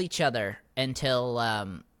just hold each other until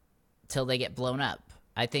they get blown up.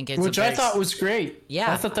 I think it's which I thought was great.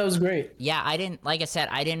 Yeah, I thought that was great. Yeah, I didn't. Like I said,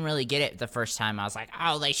 I didn't really get it the first time. I was like,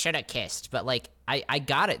 oh, they should have kissed. But like, I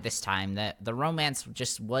got it this time. That the romance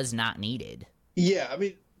just was not needed. Yeah, I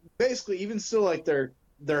mean, basically, even still, like their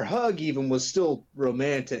hug even was still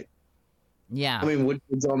romantic. Yeah, I mean, would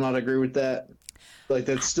y'all not agree with that? Like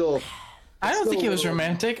that's still. I don't think it was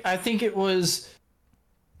romantic. I think it was.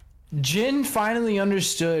 Jin finally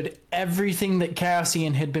understood everything that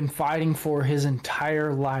Cassian had been fighting for his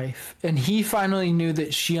entire life, and he finally knew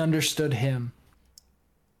that she understood him.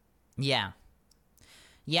 Yeah.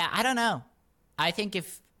 Yeah, I don't know. I think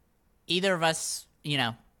if either of us,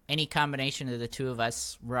 any combination of the two of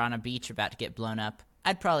us were on a beach about to get blown up,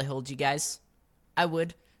 I'd probably hold you guys. I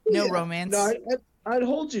would. No romance. No, I'd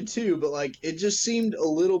hold you too, but like it just seemed a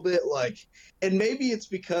little bit like, and maybe it's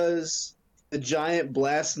because the giant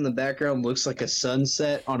blast in the background looks like a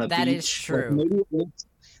sunset on a beach. That is true. Like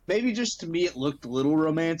maybe just to me it looked a little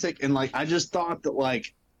romantic, and like I just thought that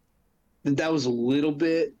like that was a little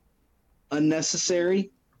bit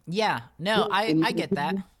unnecessary. Yeah, no, I get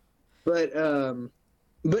that. But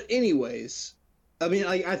anyways, I mean,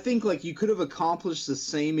 I think like you could have accomplished the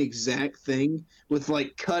same exact thing with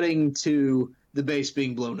like cutting to the base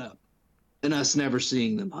being blown up and us never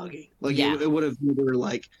seeing them hugging. Like it would have never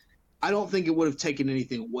like. I don't think it would have taken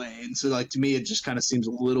anything away. And so, like, to me, it just kind of seems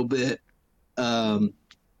a little bit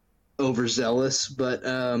overzealous. But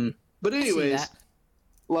anyways,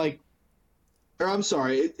 like, or I'm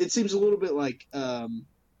sorry, it seems a little bit like,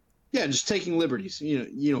 just taking liberties.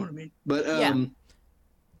 You know what I mean. But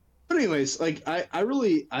but anyways, like, I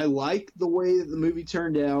really like the way that the movie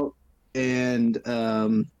turned out, and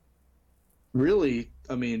really,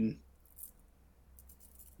 I mean,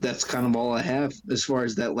 that's kind of all I have as far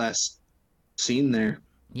as that last scene there.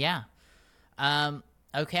 Yeah.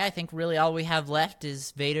 Okay, I think really all we have left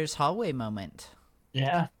is Vader's hallway moment,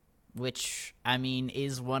 Yeah. which, I mean,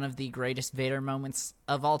 is one of the greatest Vader moments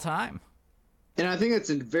of all time. And I think it's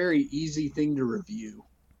a very easy thing to review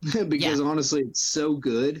because honestly, it's so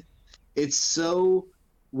good. It's so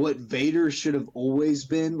what Vader should have always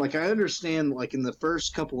been. Like, I understand, like, in the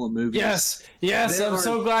first couple of movies. Yes, I'm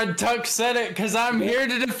so glad Tuck said it because I'm here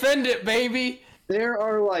to defend it, baby. There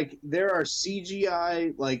are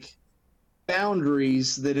CGI, like,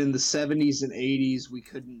 boundaries that in the 70s and 80s we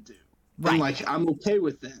couldn't do. Right. And, like, I'm okay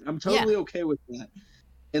with that. I'm totally okay with that.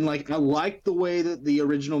 And, like, I like the way that the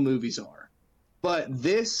original movies are. But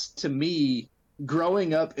this, to me,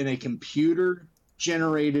 growing up in a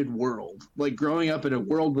computer-generated world, like growing up in a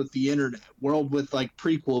world with the internet, world with, like,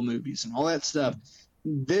 prequel movies and all that stuff,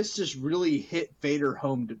 this just really hit Vader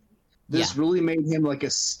home to me. This really made him, like, a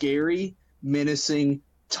scary, menacing,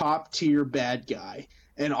 top-tier bad guy.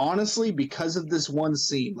 And honestly, because of this one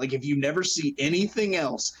scene, like, if you never see anything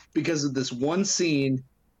else, because of this one scene,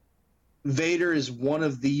 Vader is one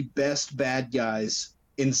of the best bad guys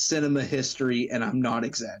in cinema history, and I'm not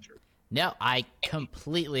exaggerating. No, I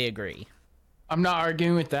completely agree. I'm not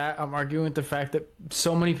arguing with that. I'm arguing with the fact that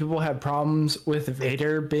so many people had problems with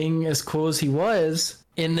Vader being as cool as he was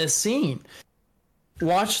in this scene.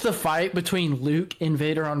 Watch the fight between Luke and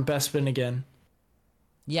Vader on Bespin again.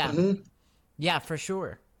 Yeah. Yeah, for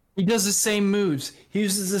sure. He does the same moves. He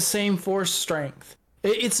uses the same force strength.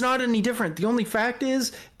 It's not any different. The only fact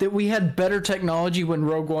is that we had better technology when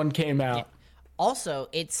Rogue One came out. Also,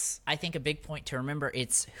 it's, I think, a big point to remember,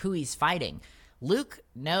 it's who he's fighting. Luke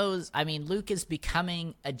knows, I mean, Luke is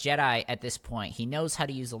becoming a Jedi at this point. He knows how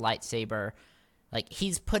to use a lightsaber. Like,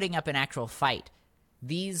 he's putting up an actual fight.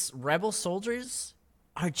 These rebel soldiers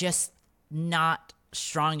are just not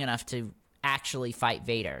strong enough to actually fight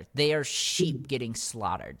Vader. They are sheep getting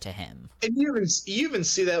slaughtered to him. And you even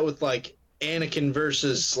see that with, like, Anakin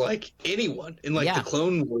versus, like, anyone in, like, the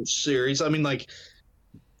Clone Wars series. I mean, like,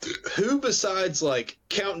 who besides, like,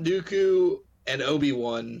 Count Dooku and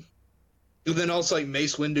Obi-Wan, and then also, like,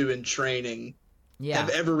 Mace Windu in training, have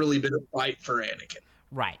ever really been a fight for Anakin?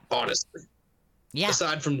 Right. Honestly. Yeah.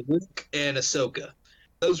 Aside from Luke and Ahsoka.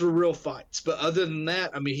 Those were real fights. But other than that,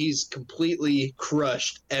 I mean, he's completely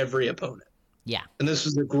crushed every opponent. Yeah. And this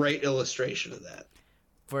was a great illustration of that.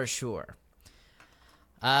 For sure.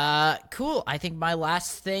 Cool. I think my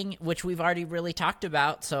last thing, which we've already really talked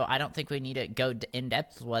about, so I don't think we need to go in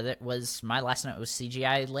depth with it, was my last note was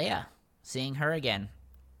CGI Leia. Seeing her again.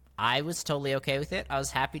 I was totally okay with it. I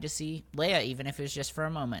was happy to see Leia, even if it was just for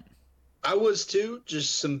a moment. I was too.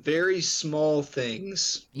 Just some very small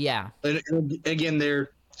things. Yeah. And again,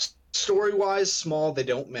 they're story-wise small. They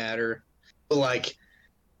don't matter. But, like,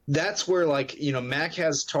 that's where, like, you know, Mac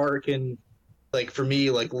has Tarkin. Like, for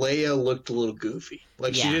me, like, Leia looked a little goofy.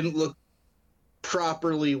 Like, she didn't look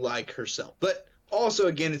properly like herself. But also,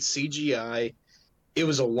 again, it's CGI. It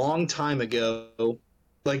was a long time ago,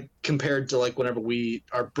 like, compared to, like, whenever we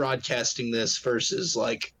are broadcasting this versus,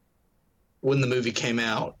 like, when the movie came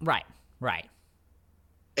out. Right.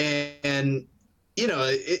 And you know,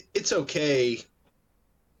 it's okay.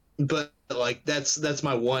 But, like, that's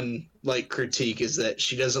my one, like, critique is that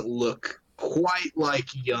she doesn't look quite like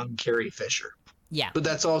young Carrie Fisher. Yeah. But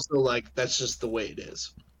that's also, like, that's just the way it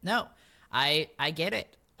is. No, I get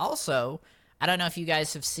it. Also, I don't know if you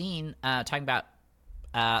guys have seen, talking about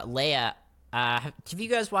Leia, have you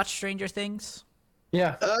guys watched Stranger Things?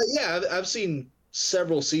 Yeah. Yeah, I've seen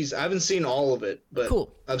several seasons. I haven't seen all of it, but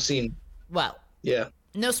cool. I've seen. Well, yeah.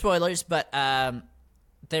 No spoilers, but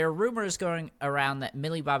there are rumors going around that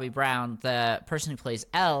Millie Bobby Brown, the person who plays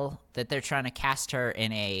Elle, that they're trying to cast her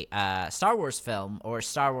in a Star Wars film or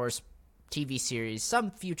Star Wars TV series, some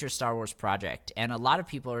future Star Wars project, and a lot of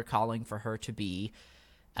people are calling for her to be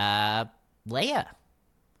Leia.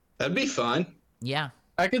 That'd be fun. Yeah.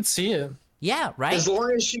 I could see it. Yeah, right? As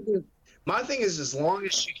long as she can. My thing is, as long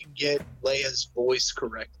as she can get Leia's voice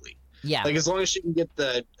correctly. Yeah. Like, as long as she can get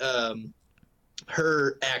the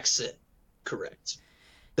her accent correct.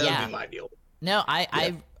 That would be my deal. No,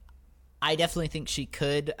 I definitely think she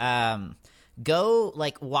could go,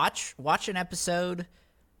 like, watch an episode,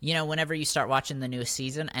 you know, whenever you start watching the newest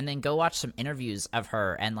season, and then go watch some interviews of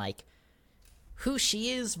her, and, like, who she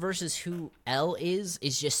is versus who Elle is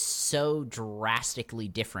just so drastically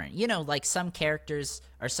different. You know, like, some characters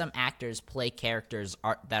or some actors play characters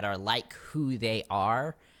that are like who they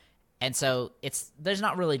are, and so there's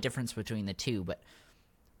not really a difference between the two, but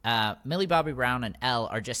Millie Bobby Brown and Elle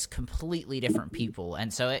are just completely different people,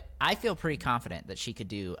 and so I feel pretty confident that she could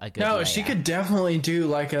do a good. No, Leia. she could definitely do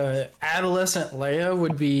like a adolescent Leia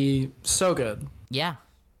would be so good. Yeah.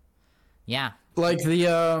 Like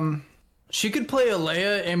she could play a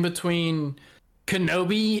Leia in between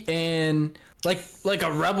Kenobi and like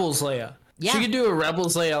a Rebels Leia. Yeah. She could do a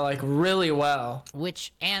Rebels Leia like really well.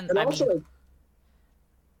 And also,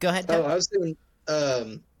 go ahead. I Doug. was thinking,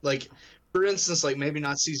 like, for instance, like maybe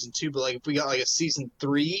not season 2, but like if we got like a season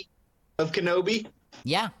 3 of Kenobi,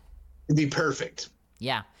 Yeah. it'd be perfect.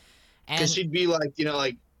 Yeah. Because And she'd be like,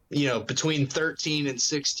 between 13 and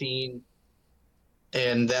 16,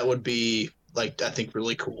 and that would be like, I think,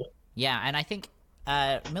 really cool. yeah, and I think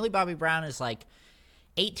Millie Bobby Brown is like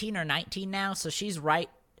 18 or 19 now, so she's right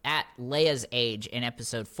at Leia's age in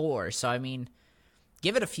episode 4. So I mean,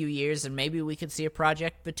 give it a few years and maybe we could see a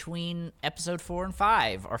project between episode 4 and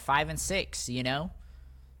 5 or 5 and 6, you know?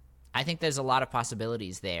 I think there's a lot of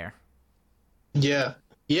possibilities there. Yeah.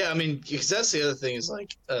 Yeah, I mean, because that's the other thing is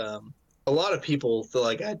like, a lot of people feel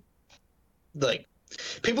like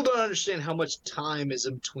people don't understand how much time is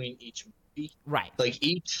in between each movie. Right. Like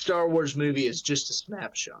each Star Wars movie is just a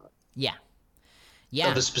snapshot Yeah.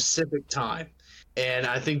 of a specific time. And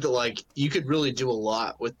I think that like you could really do a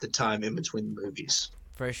lot with the time in between the movies.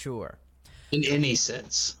 For sure. In any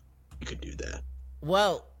sense, you could do that.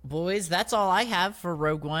 Well, boys, that's all I have for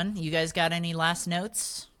Rogue One. You guys got any last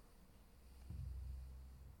notes?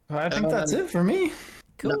 I think that's it for me.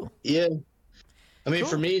 Cool. Yeah. I mean, Cool.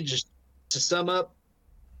 for me, just to sum up,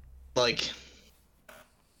 like,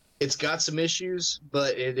 it's got some issues,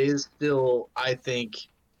 but it is still, I think,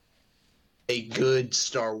 a good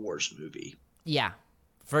Star Wars movie. Yeah,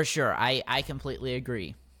 for sure. I completely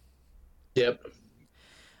agree. Yep.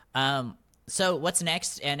 So what's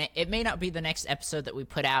next? And it may not be the next episode that we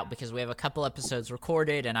put out because we have a couple episodes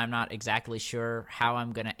recorded and I'm not exactly sure how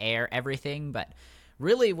I'm going to air everything. But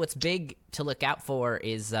really what's big to look out for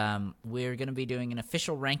is we're going to be doing an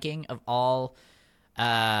official ranking of all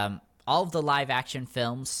of the live action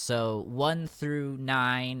films. So 1 through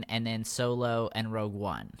 9 and then Solo and Rogue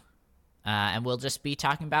One. And we'll just be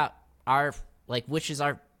talking about our, like, which is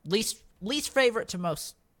our least favorite to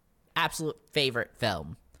most absolute favorite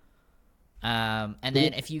film. And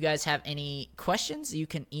then if you guys have any questions, you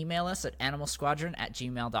can email us at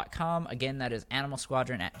animalsquadron@gmail.com. Again, that is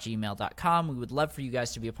animalsquadron@gmail.com. We would love for you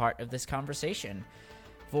guys to be a part of this conversation.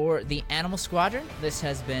 For the Animal Squadron, this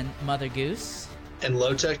has been Mother Goose. And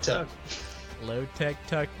Low Tech Tuck. Low Tech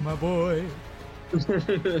Tuck, my boy.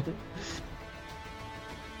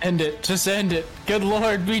 End it. Just end it. Good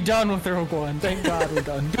Lord, be done with Rogue One. Thank God we're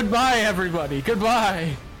done. Goodbye, everybody.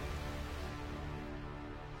 Goodbye.